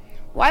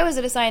 Why was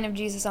it a sign of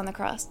Jesus on the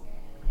cross?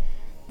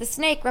 The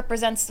snake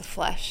represents the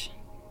flesh.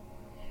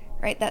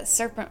 Right? That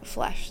serpent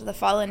flesh, the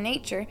fallen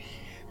nature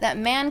that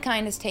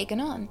mankind has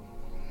taken on.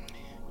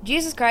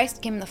 Jesus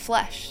Christ came in the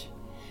flesh.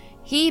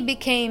 He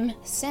became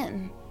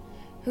sin,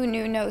 who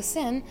knew no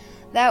sin,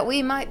 that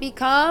we might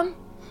become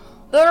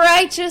the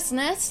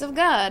righteousness of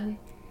God.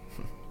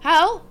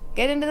 How?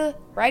 Get into the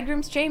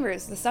bridegroom's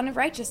chambers, the Son of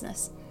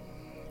Righteousness.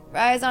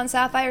 Rise on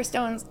sapphire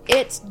stones.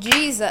 It's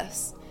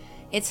Jesus.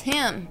 It's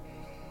Him.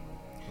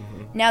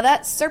 Mm-hmm. Now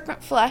that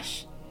serpent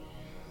flesh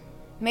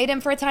made Him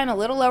for a time a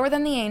little lower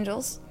than the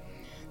angels.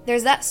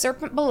 There's that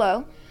serpent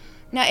below.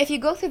 Now if you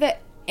go through the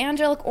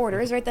angelic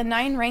orders, right, the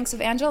 9 ranks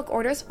of angelic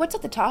orders, what's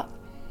at the top?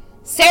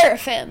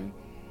 Seraphim.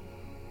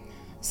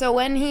 So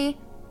when He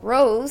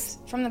rose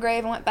from the grave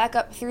and went back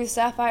up through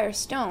sapphire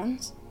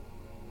stones,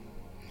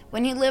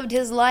 when He lived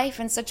His life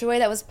in such a way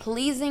that was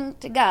pleasing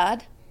to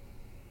God,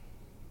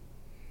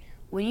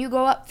 when you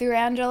go up through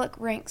angelic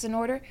ranks in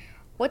order,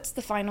 what's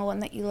the final one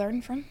that you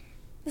learn from?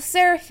 The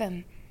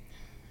seraphim.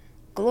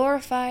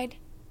 Glorified,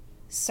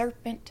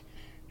 serpent,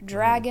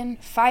 dragon,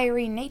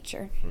 fiery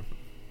nature.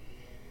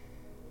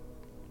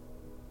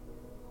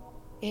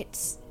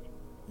 It's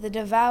the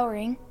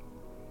devouring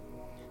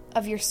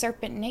of your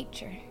serpent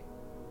nature.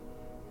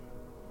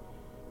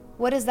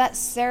 What is that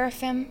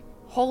seraphim,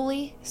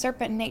 holy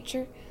serpent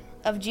nature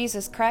of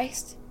Jesus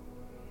Christ?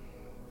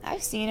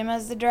 I've seen Him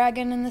as the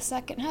dragon in the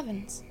second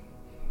heavens.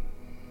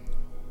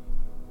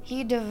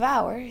 He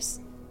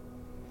devours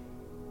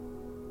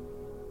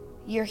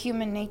your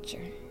human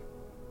nature.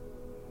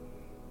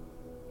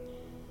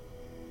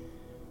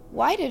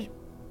 Why did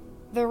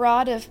the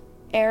rod of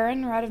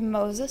Aaron, rod of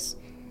Moses,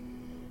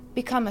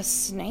 become a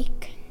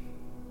snake?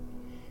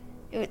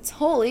 It's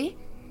holy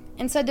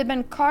and said to have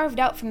been carved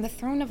out from the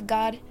throne of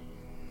God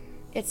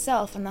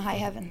itself in the high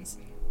heavens,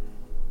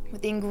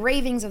 with the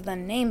engravings of the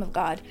name of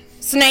God.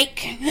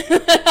 Snake!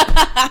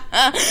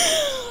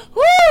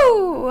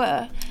 Woo!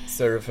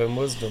 Seraphim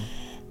wisdom.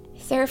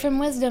 Seraphim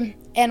wisdom.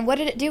 And what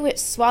did it do? It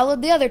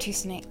swallowed the other 2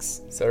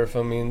 snakes.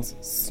 Seraphim means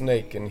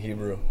snake in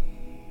Hebrew.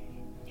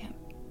 Yeah.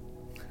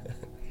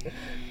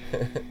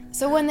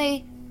 So when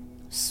they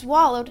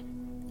swallowed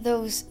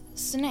those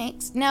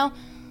snakes, now,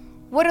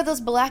 what are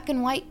those black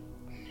and white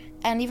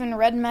and even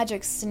red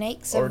magic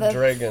snakes or of the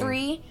dragon.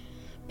 3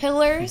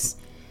 pillars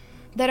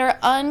that are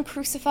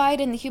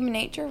uncrucified in the human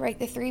nature, right?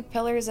 The 3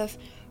 pillars of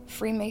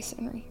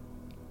Freemasonry.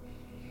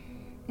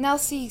 Now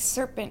see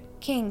serpent,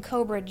 king,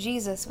 cobra,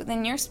 Jesus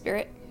within your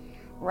spirit,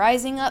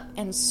 rising up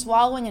and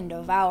swallowing and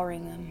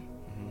devouring them.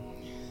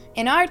 Mm-hmm.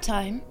 In our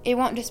time, it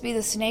won't just be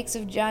the snakes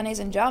of Jannes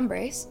and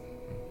Jambres,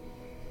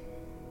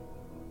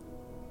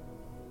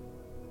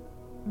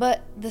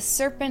 but the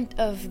serpent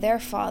of their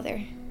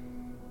father,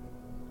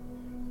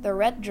 the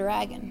red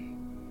dragon.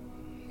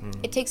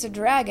 It takes a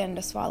dragon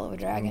to swallow a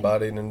dragon.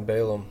 Embodied in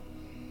Balaam.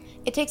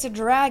 It takes a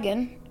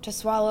dragon to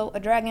swallow a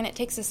dragon. It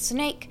takes a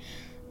snake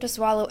to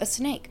swallow a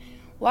snake.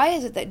 Why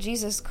is it that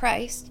Jesus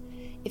Christ,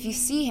 if you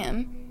see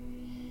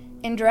Him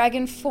in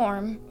dragon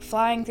form,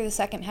 flying through the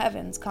second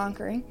heavens,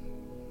 conquering,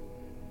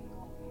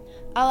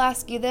 I'll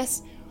ask you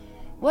this,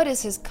 what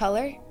is His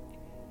color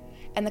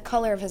and the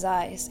color of His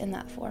eyes in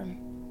that form?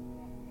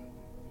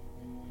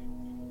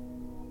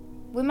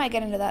 We might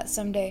get into that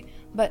someday,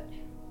 but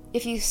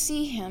if you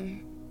see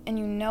Him and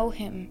you know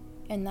Him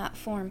in that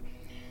form,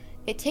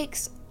 it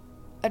takes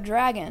a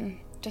dragon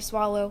to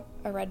swallow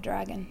a red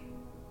dragon.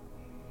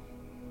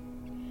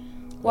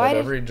 Why Let did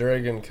every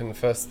dragon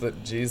confess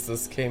that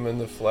Jesus came in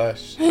the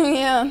flesh.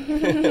 yeah.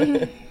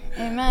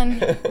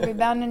 Amen. Be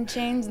bound in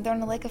chains and thrown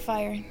in the lake of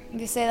fire.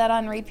 You say that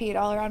on repeat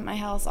all around my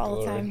house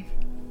all the time.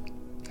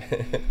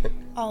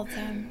 All the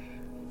time.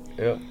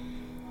 Yep.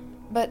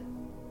 But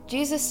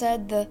Jesus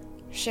said the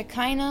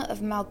Shekinah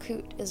of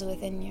Malkut is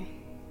within you.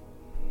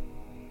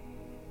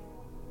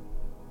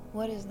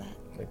 What is that?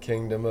 The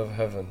kingdom of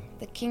heaven.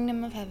 The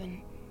kingdom of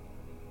heaven.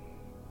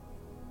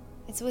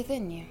 It's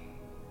within you.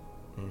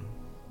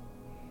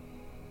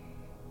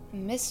 The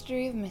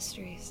mystery of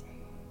mysteries.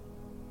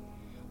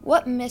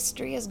 What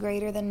mystery is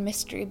greater than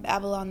mystery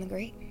Babylon the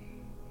Great?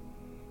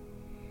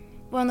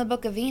 Well, in the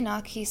book of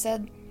Enoch, he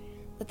said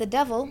that the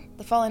devil,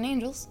 the fallen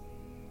angels,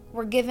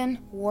 were given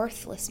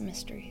worthless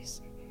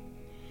mysteries.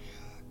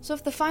 So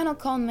if the final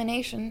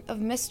culmination of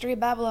mystery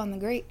Babylon the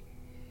Great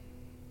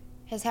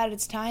has had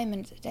its time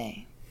and its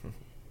day,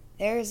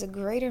 there is a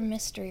greater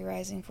mystery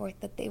rising forth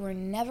that they were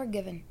never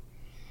given.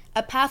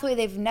 A pathway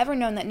they've never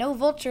known, that no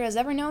vulture has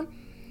ever known.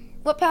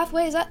 What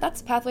pathway is that?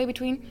 That's the pathway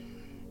between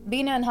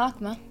Bina and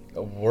Hakma.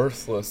 A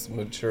worthless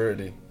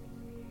maturity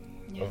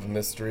of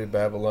mystery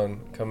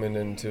Babylon coming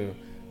into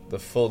the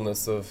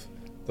fullness of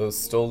those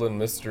stolen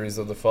mysteries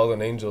of the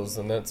fallen angels,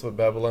 and that's what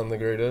Babylon the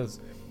Great is.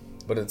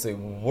 But it's a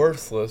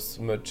worthless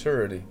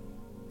maturity.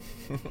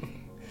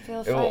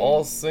 It will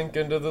all sink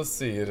into the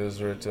sea, it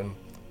is written,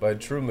 by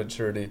true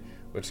maturity,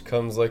 which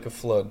comes like a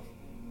flood.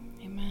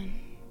 Amen.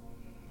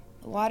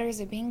 The waters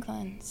are being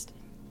cleansed.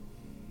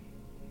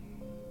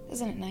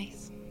 Isn't it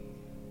nice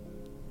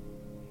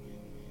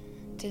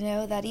to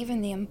know that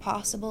even the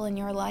impossible in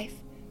your life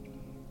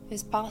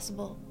is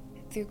possible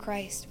through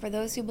Christ for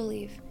those who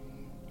believe,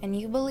 and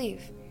you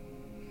believe?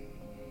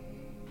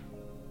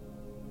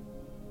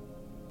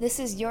 This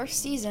is your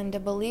season to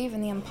believe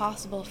in the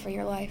impossible for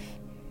your life,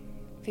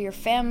 for your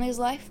family's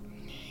life.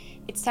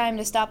 It's time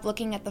to stop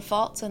looking at the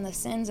faults and the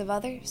sins of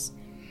others,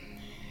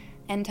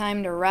 and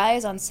time to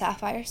rise on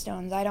sapphire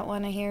stones. I don't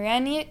want to hear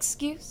any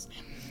excuse.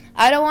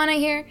 I don't want to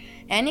hear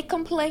any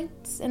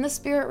complaints in the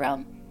spirit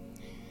realm.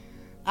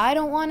 I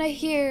don't want to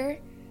hear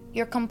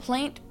your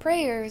complaint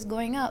prayers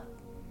going up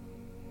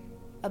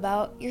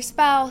about your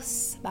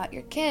spouse, about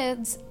your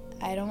kids.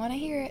 I don't want to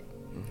hear it.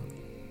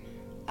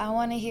 I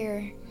want to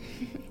hear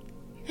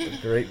the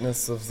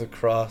greatness of the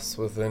cross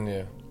within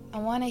you. I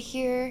want to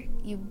hear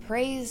you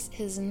praise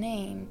his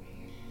name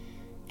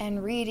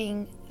and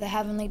reading the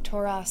heavenly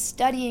Torah,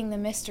 studying the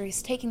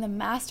mysteries, taking the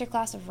master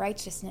class of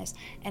righteousness,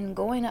 and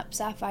going up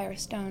sapphire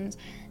stones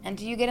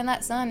until you get in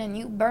that sun and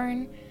you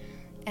burn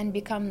and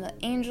become the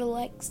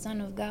angel-like Son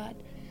of God.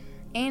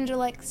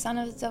 Angel-like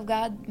sons of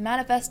God,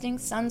 manifesting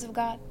sons of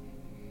God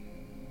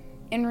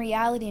in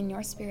reality in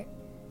your spirit.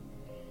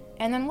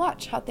 And then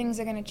watch how things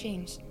are going to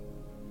change.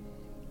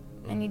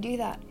 And you do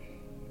that.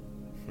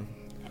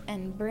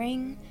 And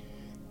bring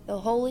the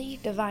holy,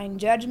 divine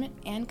judgment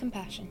and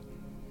compassion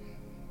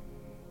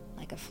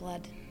like a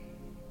flood.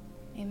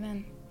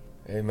 Amen.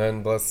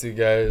 Amen. Bless you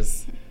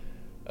guys.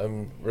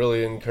 I'm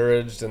really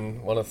encouraged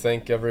and want to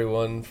thank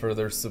everyone for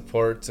their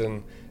support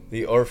and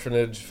the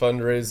orphanage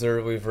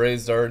fundraiser. We've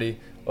raised already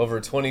over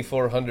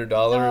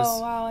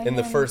 $2,400 in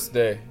the first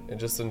day, and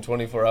just in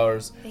 24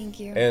 hours. Thank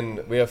you.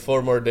 And we have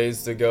 4 more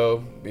days to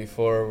go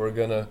before we're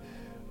going to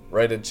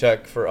write a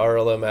check for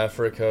RLM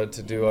Africa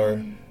to do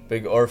our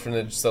big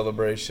orphanage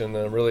celebration.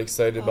 And I'm really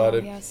excited about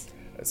it. Yes.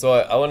 So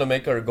I want to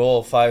make our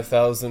goal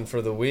 $5,000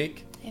 for the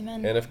week.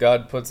 Amen. And if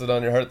God puts it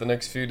on your heart the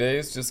next few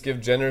days, just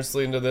give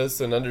generously into this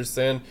and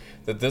understand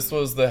that this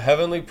was the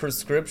heavenly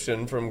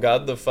prescription from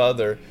God the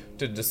Father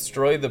to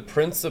destroy the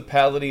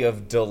principality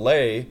of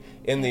delay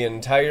in the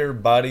entire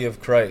body of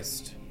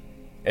Christ.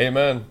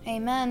 Amen.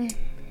 Amen.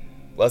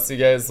 Bless you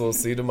guys. We'll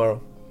see you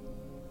tomorrow.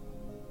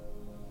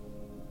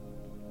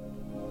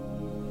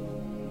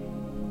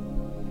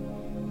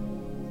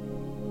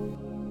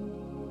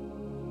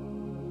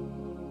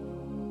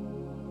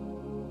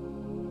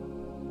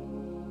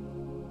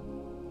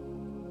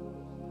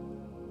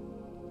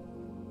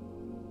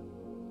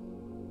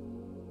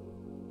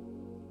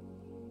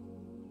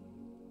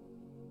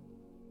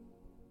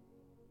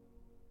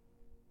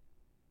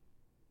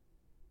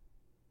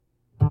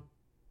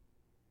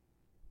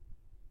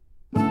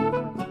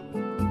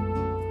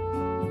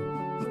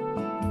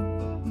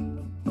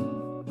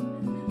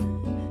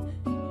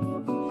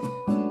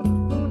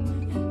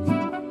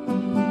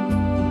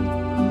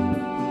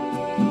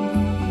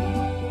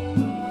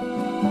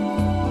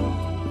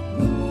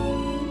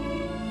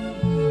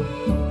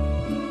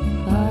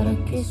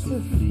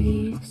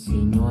 Sufrir si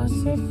no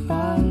hace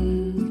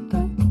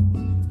falta?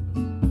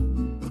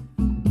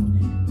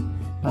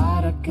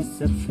 ¿Para qué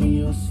ser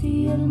frío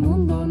si el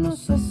mundo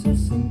nos hace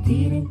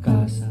sentir en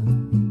casa?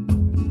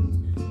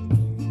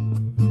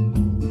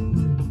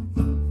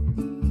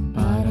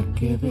 ¿Para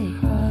qué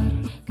dejar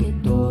que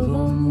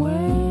todo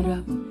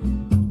muera?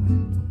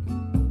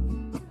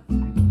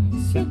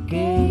 Si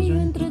aquello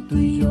entre tú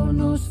y yo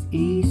nos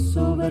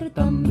hizo ver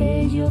tan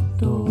bello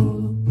todo.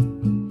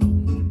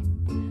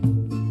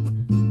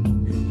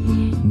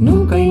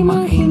 Nunca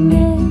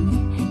imaginé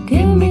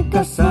que me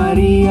casaría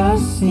casaría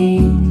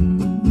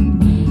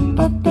sin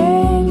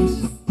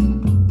papeles.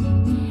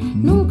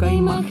 Nunca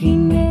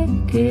imaginé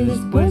que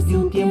después de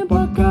un tiempo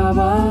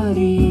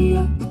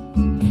acabaría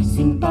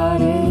sin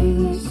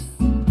paredes.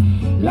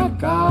 La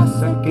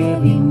casa que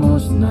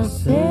vimos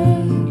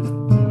nacer,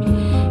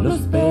 los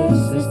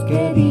peces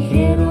que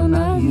dijeron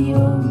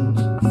adiós,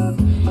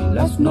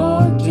 las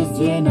noches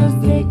llenas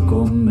de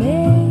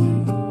comer,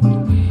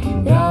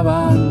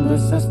 grabando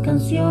esas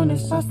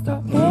canciones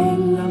hasta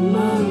el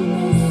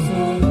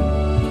amanecer.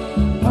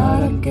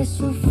 ¿Para qué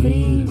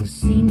sufrir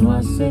si no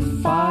hace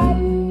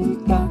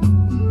falta?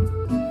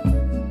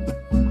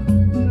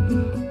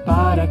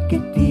 ¿Para qué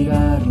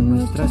tirar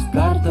nuestras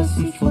cartas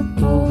y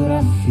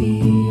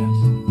fotografías?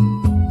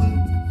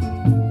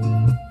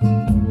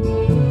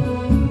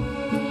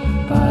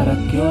 ¿Para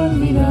qué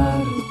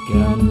olvidar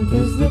que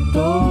antes de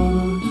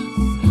todos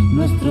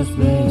nuestros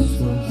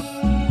besos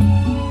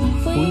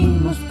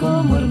fuimos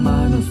como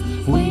hermanos,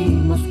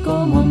 fuimos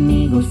como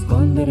amigos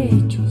con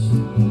derechos?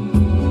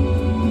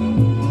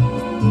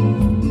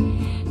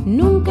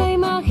 Nunca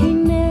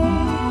imaginé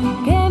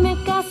que me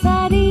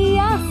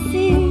casaría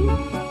sin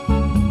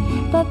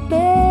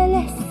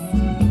papeles.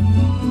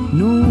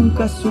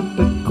 Nunca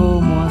supe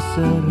cómo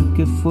hacer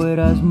que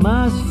fueras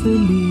más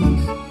feliz,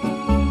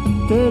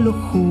 te lo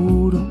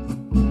juro.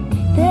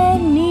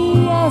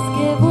 Tenías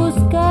que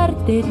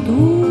buscarte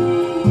tú,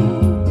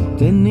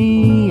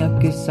 tenía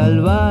que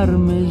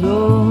salvarme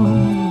yo.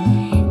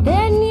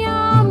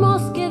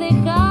 Teníamos que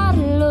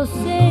dejarlo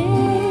ser.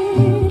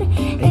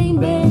 E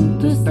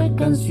invento esta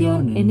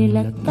canción en el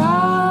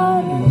atardecer.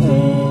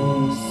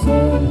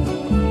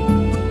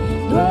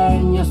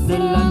 Dueños de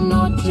la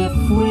noche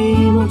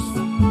fuimos,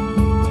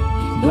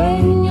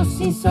 dueños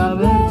sin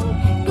saber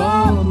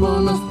cómo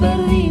nos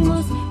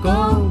perdimos,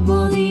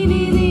 cómo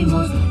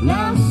dividimos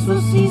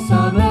lazos sin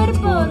saber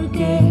por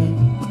qué.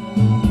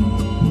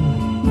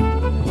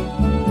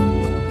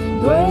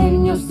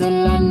 Dueños de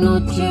la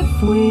noche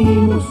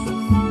fuimos,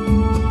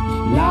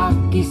 la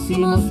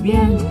quisimos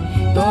bien,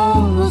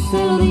 todos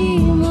se lo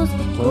dimos,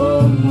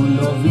 como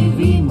lo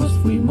vivimos,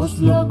 fuimos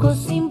locos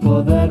sin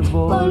poder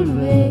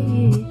volver.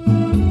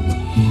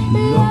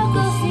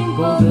 Locos sin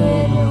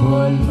poder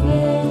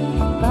volver.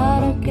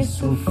 ¿Para qué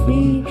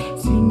sufrir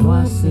si no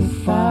hace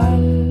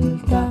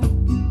falta?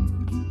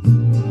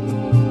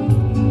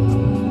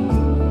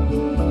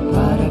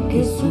 ¿Para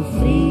qué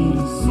sufrir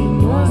si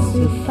no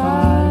hace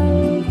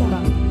falta?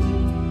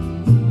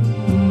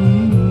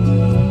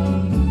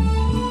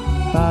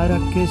 ¿Para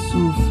qué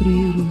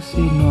sufrir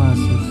si no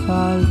hace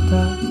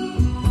falta?